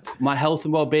 Matt. My health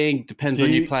and well-being depends Do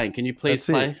on you you- playing. Can you please That's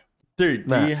it. play? Dude, do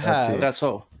Matt, you that's have... it. That's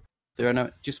all. There are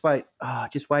no. Just wait.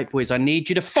 Just wait, boys. I need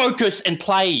you to focus and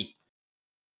play.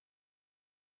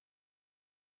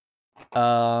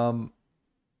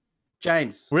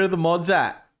 James. Where are the mods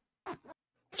at?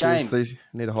 James. Seriously,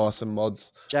 need to hire some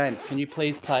mods. James, can you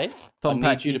please play? Tom I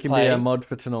Pat, need you you to can play. be our mod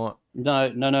for tonight.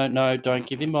 No. Don't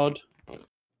give him mod.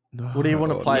 What do you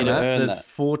want to play, need to Matt? earn There's that.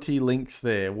 40 links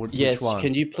there. Which Yes. one?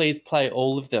 Can you please play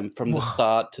all of them from the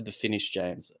start to the finish,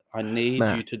 James? I need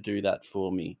Matt. you to do that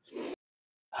for me.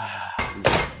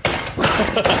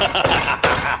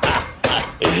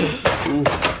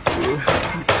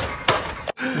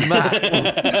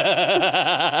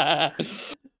 Matt,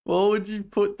 why would you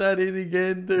put that in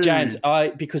again, dude? James,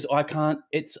 because I can't.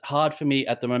 It's hard for me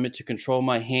at the moment to control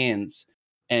my hands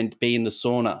and be in the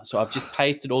sauna. So I've just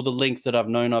pasted all the links that I've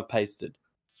known I've pasted.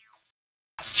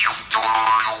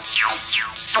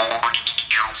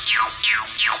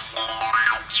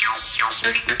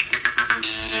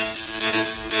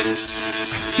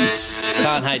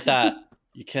 Can't hate that.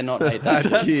 You cannot hate that.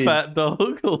 Is that kid. fat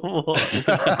dog or what? Wait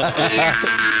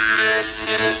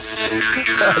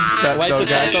for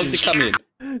that dog to come in.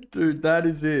 Dude, that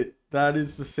is it. That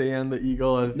is the sound that you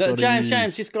guys. No, gotta James,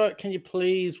 use. just go. Can you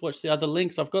please watch the other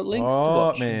links? I've got links to All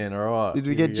watch. right, man. All right. Did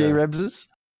we Here get go. G-Rebses?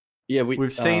 Yeah,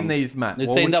 We've seen these, Matt. We've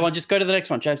What seen would that you- one. Just go to the next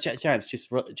one, James. James,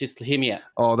 just hear me out.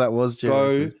 Oh, that was Go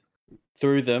G-Rebses.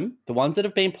 through them. The ones that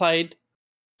have been played.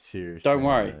 Seriously. Don't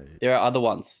worry. There are other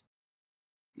ones.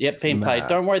 Yep, been played. Nah.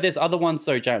 Don't worry. There's other ones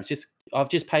though, James. I've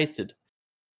just pasted.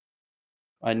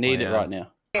 I need it Wow. right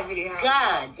now.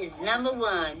 God is number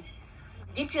one.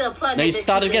 Get your partner. No, you that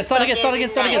start it can again. Start fuck again. Start every again.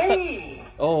 Start again. night.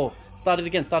 Oh, start it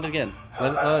again. Start it again.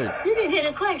 Let it load. You didn't hear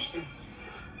the question.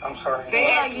 I'm sorry. They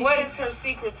asked, what's the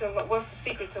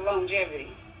secret to longevity?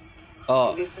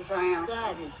 Oh, This is my answer.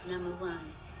 God is number one.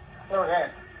 Okay.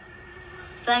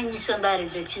 Find you somebody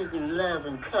that you can love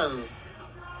and cuddle.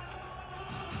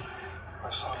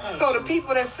 So the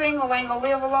people that's single ain't gonna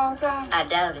live a long time? I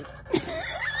doubt it.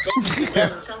 They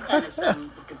got some kind of something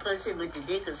with the pussy, with the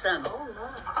dick or something.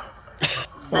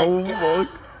 But,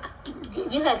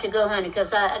 you have to go, honey,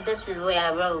 because this is the way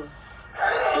I roll.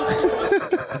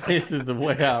 This is the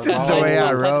way I This is the way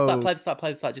I roll. Play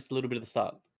the start. Just a little bit of the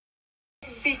start.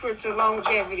 Secret to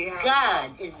longevity, huh?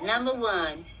 God is number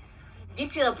one.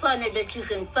 Get you a partner that you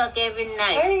can fuck every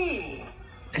night. Hey.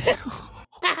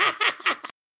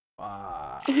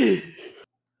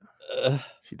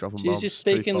 She dropping She's bombs. just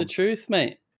speaking the truth. truth,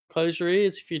 mate. Close your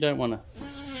ears if you don't want to.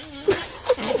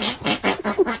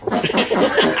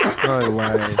 No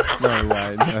way. No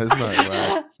way. No, there's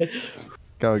no way.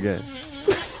 Go again.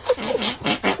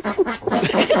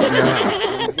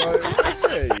 No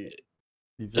way.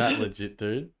 Is that legit,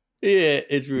 dude? Yeah,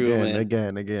 it's real, man.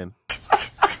 Again.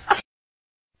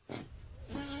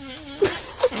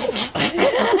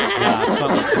 Nah,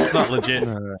 something That's not legit.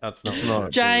 That's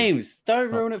not. James, don't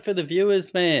ruin it for the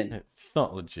viewers, man. It's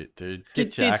not legit, dude.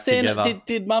 Get your act Santa, together.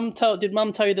 did Mum tell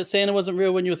you that Santa wasn't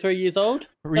real when you were 3 years old?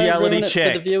 Don't Reality ruin check.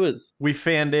 it for the viewers. We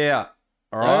found out.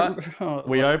 All right.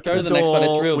 We opened Go to the the next one.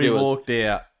 It's door, real we viewers. walked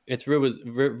out. It's real.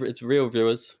 It's real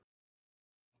viewers.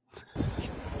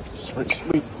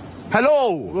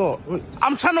 Hello.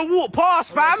 I'm trying to walk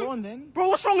past, fam. Bro,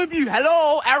 what's wrong with you?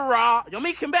 Hello, error. You're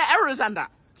making better errors than that.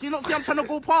 Do you not see I'm trying to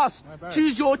go past?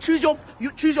 Choose your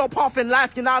path in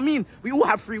life. You know what I mean? We all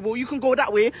have free will. You can go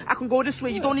that way. I can go this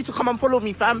way. You don't need to come and follow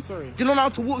me, fam. Do you not know how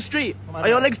to walk straight? Are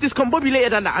your legs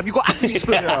discombobulated than that? Have you got athlete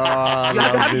spirit?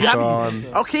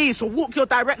 Okay, so walk your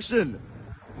direction.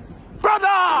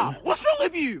 Brother, what's wrong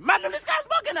with you? Man, this guy's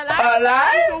bugging alive.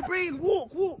 Alive? Use your brain.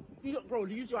 Walk. Bro,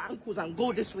 use your ankles and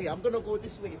go this way. I'm gonna go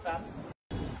this way, fam.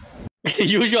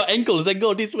 Use your ankles and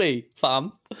go this way,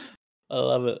 fam. I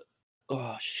love it.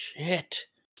 Oh, shit.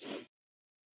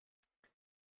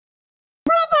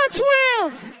 Brother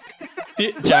 12!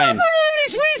 James.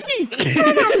 Whiskey! That's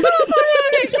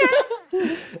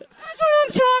what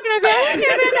I'm talking about. I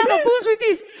can't have no booze with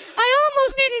this. I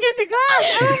almost didn't get the glass.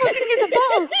 I almost didn't get the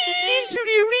bottle into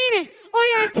the arena. I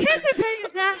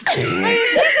anticipated that. I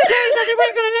anticipated that they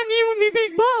weren't going to let me in with my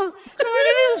big bottle. So I had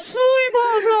a little soy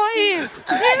bottle right here.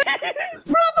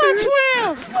 Proper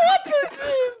 12!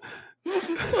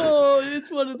 Oh, it's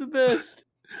one of the best.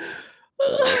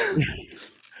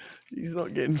 He's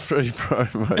not getting free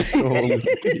promo. Surely.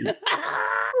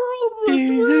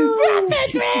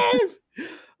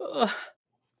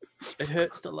 It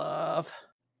hurts to laugh.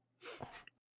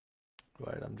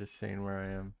 Wait, I'm just seeing where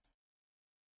I am.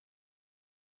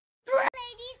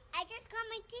 Ladies, I just got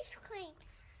my teeth cleaned.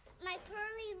 My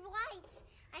pearly whites.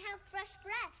 I have fresh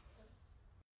breath.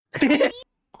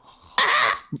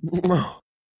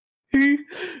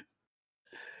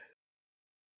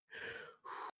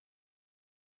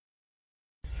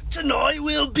 Tonight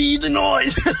will be the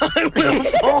night I will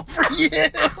fall for you.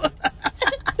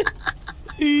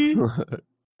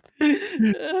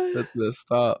 That's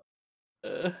messed up.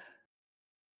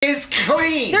 Is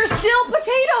clean. There's still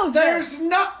potatoes there. There's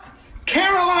not.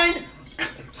 Caroline,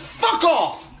 fuck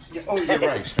off. Oh, you're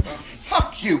right.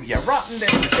 Fuck you, you rotten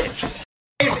little bitch.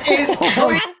 Is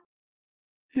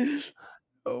clean.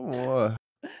 Oh, boy.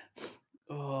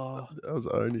 Oh, that was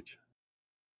ownage.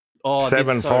 Oh,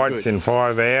 7 fights in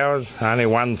 5 hours. Only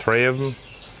won 3 of them.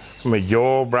 My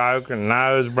jaw broken,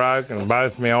 nose broken,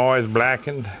 both my eyes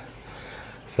blackened.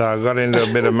 So I got into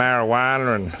a bit of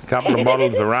marijuana and a couple of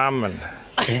bottles of rum, and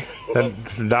that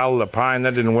dulled the pain.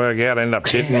 That didn't work out. I ended up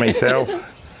shitting myself,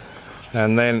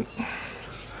 and then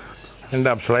ended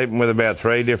up sleeping with about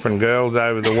 3 different girls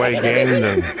over the weekend,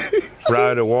 and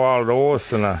rode a wild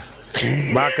horse and a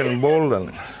bucking bull,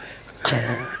 and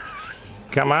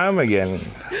come home again.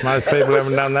 Most people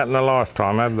haven't done that in a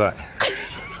lifetime, have they?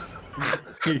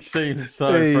 He seems so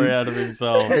proud of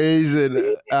himself. He's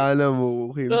an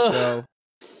animal himself.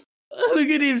 Look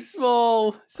at him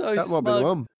small. So that might be the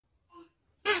one.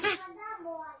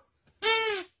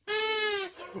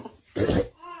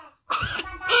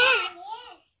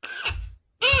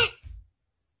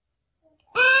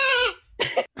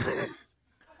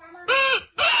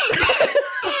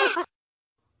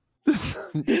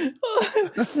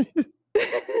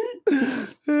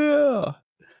 Yeah.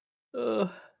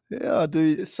 Yeah,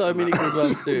 dude. There's so many good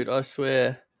ones, dude. I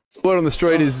swear. Word on the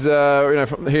street is, hearing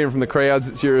from the crowds,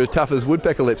 it's you're as tough as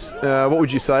woodpecker lips. What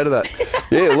would you say to that?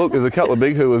 Yeah, look, there's a couple of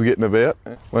big hooers getting about.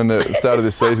 When the start of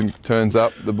this season turns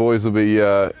up, the boys will be,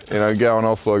 going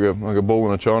off like a ball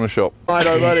in a china shop. I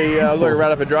know, buddy. Look,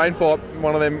 ran up a drain pipe,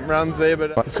 one of them runs there,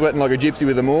 but sweating like a gypsy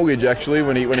with a mortgage, actually,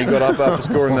 when he got up after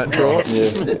scoring that try.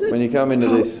 Yeah, when you come into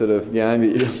this sort of game,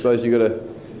 I suppose you've got to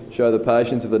show the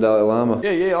patience of the Dalai Lama.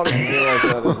 Yeah, I didn't realise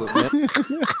that.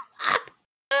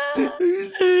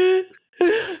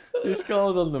 This guy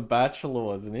was on The Bachelor,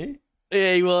 wasn't he?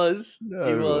 Yeah, he was. No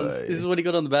he was. way. This is what he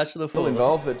got on The Bachelor for. Still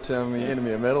involved, but he handed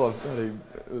me a medal.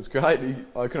 It was great. I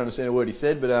couldn't understand a word he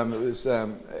said, but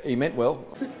he meant well.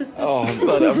 Oh,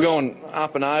 but I've gone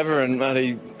up and over and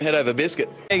bloody head over biscuit.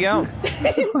 There you go.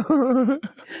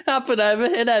 Up and over,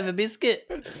 head over biscuit.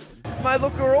 Mate,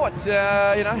 look, all right.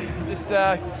 Just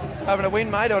having a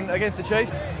win, mate, against the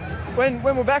Chiefs. When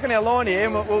we're back on our line here,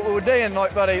 and we're D'ing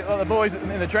like the boys in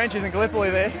the trenches in Gallipoli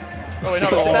there. Probably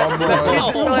not. That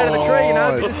kid fell out of the tree,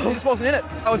 he just wasn't in it.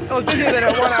 I was busier than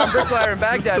a one-armed bricklayer in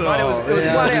Baghdad, mate. It was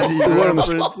flat out. What was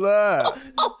that?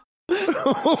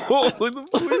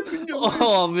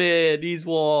 Oh man, he's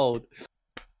wild.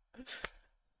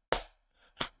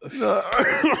 No.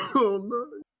 Oh,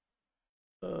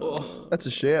 no. That's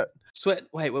a shout. Sweat.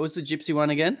 Wait, what was the gypsy one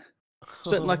again?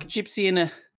 Sweating like a gypsy in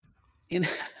a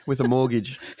With a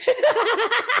mortgage.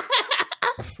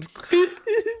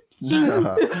 Sweating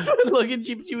like a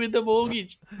gypsy with a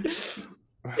mortgage.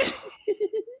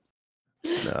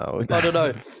 No, I don't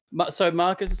know. So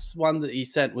Marcus' one that he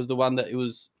sent was the one that it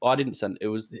was. I didn't send. It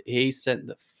was he sent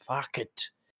the fuck it.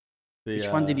 Which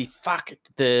one did he fuck it?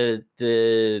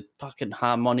 The fucking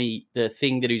harmony, the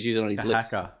thing that he was using on his The lips.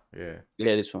 hacker, yeah.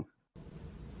 Yeah, this one.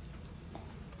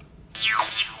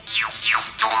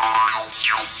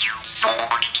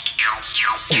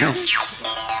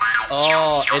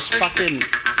 Oh, it's fucking.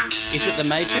 Is it the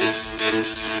Matrix?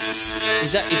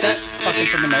 Is that fucking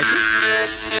from the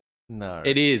Matrix? No.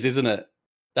 It is, isn't it?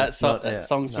 That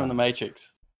song's from no. the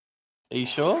Matrix. Are you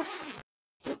sure?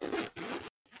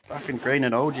 Fucking green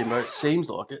and old, Jimbo. It seems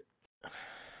like it.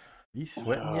 You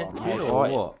sweating yet, mate, kid, or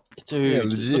what? Dude, Yeah,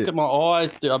 legit. look at my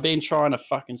eyes, dude. I've been trying to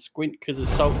fucking squint because there's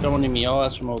salt going in my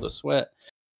eyes from all the sweat.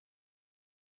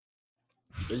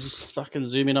 Just fucking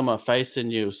zoom in on my face and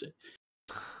you'll see.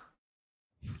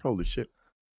 Holy shit.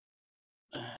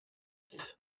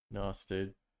 Nice,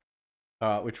 dude. All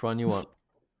right, which one you want?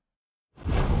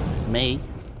 Me?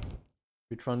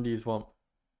 Which one do you want?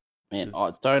 Man,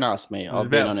 don't ask me. there's I've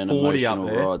been about on an 40 up emotional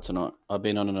there. ride tonight. I've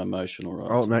been on an emotional ride.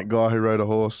 Oh, and that guy who rode a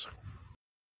horse.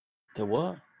 The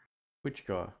what? Which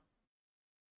guy?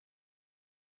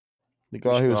 The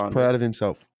guy Which who was guy? proud of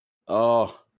himself.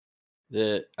 Oh,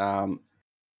 the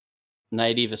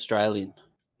native Australian.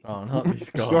 Oh, not this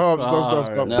guy. Stop. No,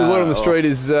 The one on the street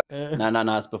is. No,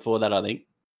 it's before that, I think.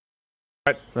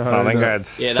 I think I had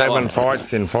Yeah, that 7 one.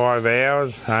 fights in 5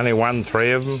 hours. I only won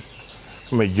 3 of them.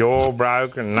 My jaw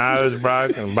broke and nose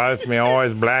broke and both my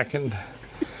eyes blackened.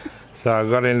 So I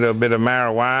got into a bit of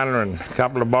marijuana and a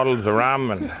couple of bottles of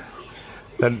rum and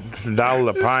that dulled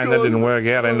the pain. That didn't work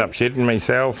out. I ended up shitting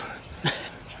myself.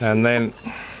 And then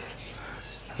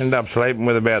ended up sleeping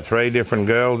with about 3 different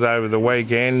girls over the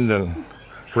weekend and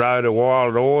rode a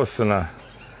wild horse and a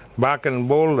bucking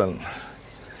bull and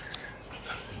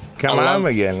come home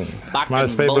again.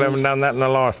 Most people haven't done that in a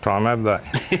lifetime, have they?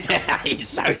 He's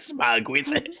so smug with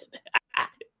it.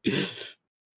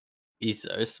 He's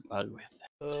so smug with it.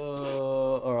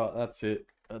 All right, that's it.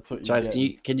 That's what you James,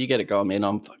 get. can you get it going, man?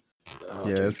 Yeah,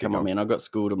 dude, let's come get on, going. man. I've got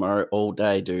school tomorrow all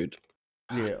day, dude.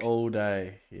 Yeah, all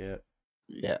day. Yeah.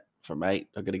 Yeah, from 8.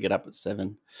 I've got to get up at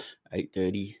 7,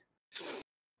 8:30.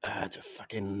 To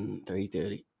fucking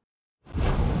 3:30.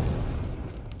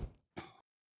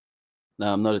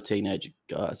 No, I'm not a teenager,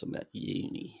 guys. I'm at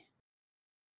uni.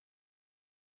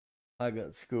 I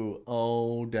got school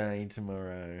all day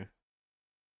tomorrow.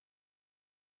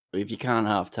 If you can't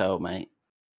half tell, mate.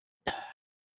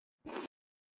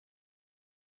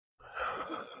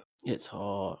 It's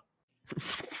hot.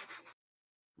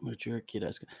 Mature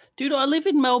kiddos. Dude, I live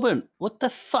in Melbourne. What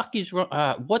the fuck is wrong?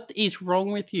 What is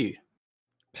wrong with you?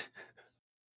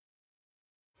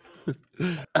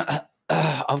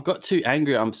 I've got too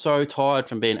angry. I'm so tired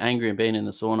from being angry and being in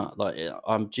the sauna. Like,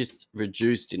 I'm just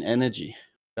reduced in energy.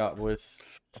 That was.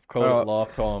 I've called it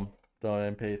Lifetime. The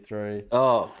MP3.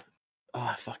 Oh,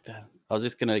 fuck that. I was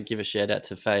just going to give a shout out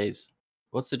to FaZe.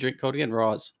 What's the drink called again?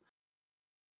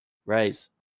 Raise.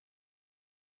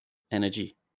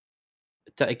 Energy.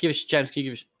 Give us, James, can you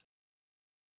give us...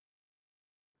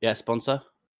 Yeah, sponsor.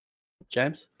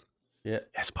 James? Yeah,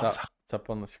 sponsor. It's up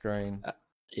on the screen.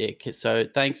 Yeah, so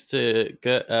thanks to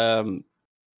Gurks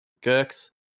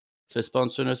for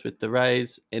sponsoring us with the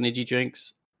Raise energy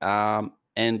drinks. And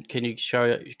can you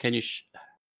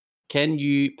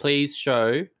please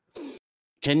show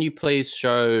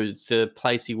the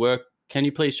place he works? Can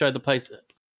you please show the place?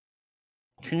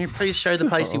 Can you please show the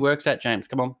place he works at, James?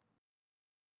 Come on.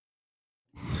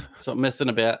 Stop messing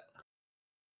about.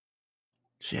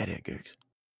 Shout out, Gurks.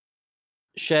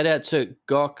 Shout out to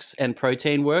Gox and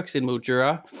Protein Works in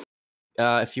Mildura.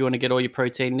 If you want to get all your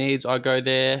protein needs, I go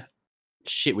there.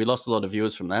 Shit, we lost a lot of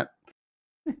viewers from that.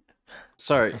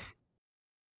 Sorry.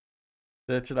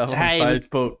 Search it up on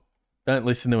Facebook. Don't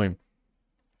listen to him.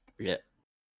 Yeah.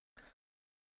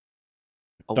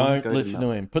 Don't listen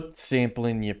to him. Put the sample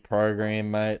in your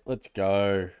program, mate. Let's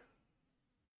go.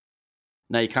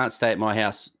 No, you can't stay at my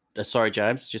house. Sorry,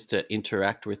 James, just to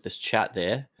interact with this chat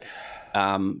there.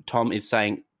 Tom is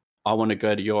saying, I want to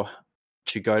go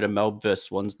to Melbourne vs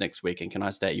Swans next week, and can I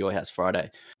stay at your house Friday?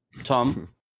 Tom?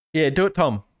 Yeah, do it,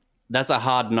 Tom. That's a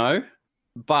hard no,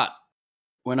 but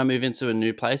when I move into a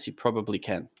new place, you probably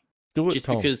can. Do it,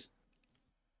 Tom.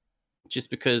 Just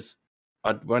because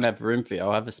I won't have room for you.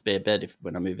 I'll have a spare bed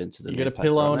when I move into the new place. You got a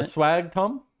pillow and a swag,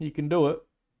 Tom? You can do it.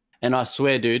 And I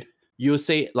swear, dude, you'll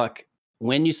see, like,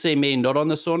 when you see me not on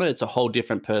the sauna, it's a whole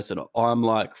different person. I'm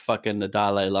like fucking the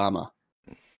Dalai Lama.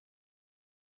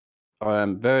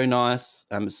 I'm very nice.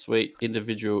 I'm a sweet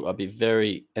individual. I'll be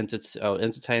very I'll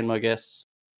entertain my guests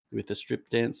with the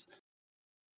strip dance.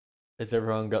 Has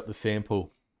everyone got the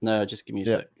sample? No, just give me a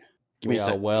sec. Give me a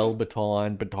sec. Well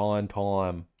behind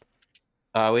time.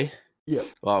 Are we? Yep.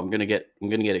 Well, I'm gonna get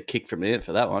a kick from Ant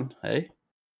for that one. Hey,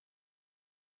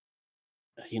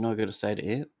 you're not gonna say to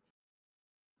Ant.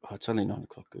 Oh, it's only 9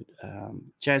 o'clock. Good.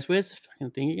 James, where's the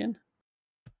fucking thing again?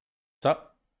 What's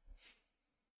up?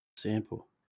 Sample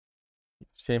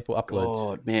uploads.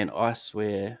 God, man, I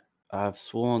swear I've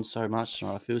sworn so much and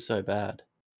I feel so bad.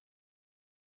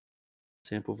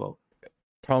 Sample vault.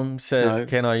 Tom says, No.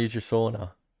 "Can I use your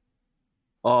sauna?"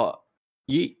 Oh,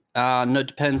 no, it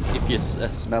depends if you're a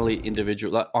smelly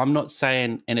individual. Like, I'm not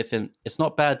saying anything. It's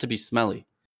not bad to be smelly,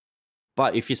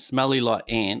 but if you're smelly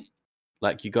like Ant,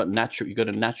 like you got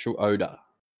a natural odor.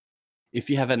 If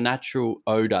you have a natural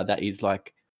odor that is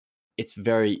like, it's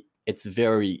very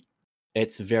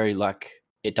like,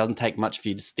 it doesn't take much for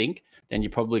you to stink, then you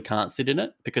probably can't sit in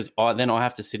it, because then I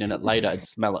have to sit in it later and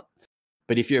smell it.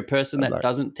 But if you're a person that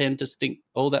doesn't tend to stink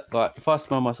all that, like if I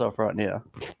smell myself right now,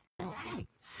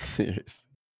 seriously,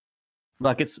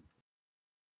 like it's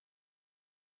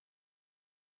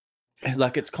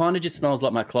kind of just smells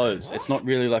like my clothes. It's not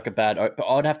really like a bad, but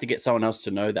I'd have to get someone else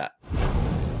to know that.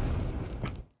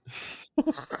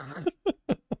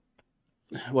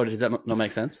 What, does that not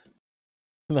make sense?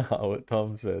 No, what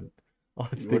Tom said. I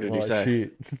stink What did he like say?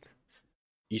 shit.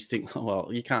 You stink. Well,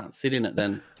 you can't sit in it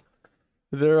then.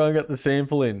 Has everyone got the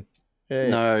sample in?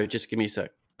 No, just give me a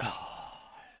sec.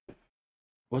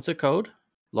 What's it called?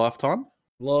 Lifetime?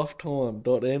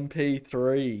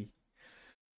 Lifetime.mp3.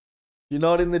 You're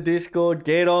not in the Discord?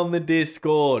 Get on the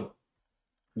Discord.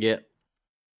 Yeah.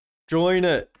 Join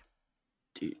it.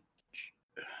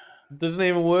 Doesn't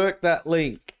even work, that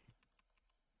link.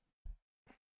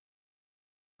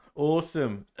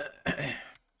 Awesome.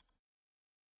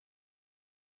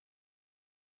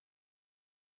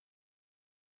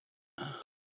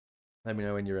 Let me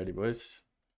know when you're ready, boys.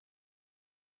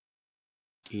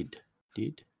 Did.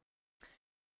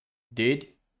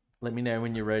 Let me know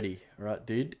when you're ready. All right,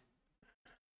 dude.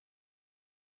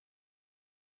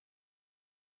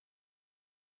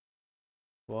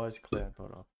 Why is cloud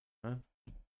pot off? Huh?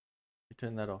 You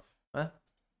turn that off. Huh?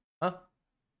 Huh?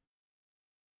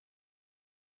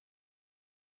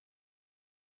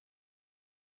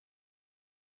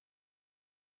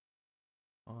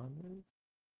 On.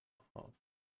 Off.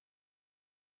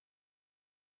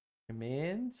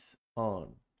 Commands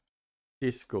on.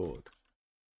 Discord.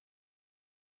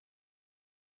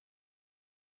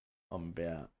 I'm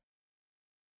about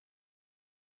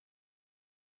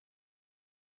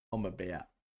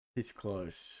this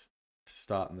close to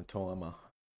starting the timer.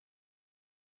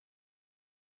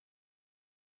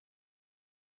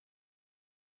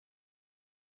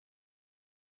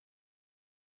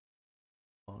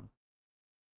 On.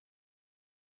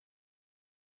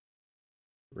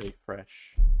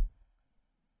 Refresh.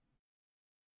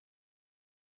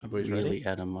 I'm Boys really ready?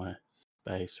 out of my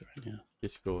space right now.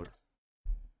 Discord.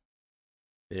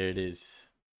 There it is.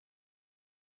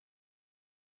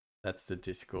 That's the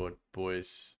Discord,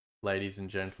 boys, ladies and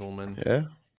gentlemen. Yeah.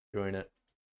 Join it.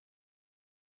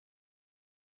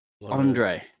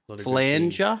 Andre, lot of good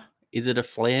flanger? Is it a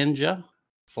flanger?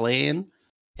 Flan?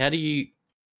 How do you?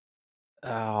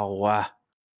 Oh, wow.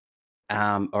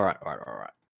 All right.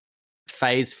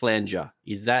 Phase flanger.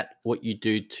 Is that what you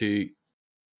do to?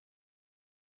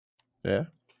 Yeah.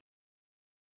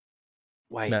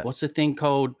 Wait, No. what's the thing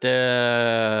called?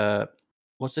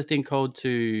 What's the thing called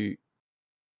to?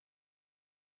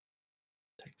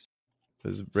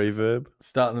 There's reverb.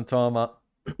 Starting the timer.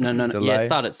 No. Yeah, Delay.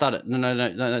 start it.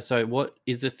 No. So, what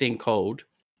is the thing called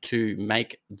to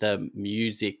make the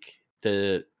music,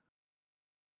 the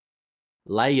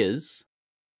layers?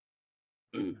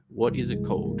 What is it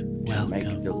called to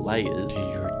make the layers? To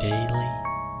your daily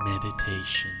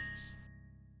meditations.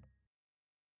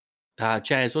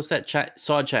 James, what's that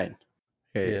side chain?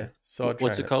 Yeah.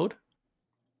 What's it called?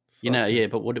 You know, yeah,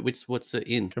 but what's the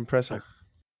in? Compressor.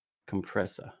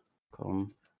 Compressor.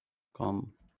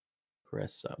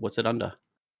 Compressor. What's it under?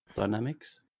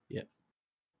 Dynamics? Yep.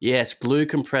 Yes, glue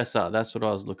compressor. That's what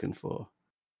I was looking for.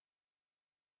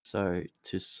 So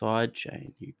to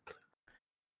sidechain, you click.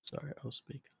 Sorry, I'll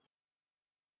speak.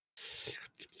 So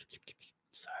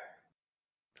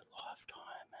the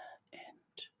lifetime and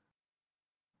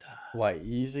Wait,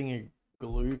 using a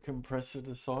glue compressor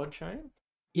to sidechain?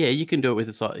 yeah, you can do it with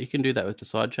the side. You can do that with the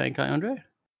sidechain, can't you, Andre?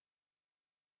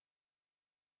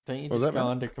 Don't you What was just that, go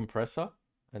man? under compressor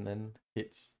and then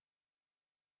hits?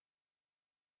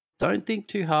 Don't think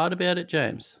too hard about it,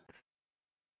 James.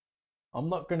 I'm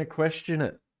not going to question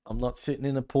it. I'm not sitting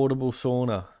in a portable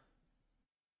sauna.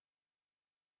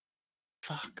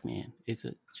 Fuck, man. Is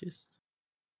it just...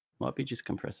 Might be just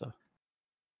compressor.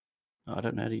 I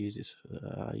don't know how to use this.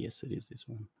 Yes, it is this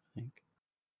one, I think.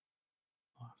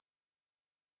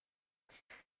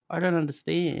 I don't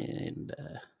understand.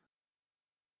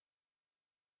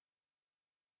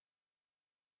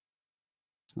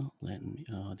 It's not letting me.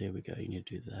 Oh, there we go. You need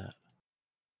to do that.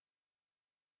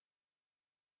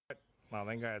 I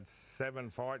think I had 7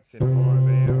 fights in 5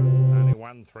 hours. Only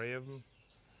won 3 of them.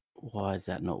 Why is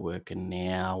that not working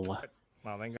now?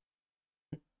 I think.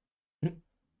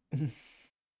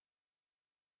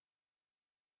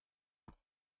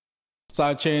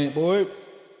 Side chain it, boy.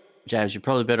 James, you're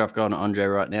probably better off going to Andre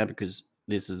right now because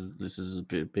this is a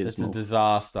bit It's a abysmal.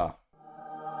 disaster.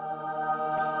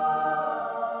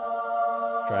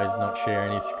 Dre's not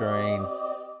sharing his screen.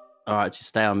 All right, just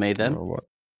stay on me then. Oh, what?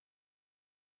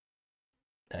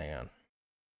 Hang on.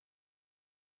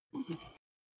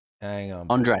 Hang on,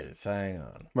 Andre. boys. Hang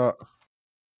on. What?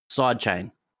 Side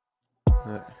chain.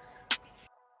 Yeah.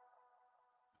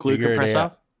 Glue Figure it compressor.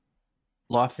 out.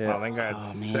 Life. I think I had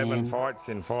Oh, 7 man. fights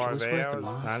in It 5 was working hours.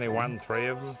 last Only time. won 3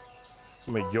 of them.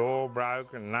 My jaw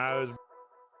broken, nose.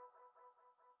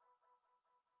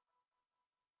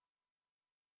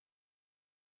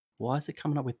 Why is it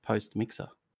coming up with post mixer?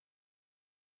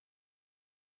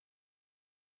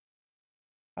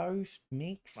 Post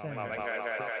mixer. I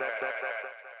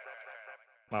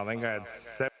think I had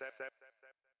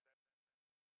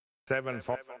 7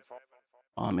 fights.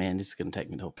 Oh man, this is gonna take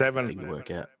me the whole 7 thing to work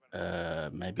out.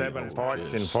 Maybe 7 I'll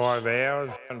fights in just... 5 hours.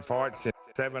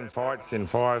 7 fights in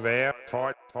 5 hours.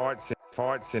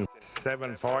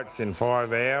 7 fights in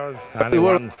 5 hours. Only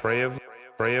won 3 of them.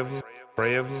 3 of them.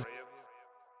 3 of them.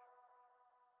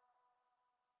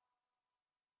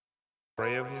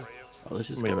 3 of them. Oh, let's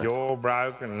just My go back. jaw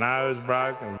broken, nose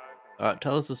broken. All right,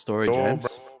 tell us the story, Jaw James.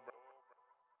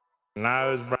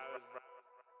 Nose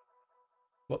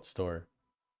What story?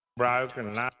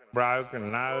 broken, nose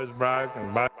broken.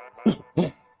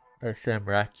 That's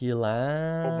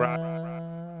Dracula.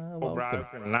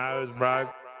 Broken, nose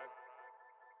broken.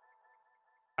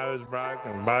 Nose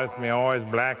broken, both my eyes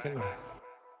blackened.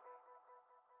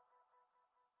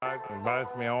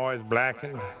 Both my eyes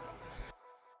blackened.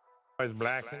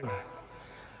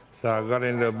 So I got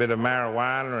into a bit of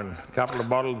marijuana and a couple of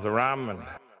bottles of rum, and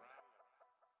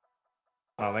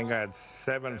I think I had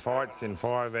 7 fights in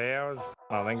 5 hours.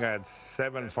 I think I had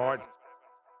 7 fights.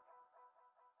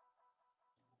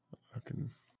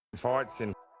 Fights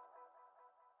in.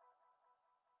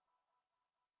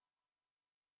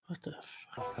 What the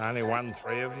fuck? Only won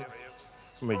 3 of them.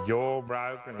 My jaw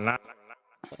broken.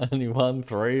 Only won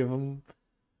 3 of them.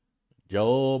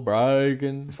 Jaw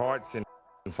broken. Fights in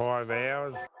 5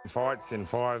 hours. Fights in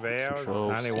 5 hours.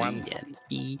 Control Only C one. and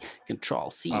E.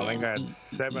 Control C I think I and had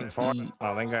E. 7 fights.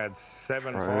 I think I had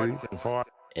 7 fights in 5.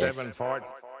 7 fights.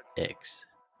 X.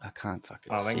 I can't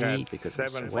fucking I think I see had because I'm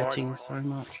 7 sweating fights so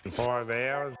much. in 5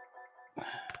 hours.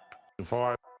 In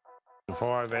 5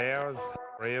 hours.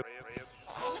 3 of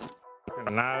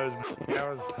them. Nose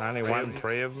hours. Only won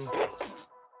 3 of them.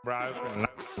 Broken.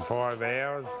 In 5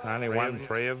 hours. Only won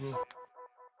 3 of them.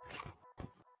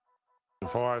 In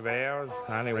 5 hours.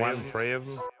 Only won 3 of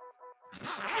them.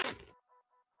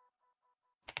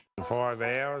 In 5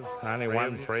 hours. Only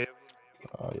won 3 of them.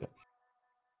 Oh, yeah.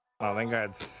 I think I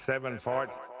had 7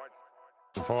 fights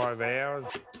in 5 hours.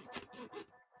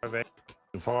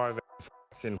 In 5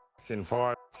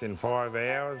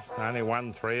 hours. Only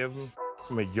won 3 of them.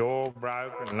 My jaw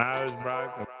broken, nose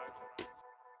broken.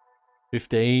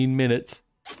 15 minutes.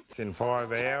 In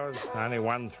 5 hours. Only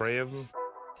won 3 of them.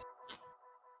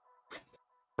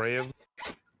 3 of them.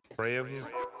 3 of them.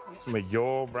 My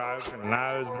jaw broken,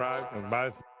 nose broken,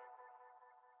 both.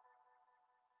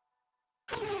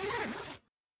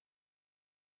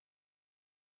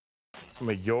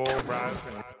 My jaw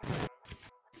broken.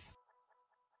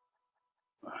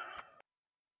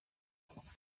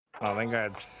 I think I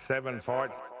had 7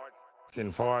 fights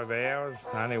in 5 hours.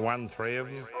 Only won 3 of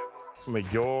them. My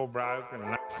jaw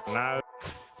broken, nose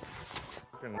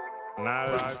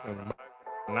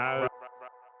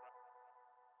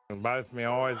both my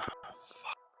eyes.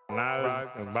 Nose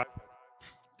broken, both.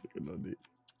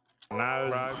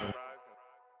 Nose broken.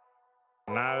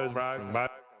 Nose broken,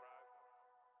 both.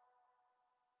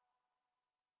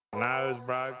 Nose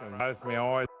broken, both my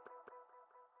eyes.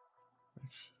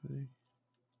 Actually,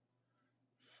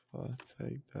 if I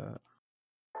take that.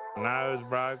 nose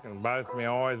broke and both my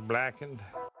eyes blackened.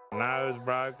 Nose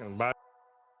broke and both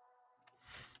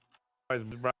eyes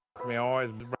broke. My eyes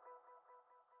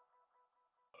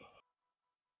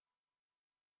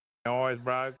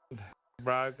broke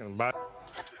and both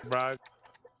broke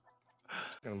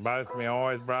and both my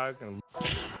eyes broke and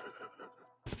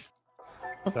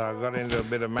so I got into a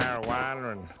bit of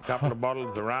marijuana and a couple of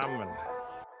bottles of rum and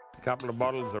a couple of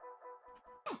bottles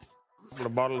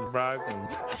broke and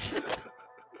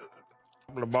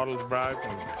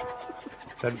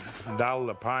that dull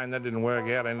the pain that didn't work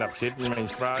out. I ended up shitting me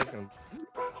broke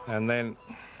and then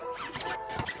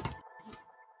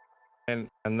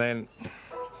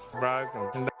broke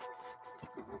and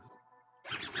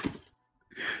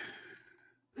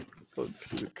I'm just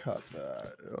gonna cut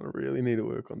that. I really need to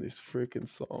work on this freaking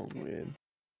song, man.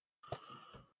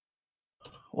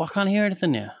 Well, I can't hear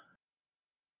anything now.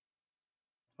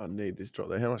 I need this drop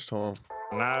there. How much time?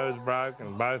 nose broke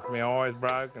and both my eyes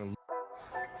broke and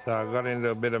so I got into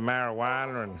a bit of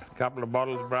marijuana and a couple of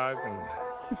bottles broke and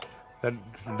that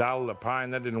dulled the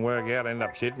pain that didn't work out. I ended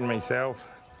up shitting myself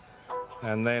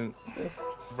and then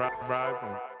broke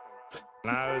and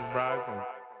nose broke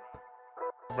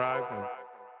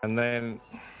and then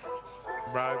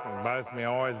broke and both my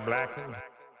eyes blackened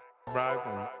broke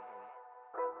and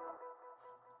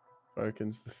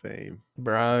Broken's the theme.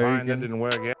 pain that didn't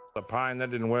work out. The pain that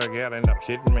didn't work out, I ended up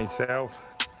shitting myself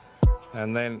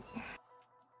and then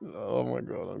Oh my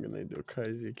god, I'm gonna need to do a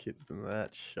crazier kit than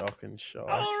that. Shocking shot.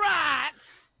 Alright!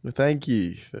 Well, thank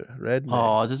you for Redneck.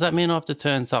 Oh, does that mean I have to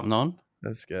turn something on?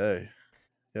 Let's go.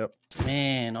 Yep.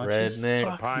 Man, I Redneck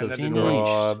just fucking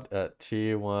subscribed at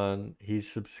tier 1.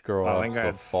 He's subscribed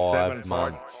for 5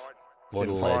 months. What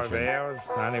a in 5 legend. hours.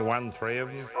 I only won 3 of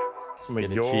them. My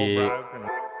Get a jaw cheer. broke and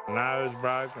nose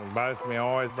broke and both my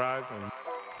eyes broke and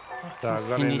so I got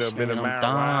Finish into a bit me of and I'm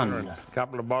marijuana done. and a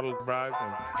couple of bottles broke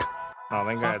and I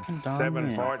think I Fucking had done, 7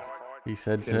 man. fights. He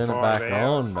said in turn it 5 back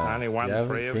hours. on, man. I only You won 3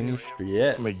 haven't of them. finished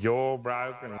yet. My jaw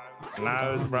broke and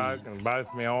nose broke and both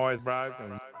my eyes broke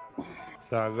and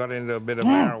so I got into a bit of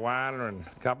marijuana and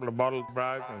a couple of bottles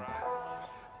broke and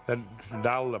that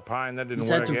dulled the pain that You didn't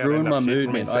just had work to out. ruin Ended my up mood,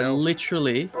 shitting man. I myself.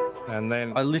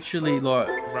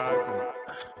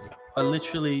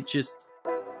 literally just.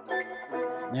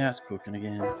 Now it's cooking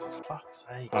again. For fuck's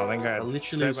sake. I think I had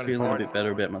literally was 7 feeling a fights bit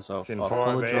better about myself. I in 5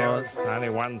 hours. apologise. I only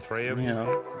won 3 of them. You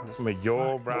know. My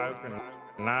jaw broke and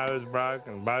nose broke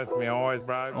and both my eyes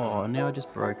broke. Oh, now I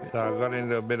just broke it. So I got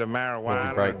into a bit of marijuana. What'd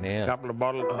you break and now? A couple of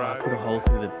bottles Oh, I broke. put a hole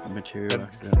through the material That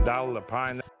accidentally. dulled the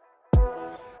pain.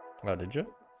 Oh, did you?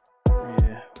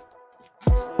 Yeah.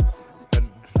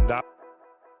 That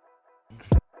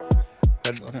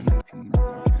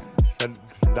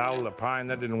dulled the pain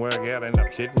that didn't work out. I ended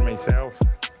up shitting myself.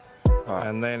 Right.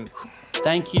 And then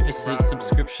Thank you for the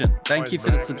subscription. Thank you for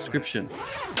the subscription.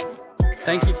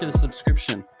 Thank you for the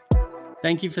subscription.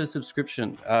 Thank you for the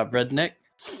subscription, Redneck.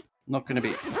 Not going to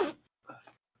be.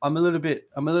 I'm a little bit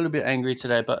angry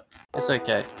today, but it's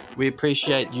okay. We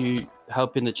appreciate you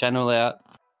helping the channel out.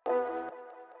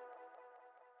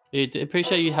 We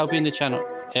appreciate you helping the channel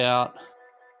out.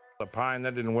 the pain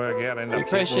that didn't work out. I ended We up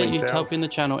appreciate shitting you myself. helping the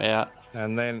channel out.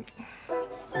 And then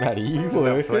Mate, are you ended up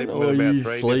working sleeping or with are about you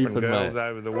 3 sleeping, different girls mate?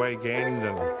 over the weekend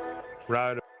and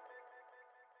rode.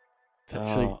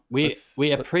 Actually,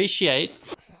 We appreciate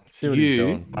see what he's you.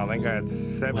 doing. I think I had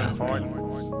 7 fights.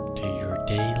 To your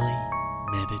daily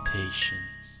meditations.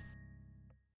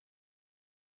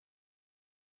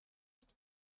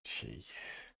 Jeez.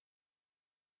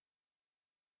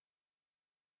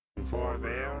 5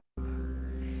 hours.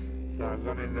 So I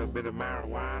got into a bit of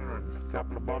marijuana and a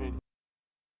couple of bottles.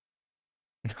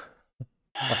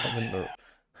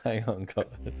 Hang on, guys.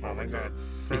 I think I had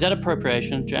Is that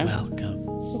appropriation, James? Welcome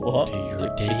What? to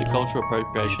your Is daily it cultural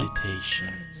appropriation?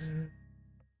 meditations.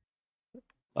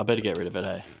 I better get rid of it,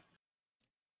 hey.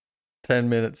 10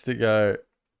 minutes to go.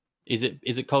 Is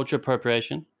it cultural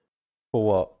appropriation? For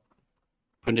what?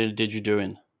 Put in a did you do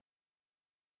in?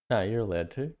 No, you're allowed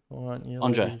to. Why aren't you allowed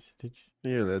Andre. to use Did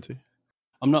you? You're allowed to.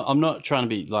 I'm not trying to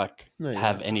be like No, you're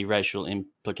have not. any racial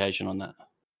implication on that.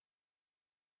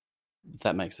 If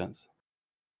that makes sense.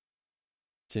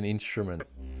 It's an instrument.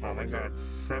 I think I had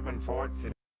 7 fights.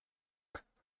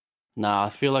 Nah, I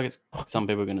feel like it's some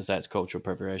people are gonna say it's cultural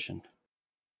appropriation.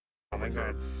 I think I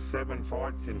had 7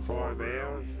 fights in 5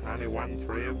 hours. I only won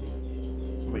 3 of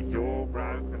them. My jaw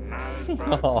broke and nose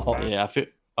broke. Oh, Yeah,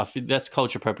 I feel that's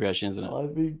cultural appropriation, isn't it?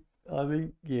 I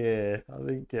think, yeah. I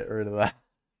think get rid of that.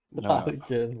 Start Alright.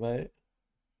 again, mate.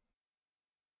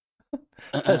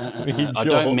 I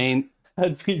don't mean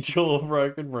Had me jaw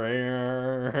broken.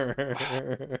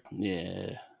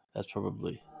 yeah. That's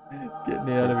probably Get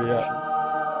me out of here.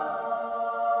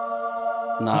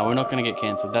 No, we're not going to get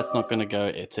cancelled. That's not going to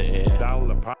go to air.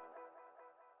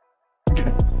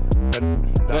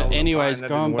 But anyways,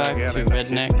 going back to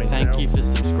Redneck, thank you for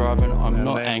subscribing. I'm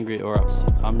not angry or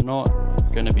upset. I'm not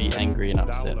going to be angry and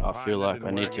upset. I feel like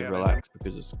I need to relax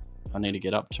because I need to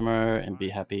get up tomorrow and be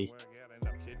happy.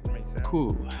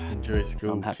 Cool. Enjoy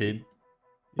school, I'm happy.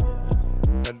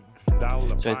 kid.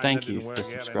 So thank you for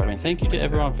subscribing. Thank you to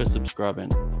everyone for subscribing.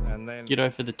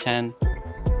 Giddo for the 10.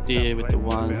 Deer with the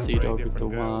 1. Sea Dog with the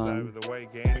 1.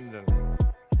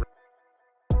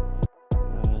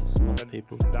 Some other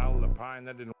people.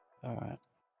 Alright.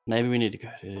 Maybe we need to go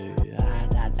to...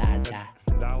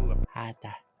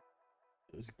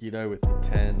 It was Giddo with the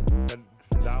 10.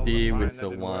 Steer with the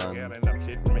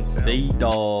 1. Sea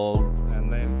Dog.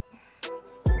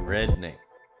 Redneck.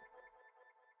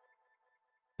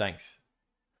 Thanks.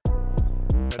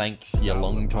 Thanks, you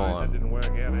long time. Didn't work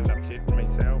out, ended up shitting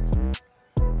myself.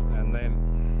 And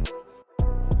then...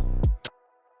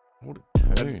 What a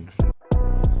tune.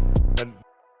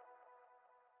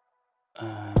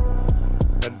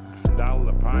 Dull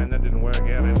the pine, that didn't work out,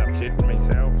 ended up shitting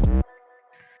myself.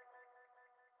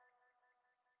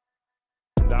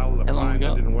 Dull the How long we pine, that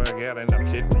got? didn't work out, ended up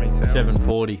shitting myself.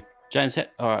 7:40. James,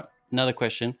 alright. Another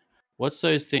question. What's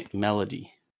those things?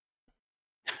 Melody.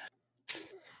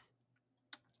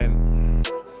 Ended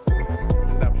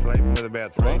up sleeping with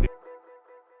about 3 What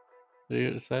are you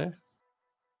going to say?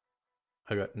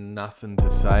 I got nothing to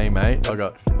say, mate.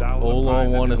 All I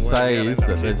want to say is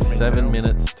that there's 7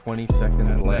 minutes 20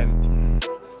 seconds left.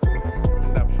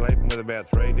 Ended up sleeping with about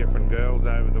 3 different girls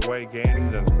over the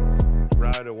weekend and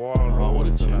rode a wild Oh, what a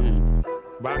horse and tune.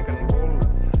 buck and bull.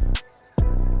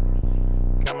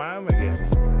 Come home again.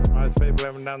 Most people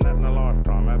haven't done that in a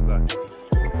lifetime, have they?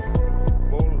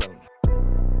 Bull them.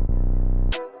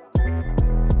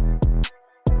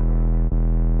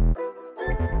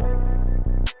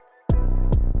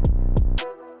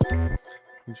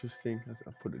 Interesting.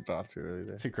 I put it far too early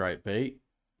there. It's a great beat.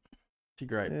 It's a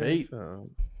great Yeah, beat. so-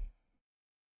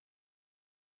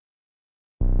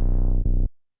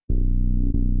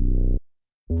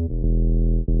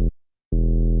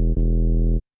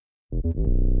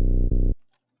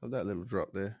 Oh, that little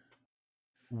drop there.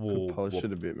 Whoa, Could polish whoop.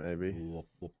 it a bit, maybe. End up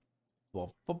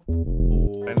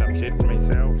shitting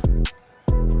myself.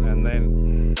 And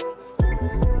then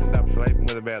end up sleeping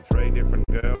with about 3 different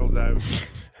girls over.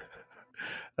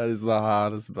 That is the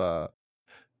hardest part.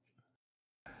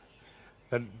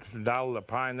 That dull the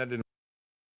pine, that didn't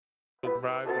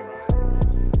broken.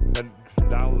 That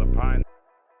dull the pine.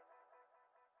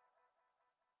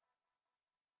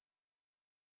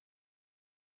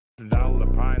 Dull the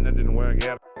pine, that didn't work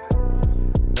out.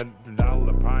 That dull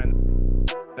the pine,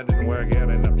 that didn't work out.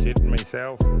 End up shitting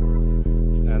myself.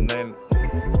 And then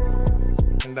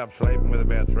end up sleeping with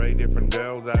about 3 different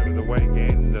girls over the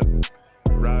weekend and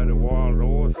rode a wild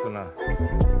horse and a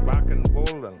buck and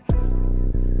bull and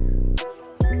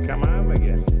come home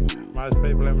again. Most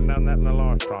people haven't done that in a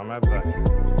lifetime, have they?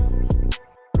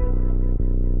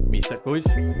 Music, boys.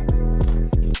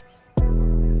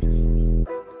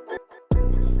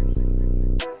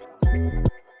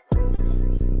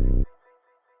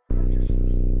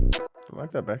 I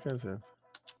like that backhand sound.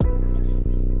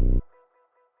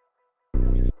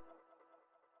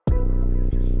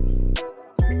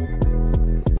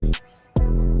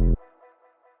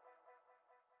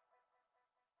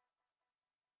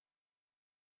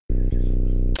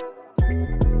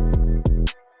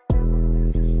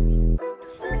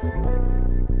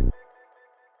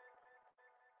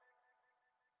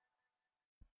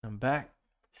 I'm back.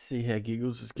 See how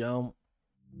Giggles is going.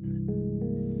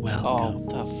 Oh, what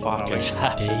the fuck is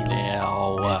happening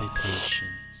now?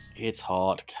 It's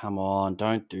hot. Come on.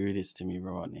 Don't do this to me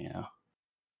right now.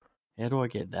 How do I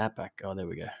get that back? Oh, there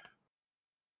we go.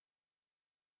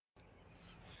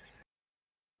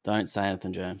 Don't say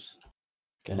anything, James.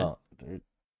 Okay? No, dude.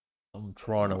 I'm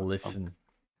trying to listen.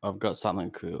 I've got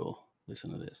something cool.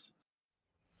 Listen to this.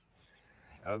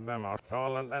 Them are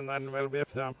fallen and then will be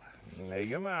some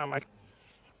nigga mama.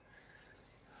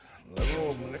 The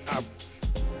room up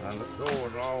and the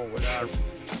door all without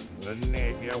the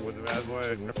nigga with the bad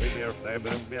word and the figure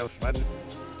stable and bill spun.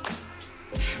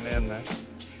 And then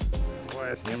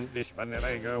question this spun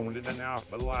I go with the now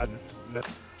for blood.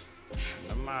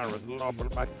 The Mara's lobble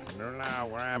back now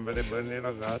where I'm but it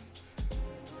little got.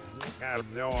 Got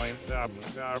join up,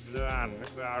 got done,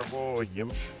 got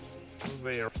volume.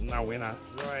 There's no winner.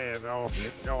 Right off,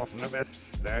 it's off the best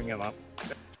thing in that.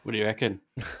 What do you reckon?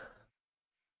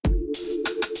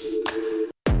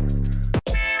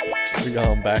 We're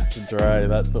going back to Dre.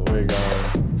 That's what we're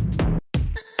going.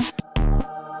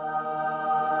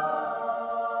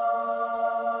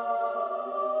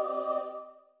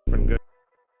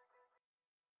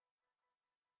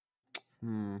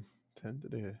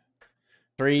 Tended to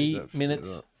 3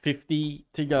 minutes 50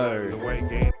 to go. The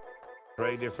weekend,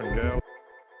 3 different girls,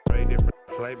 3 different,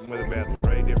 sleeping with about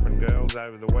 3 different girls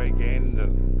over the weekend,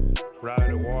 and rode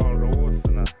a wild horse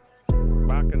and a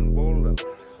bucking bull, and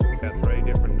about 3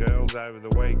 different girls over the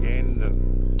weekend,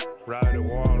 and rode a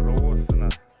wild horse and a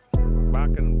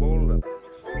bucking bull. And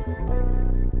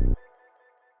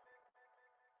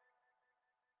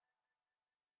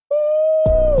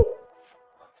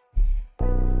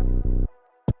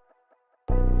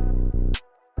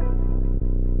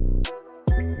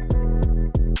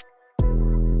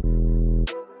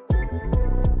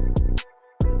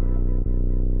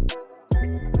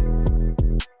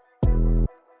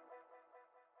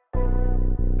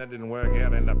that didn't work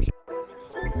out, end up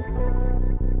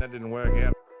that didn't work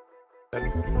out. That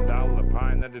dull the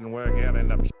pain, that didn't work out,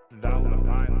 end up dull the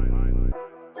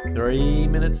pain. 3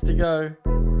 minutes to go.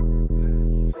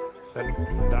 That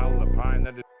dull the pain,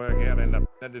 that didn't work out,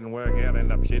 that didn't work out,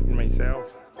 end up shitting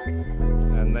myself.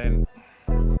 And then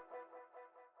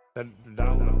that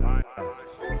dull the pain,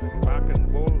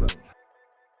 fucking bull, and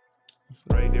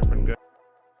 3 different girls,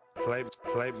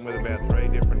 sleeping with about 3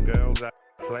 different girls,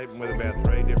 sleeping with about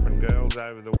 3 different girls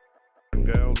over the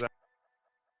girls,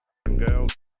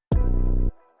 girls.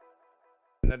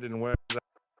 And that didn't work.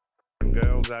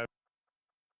 Girls over.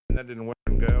 And that didn't work.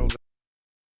 Girls.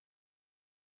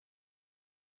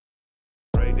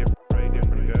 3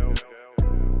 different girls.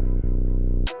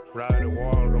 Rode a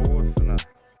wild horse and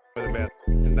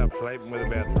ended up sleeping with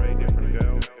about 3 different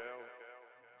girls. I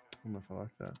don't know if I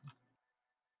like that.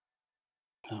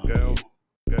 Girls.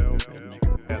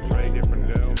 About 3 different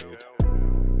girls.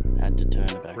 Had to turn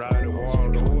it back. Rode a wild horse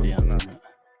and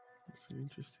It's an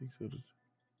interesting sort of.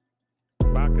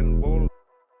 bucking bull.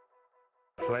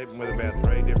 Sleeping with about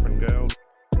 3 different girls.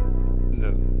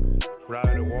 And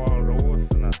rode a wild horse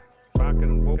and a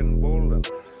bucking bull. And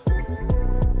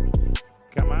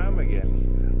come home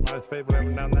again. Most people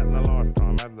haven't done that in a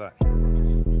lifetime, have they?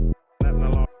 That in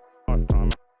a lifetime.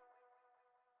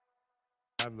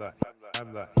 Have they?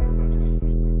 Have they?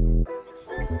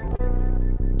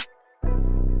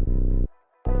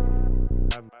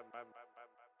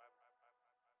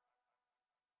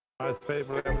 Most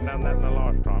people haven't done that in a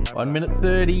lifetime, have 1 minute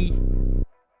 30.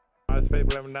 Most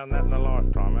people haven't done that in a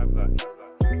lifetime, have they?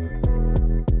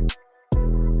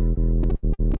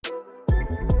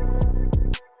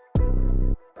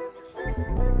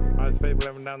 Most people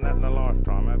haven't done that in a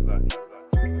lifetime, have they?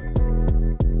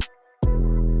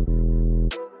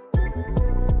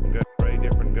 Got 3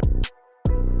 different girls.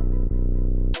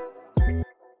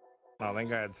 I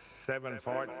think I had 7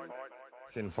 fights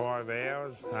in 5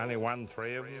 hours. I only won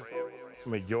 3 of them.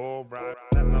 My jaw broke.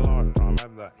 That in a lifetime,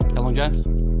 have they? How long, James?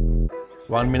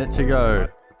 1 minute to go.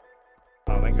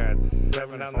 I think I had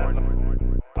 7 fights.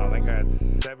 I think I had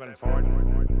 7 fights.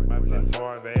 Maybe in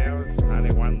 5 hours. I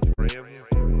only won 3 of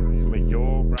them. My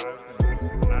jaw broke.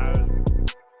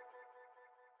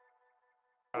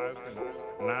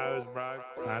 Nose broke.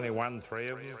 I only won 3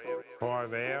 of them.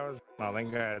 5 hours. I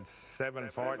think I had 7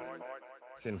 fights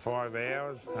in 5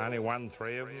 hours. I only won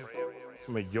 3 of them.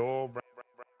 My jaw broke.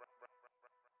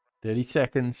 30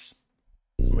 seconds.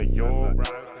 My jaw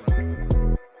broke.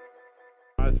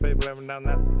 Most people haven't done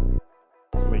that.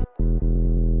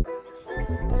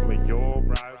 My jaw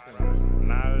broke,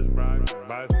 nose broke,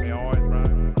 both my eyes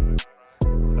broke.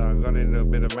 So I got into a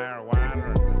bit of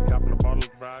marijuana and a couple of bottles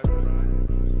broke.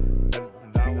 That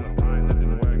dulled the pain, that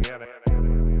didn't work out.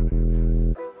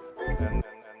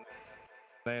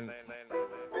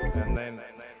 And then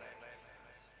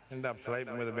ended up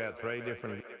sleeping with about 3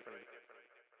 different.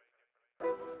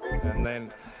 And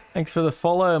then. Thanks for the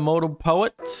follow, Immortal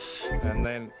Poet. And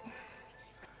then.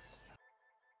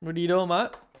 What are you doing,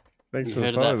 mate? Thanks You for the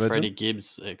heard follow, of that legend. Freddie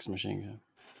Gibbs ex-machine gun?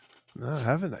 No, I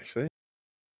haven't actually.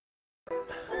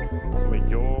 My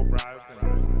jaw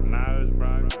broke, nose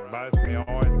broke, both my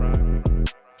eyes broke.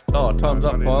 Oh, time's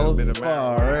up, Filers. Bit of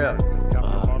Far out.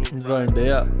 marijuana, I'm zoned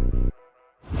out.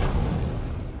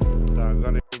 So I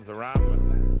got into the rum.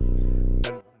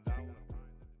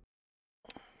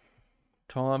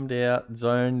 Timed out,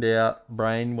 zoned out,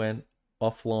 brain went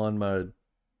offline mode.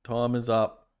 Time is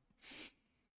up.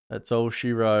 That's all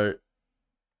she wrote.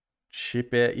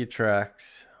 Ship out your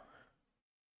tracks.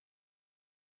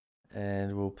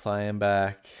 And we'll play them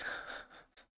back.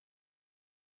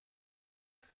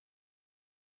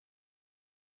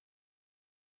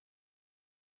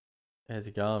 How's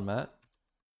it going, Matt?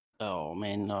 Oh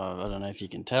man, I don't know if you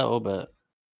can tell, but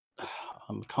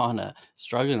I'm kind of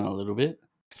struggling a little bit.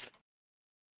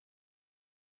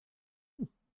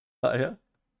 Oh yeah,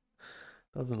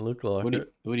 doesn't look like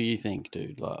it. What do you think,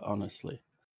 dude? Like honestly,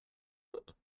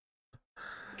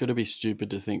 gotta be stupid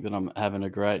to think that I'm having a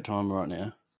great time right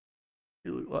now.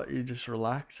 You look like you're just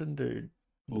relaxing, dude.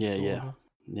 Yeah.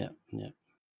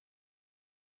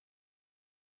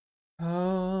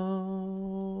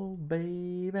 Oh,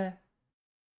 baby.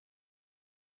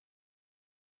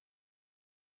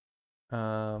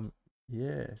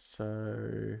 Yeah,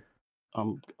 so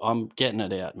I'm getting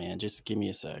it out, man. Just give me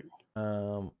a sec.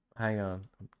 hang on.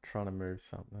 I'm trying to move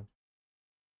something.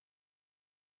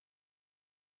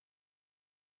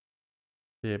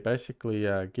 Yeah, basically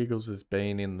Giggles has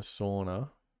been in the sauna.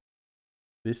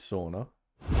 This sauna.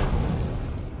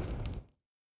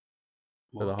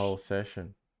 For the whole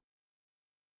session.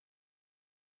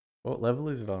 What level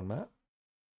is it on, Matt?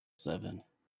 7.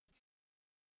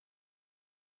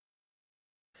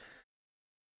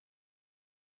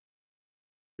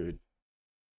 Good.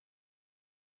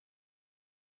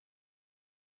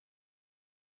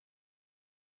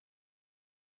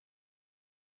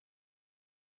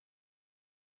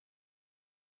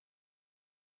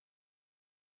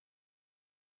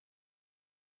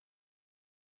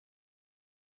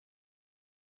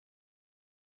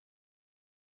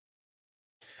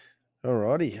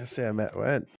 Alrighty, let's see how Matt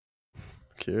went.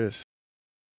 Curious.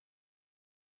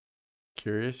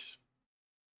 Curious?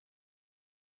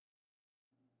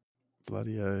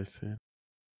 Bloody oath, man.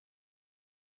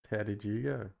 How did you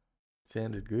go?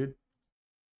 Sounded good.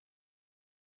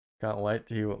 Can't wait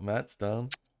to hear what Matt's done.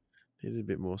 Needed a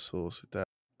bit more sauce with that,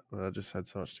 but I just had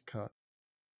so much to cut.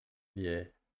 Yeah.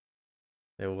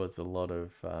 There was a lot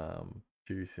of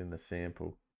juice in the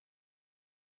sample.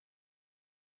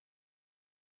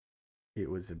 It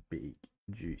was a big,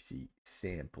 juicy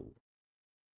sample.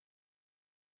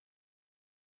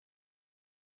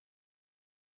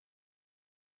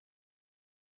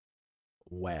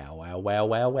 Wow, wow, wow,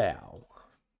 wow, wow.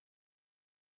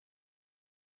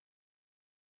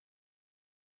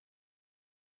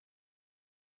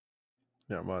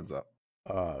 Yeah, mine's up.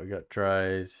 Oh, we got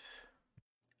Dre's.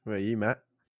 Where are you, Matt?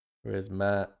 Where's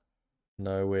Matt?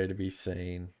 Nowhere to be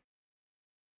seen.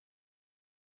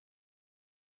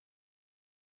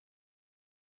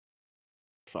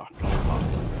 Fuck, I'm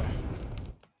fucked, bro.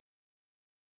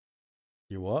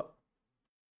 You what?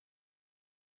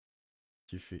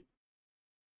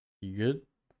 You good?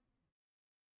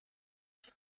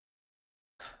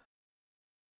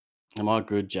 Am I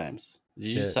good, James? Did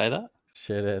you just say that?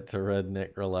 Shout out to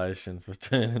Redneck Relations for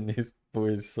turning this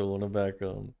boys' sauna back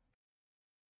on.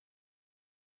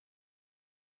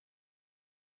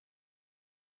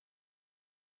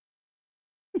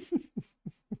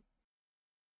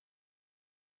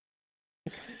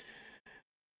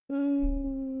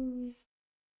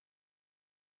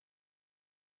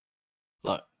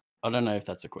 Like, I don't know if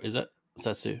that's is that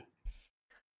Sue?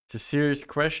 It's a serious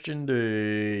question,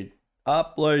 dude.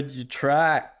 Upload your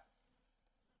track.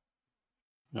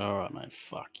 All right, mate.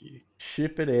 Fuck you.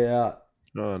 Ship it out.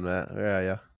 Go on, Matt. Where are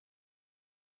you?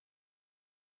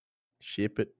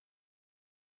 Ship it.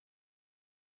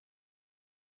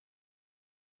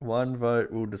 One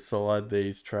vote will decide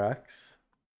these tracks.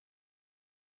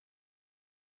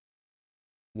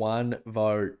 One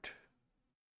vote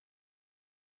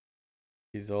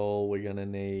is all we're going to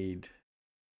need.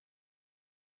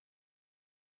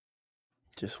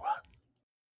 Just one.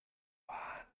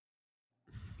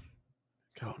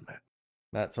 Go on, Matt.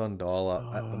 Matt's on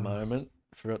dial-up at the moment.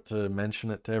 Forgot to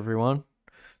mention it to everyone.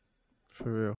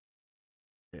 For real.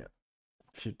 Yeah.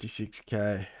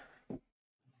 56k.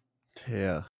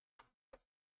 Yeah.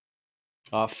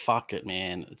 Oh, fuck it,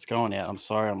 man. It's going out. I'm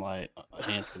sorry I'm late.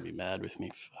 Ant's going to be mad with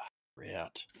me. Fuck,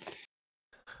 out.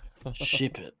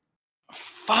 Ship it.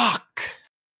 Fuck!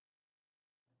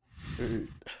 Dude.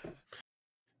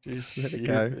 Just Let ship it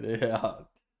go. it out.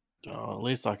 Oh, at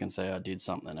least I can say I did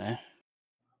something, eh?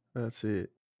 That's it.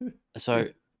 So...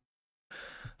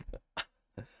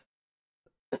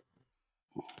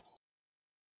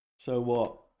 So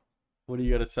what? What do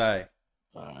you got to say?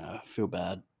 I don't know. I feel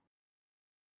bad.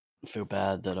 I feel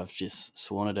bad that I've just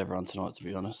sworn at everyone tonight, to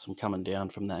be honest. I'm coming down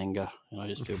from the anger, and I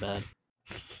just feel bad.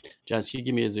 Jazz, can you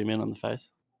give me a zoom in on the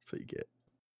face? That's what you get.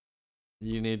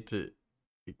 You need to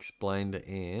explain to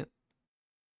Ant.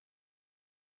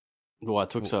 Why it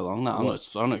took so long? No,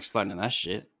 I'm not explaining that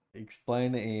shit.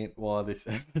 Explain to Ant why this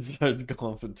episode's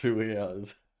gone for 2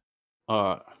 hours.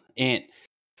 Alright, Ant,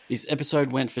 this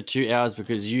episode went for 2 hours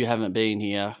because you haven't been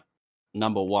here,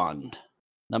 number one.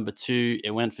 Number 2,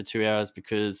 it went for 2 hours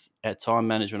because our time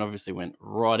management obviously went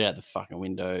right out the fucking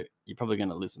window. You're probably going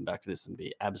to listen back to this and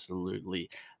be absolutely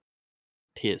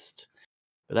pissed.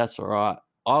 But that's all right.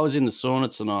 I was in the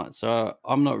sauna tonight, so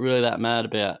I'm not really that mad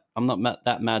about... I'm not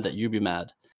that mad that you be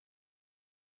mad.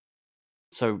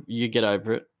 So you get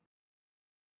over it.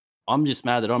 I'm just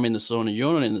mad that I'm in the sauna,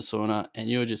 you're not in the sauna, and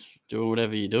you're just doing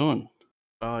whatever you're doing.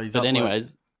 Oh, he's But uploaded.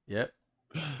 anyways... Yep.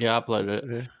 Yeah, I uploaded it.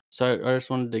 Yeah. So I just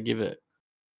wanted to give it...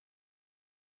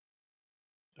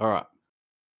 All right.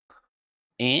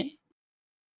 And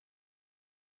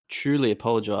truly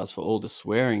apologize for all the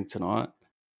swearing tonight.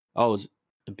 I was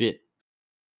a bit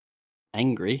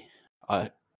angry.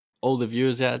 All the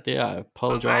viewers out there, I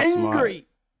apologize Angry.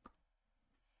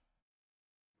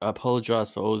 I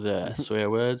apologize for all the swear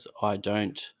words.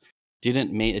 It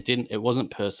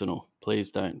wasn't personal. Please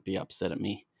don't be upset at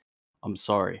me. I'm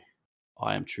sorry.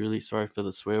 I am truly sorry for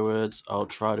the swear words. I'll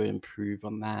try to improve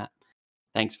on that.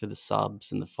 Thanks for the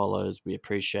subs and the follows. We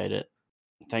appreciate it.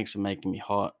 Thanks for making me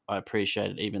hot. I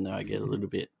appreciate it, even though I get a little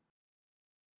bit,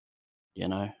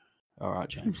 All right,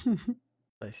 James.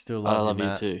 They still I love love you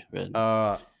Matt. too, Red.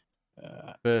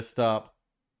 First up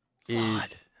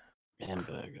is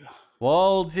hamburger.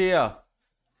 Wild's here.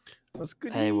 What's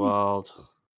good? Hey, Wild.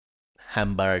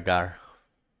 Hamburger.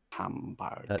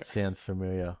 Hamburger. That sounds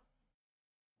familiar.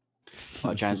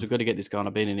 All right, James, we've got to get this going.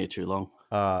 I've been in here too long.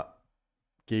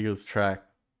 Giggles track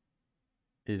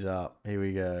is up. Here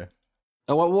we go.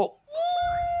 Oh, what?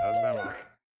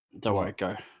 Don't worry,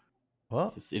 go.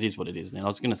 What? It is what it is, man. I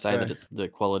was going to say that it's the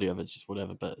quality of it's just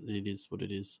whatever, but it is what it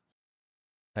is.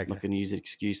 Okay. I'm not going to use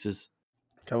excuses.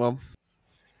 Come on.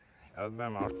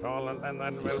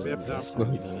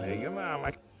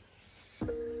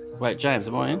 Wait, James,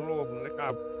 am I in?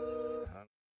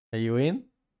 Are you in?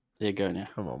 Yeah, go now.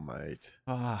 Come on, mate.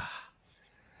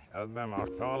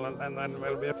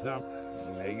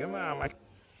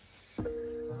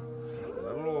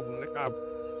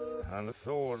 Han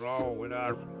så då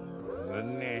där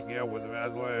den ner with the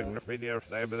work the video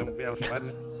stay with them bills but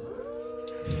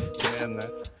and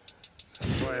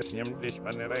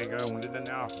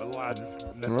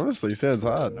Honestly, sounds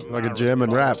hard. Like a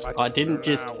German rap. I didn't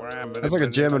just... That's like a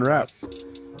German rap.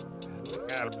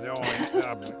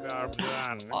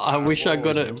 I wish I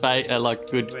got a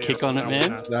good kick on it,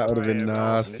 man. That would have been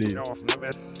nasty.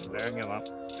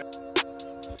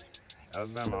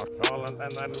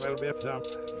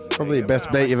 Probably the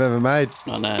best beat you've ever made.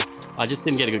 I know. I just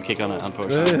didn't get a good kick on it,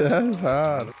 unfortunately. Yeah, that's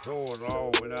hard.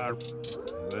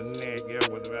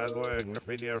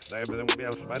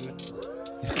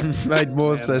 Made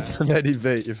more sense than any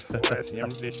beat you've heard.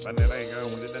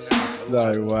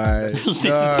 No way.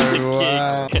 No way.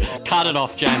 Cut it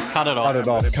off, James. Cut it off. Cut it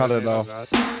off. Cut it off.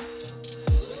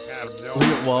 Look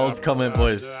at Wild's comment,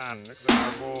 boys.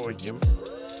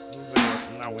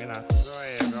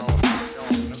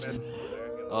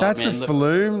 That's a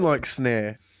flume like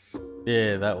snare.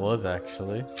 Yeah, that was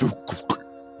actually.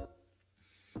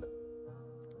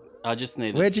 I just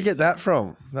need. Where'd you get that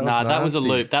from? That was a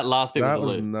loop. That last bit was a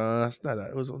loop. Nice. No,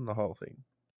 it was on the whole thing.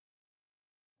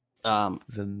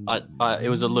 It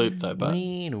was a loop though, but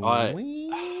I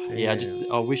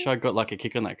wish I got like a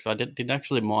kick on that because I didn't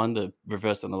actually mind the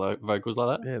reverse on the vocals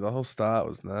like that. Yeah, the whole start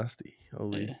was nasty.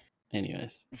 Holy. Yeah.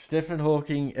 Anyways, Stephen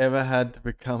Hawking ever had to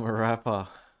become a rapper?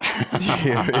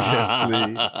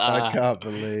 Seriously, I can't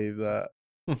believe that.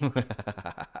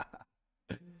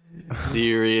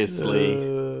 Seriously,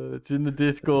 it's in the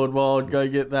Discord. Wild, go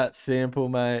get that sample,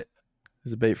 mate.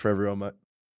 There's a beat for everyone, mate.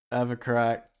 Have a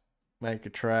crack, make a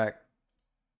track.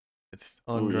 It's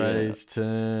Andre's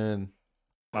turn.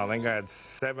 I think I had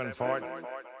 7 fights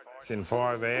in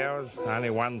 5 hours. I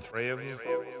only won 3 of them.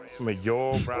 My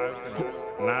jaw broke, and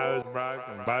nose broke,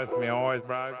 and both my eyes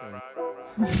broke.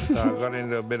 So I got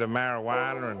into a bit of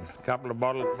marijuana, and a couple of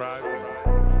bottles broke.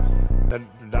 And that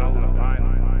dulled the pain.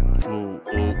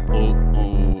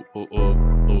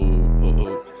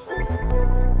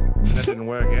 That didn't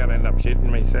work out. I ended up shitting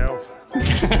myself.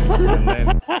 And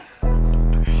then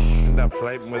ended up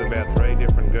sleeping with about 3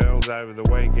 different girls over the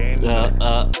weekend. Rode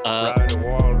a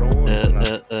wild horse and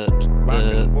a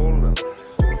bucking bull and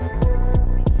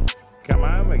come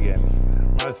home again.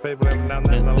 Most people haven't done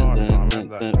that in a lifetime, have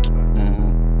they?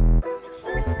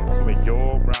 My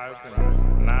jaw broke and my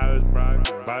nose broke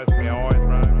and both my eyes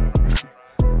broke.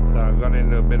 So I got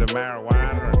into a bit of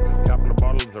marijuana and a couple of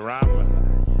bottles of rum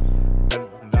and that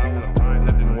dulled the pain.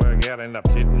 That didn't work out. I ended up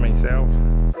shitting myself.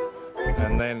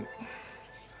 And then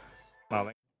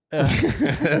and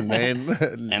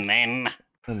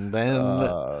then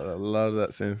I I love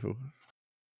that sample.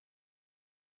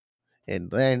 And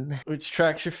then Which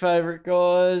track's your favourite,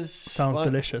 guys? Sounds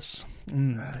delicious.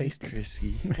 Tasty.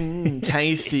 Crispy.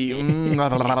 Tasty.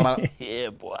 Yeah,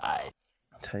 boy.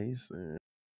 Tasty.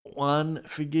 1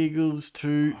 for Giggles,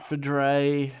 2 for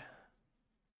Dre.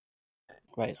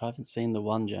 Wait, I haven't seen the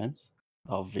one, James.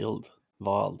 Oh,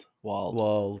 Wild.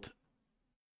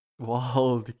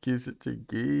 Wild gives it to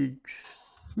Gigs.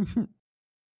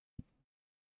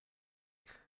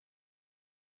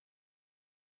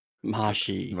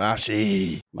 Marshy, we've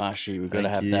got to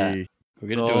have you. that.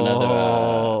 We're gonna do another.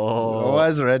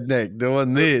 Why's Redneck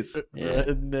doing this? Yeah.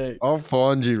 Redneck. I'll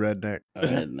find you, Redneck.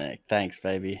 Redneck, thanks,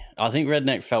 baby. I think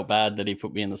Redneck felt bad that he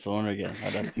put me in the sauna again. I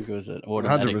don't think it was an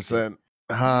automatic. 100%.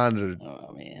 100.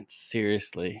 Oh man,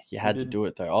 seriously, you had to do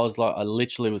it though. I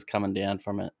literally was coming down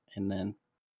from it, and then.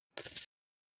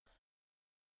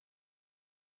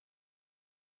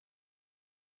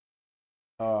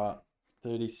 All right,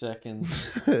 30 seconds.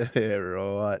 Yeah,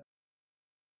 right.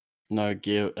 No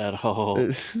guilt at all.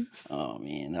 Oh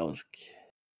man, that was.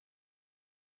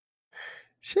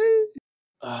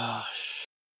 Oh shit.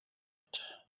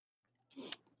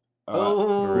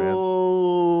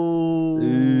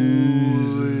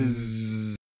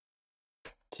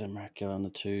 SM Racula on the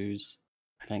 2s.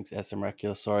 Thanks, SM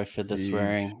Racula. Sorry for the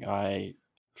swearing. I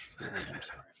really am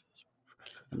sorry for the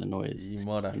swearing. And the noise. You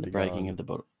might have and to the breaking of the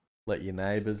bottle. Let your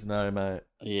neighbours know, mate.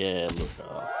 Yeah, look.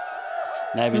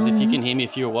 Neighbours, if you can hear me,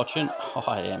 if you're watching,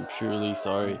 I am truly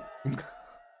sorry.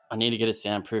 I need to get a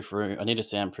soundproof room. I need to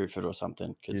soundproof it or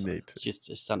something because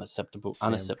it's unacceptable.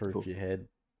 Unacceptable. Your head.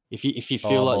 If you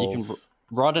feel like you can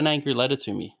write an angry letter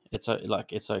to me, it's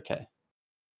okay.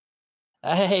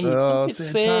 Hey, it's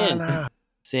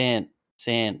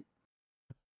Sand.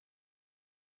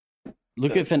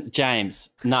 Look at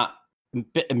James. Nah,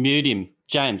 mute him,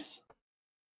 James.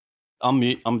 I'm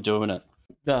doing it.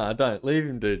 Nah, don't leave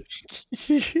him, dude.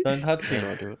 Don't touch him.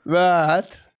 I do it.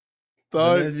 Matt,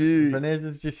 don't you? Vanessa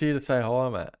is just here to say hi,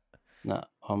 mate. No,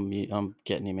 I'm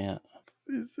getting him out.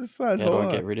 He's just saying How do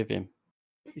I get rid of him?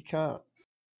 You can't.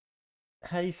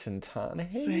 Hey, Santana,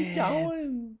 how you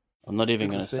going? I'm not even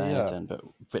going to say anything,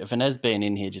 but Vanessa's being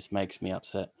in here just makes me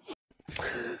upset.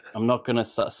 I'm not gonna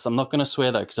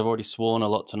swear though because I've already sworn a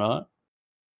lot tonight.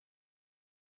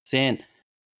 Sand.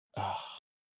 Oh.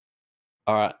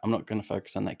 All right, I'm not going to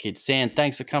focus on that kid. Sand,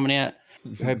 thanks for coming out.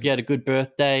 We hope you had a good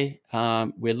birthday.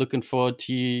 We're looking forward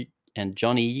to you and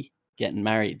Johnny getting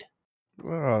married.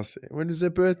 Oh, when was her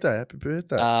birthday? Happy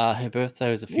birthday. Her birthday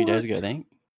was a few days ago, I think.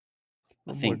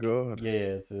 Oh my god. Yeah,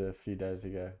 it's a few days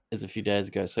ago. It's a few days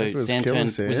ago. So Sand turned,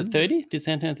 was it 30? Did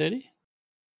Sand turn 30?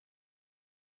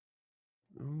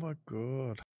 Oh my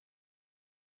god.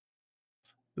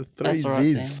 The That's all right,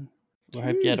 Z's. Sand. We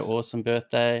hope you had an awesome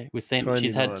birthday. We've seen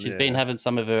she's been having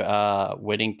some of her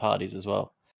wedding parties as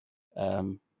well.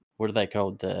 What are they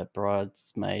called? The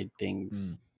bridesmaid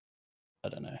things. I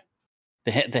don't know.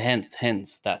 The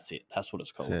hens. That's it. That's what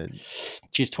it's called. Hens.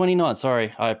 She's 29.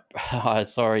 Sorry, I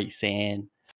sorry, San.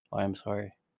 I am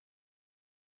sorry.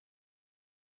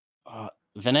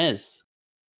 Vanessa.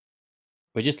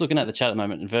 We're just looking at the chat at the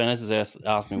moment, and Vanessa has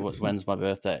asked me when's my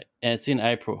birthday, and it's in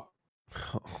April.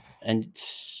 And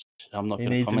I'm not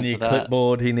going to comment to that. He needs a new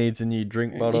clipboard. He needs a new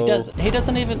drink bottle. He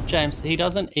doesn't even, James. He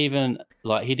doesn't even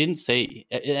he didn't see.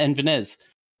 And Vanessa,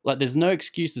 there's no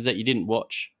excuses that you didn't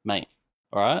watch, mate.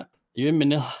 All right, you're in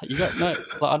Manila. You got no.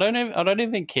 I don't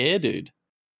even care, dude.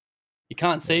 You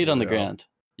can't see it on the ground.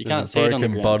 You can't see it on the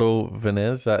ground. Broken bottle,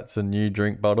 Vanessa. That's a new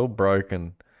drink bottle.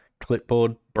 Broken.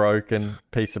 Clipboard broken.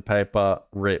 Piece of paper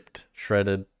ripped,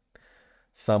 shredded.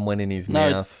 Some went in his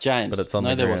mouth. James. But it's on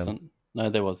the ground. No,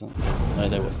 there wasn't. No,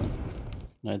 there wasn't.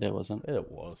 No, there wasn't.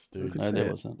 It was, dude. No, there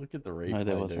wasn't. Look at the replay, no,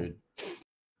 there wasn't. dude.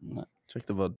 No. Check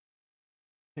the VOD.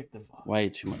 Check the VOD. Way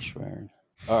too much swearing.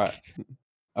 All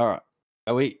right.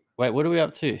 Wait, what are we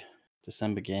up to?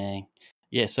 December gang.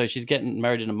 Yeah, so she's getting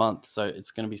married in a month, so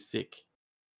it's going to be sick.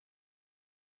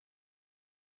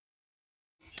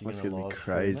 That's going to be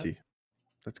crazy.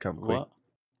 Let's come quick. What?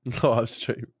 Live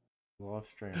stream. Live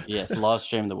stream. Yes, live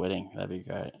stream the wedding. That'd be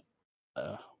great.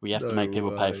 We have to make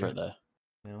people pay for it though.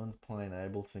 No one's playing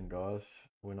Ableton, guys.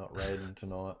 We're not raiding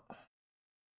tonight.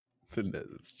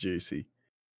 It's juicy.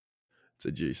 It's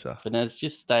a juicer. Vanessa,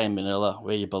 just stay in Manila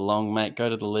where you belong, mate. Go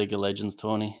to the League of Legends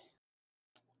tourney.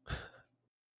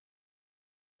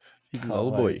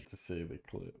 Can't wait to see the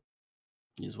clip.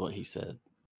 Is what he said.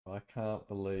 I can't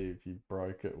believe you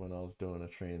broke it when I was doing a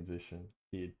transition,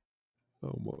 kid.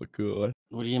 Oh my god.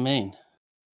 What do you mean?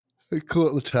 I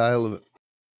caught the tail of it.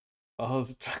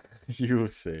 You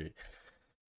will see.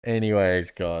 Anyways,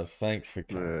 guys, thanks for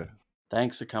coming.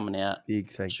 Thanks for coming out.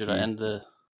 Big thank you.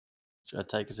 Should I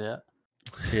take us out?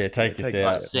 Yeah, take us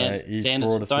out. Mate. You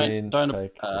brought us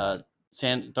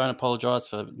in. Don't apologize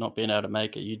for not being able to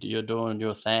make it. You're doing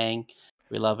your thing.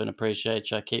 We love and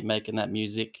appreciate you. Keep making that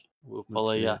music. We'll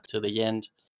follow you to the end.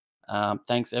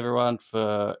 Thanks everyone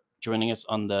for joining us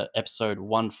on the episode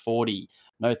 140.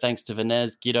 No thanks to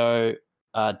Vanez, Giddo,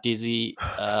 Dizzy,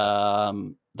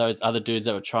 those other dudes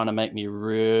that were trying to make me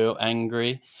real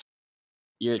angry.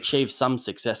 You achieved some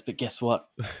success, but guess what?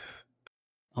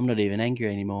 I'm not even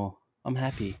angry anymore. I'm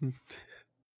happy.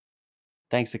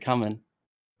 Thanks for coming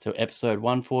to episode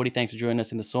 140. Thanks for joining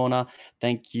us in the sauna.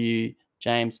 Thank you,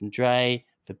 James and Dre,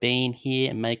 for being here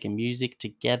and making music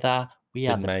together. We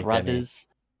are the brothers.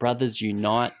 Brothers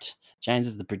unite. James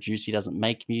is the producer. He doesn't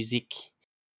make music.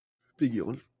 Big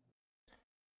yawn.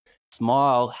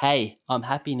 Smile. Hey, I'm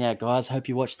happy now, guys. Hope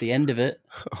you watch the end of it.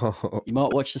 You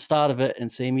might watch the start of it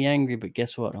and see me angry, but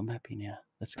guess what? I'm happy now.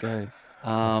 Let's go.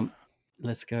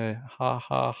 Let's go. Ha,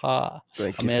 ha, ha.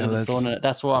 I'm out of the sauna.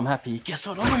 That's why I'm happy. Guess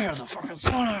what? I'm out of the fucking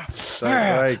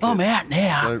sauna. I'm out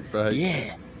now.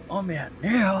 Yeah, I'm out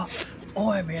now.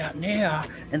 I'm out now.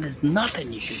 And there's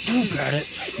nothing you can do about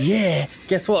it. Yeah.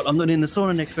 Guess what? I'm not in the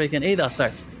sauna next weekend either, so.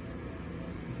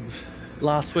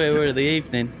 Last swear word of the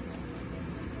evening.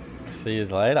 See you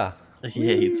later. Yeah,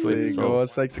 it's sweet. See you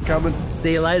guys. Thanks for coming.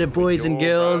 See you later, boys and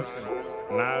girls.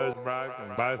 Nose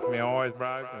broken, both my eyes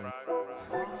broken.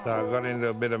 So I got into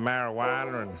a bit of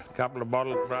marijuana and a couple of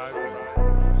bottles broken.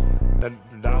 That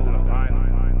dulled the pain.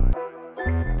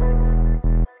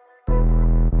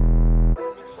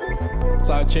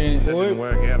 Start chanting. Didn't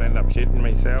work out. Ended up shitting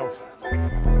myself,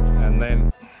 and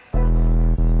then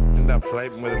ended up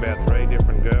sleeping with about 3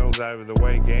 different girls over the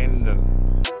weekend, and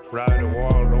rode a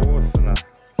wild horse and a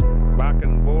buck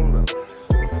and bull, and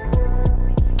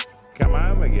come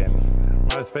home again.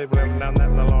 Most people haven't done that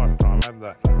in a lifetime, have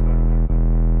they?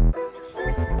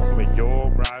 My jaw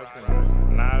broken,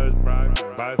 nose broken,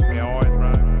 both my eyes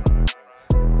broken.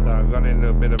 So I got into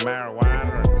a bit of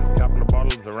marijuana and a couple of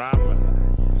bottles of rum, and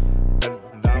that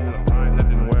dulled the pain. That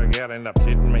didn't work out. I ended up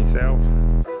shitting myself,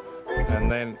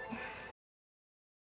 and then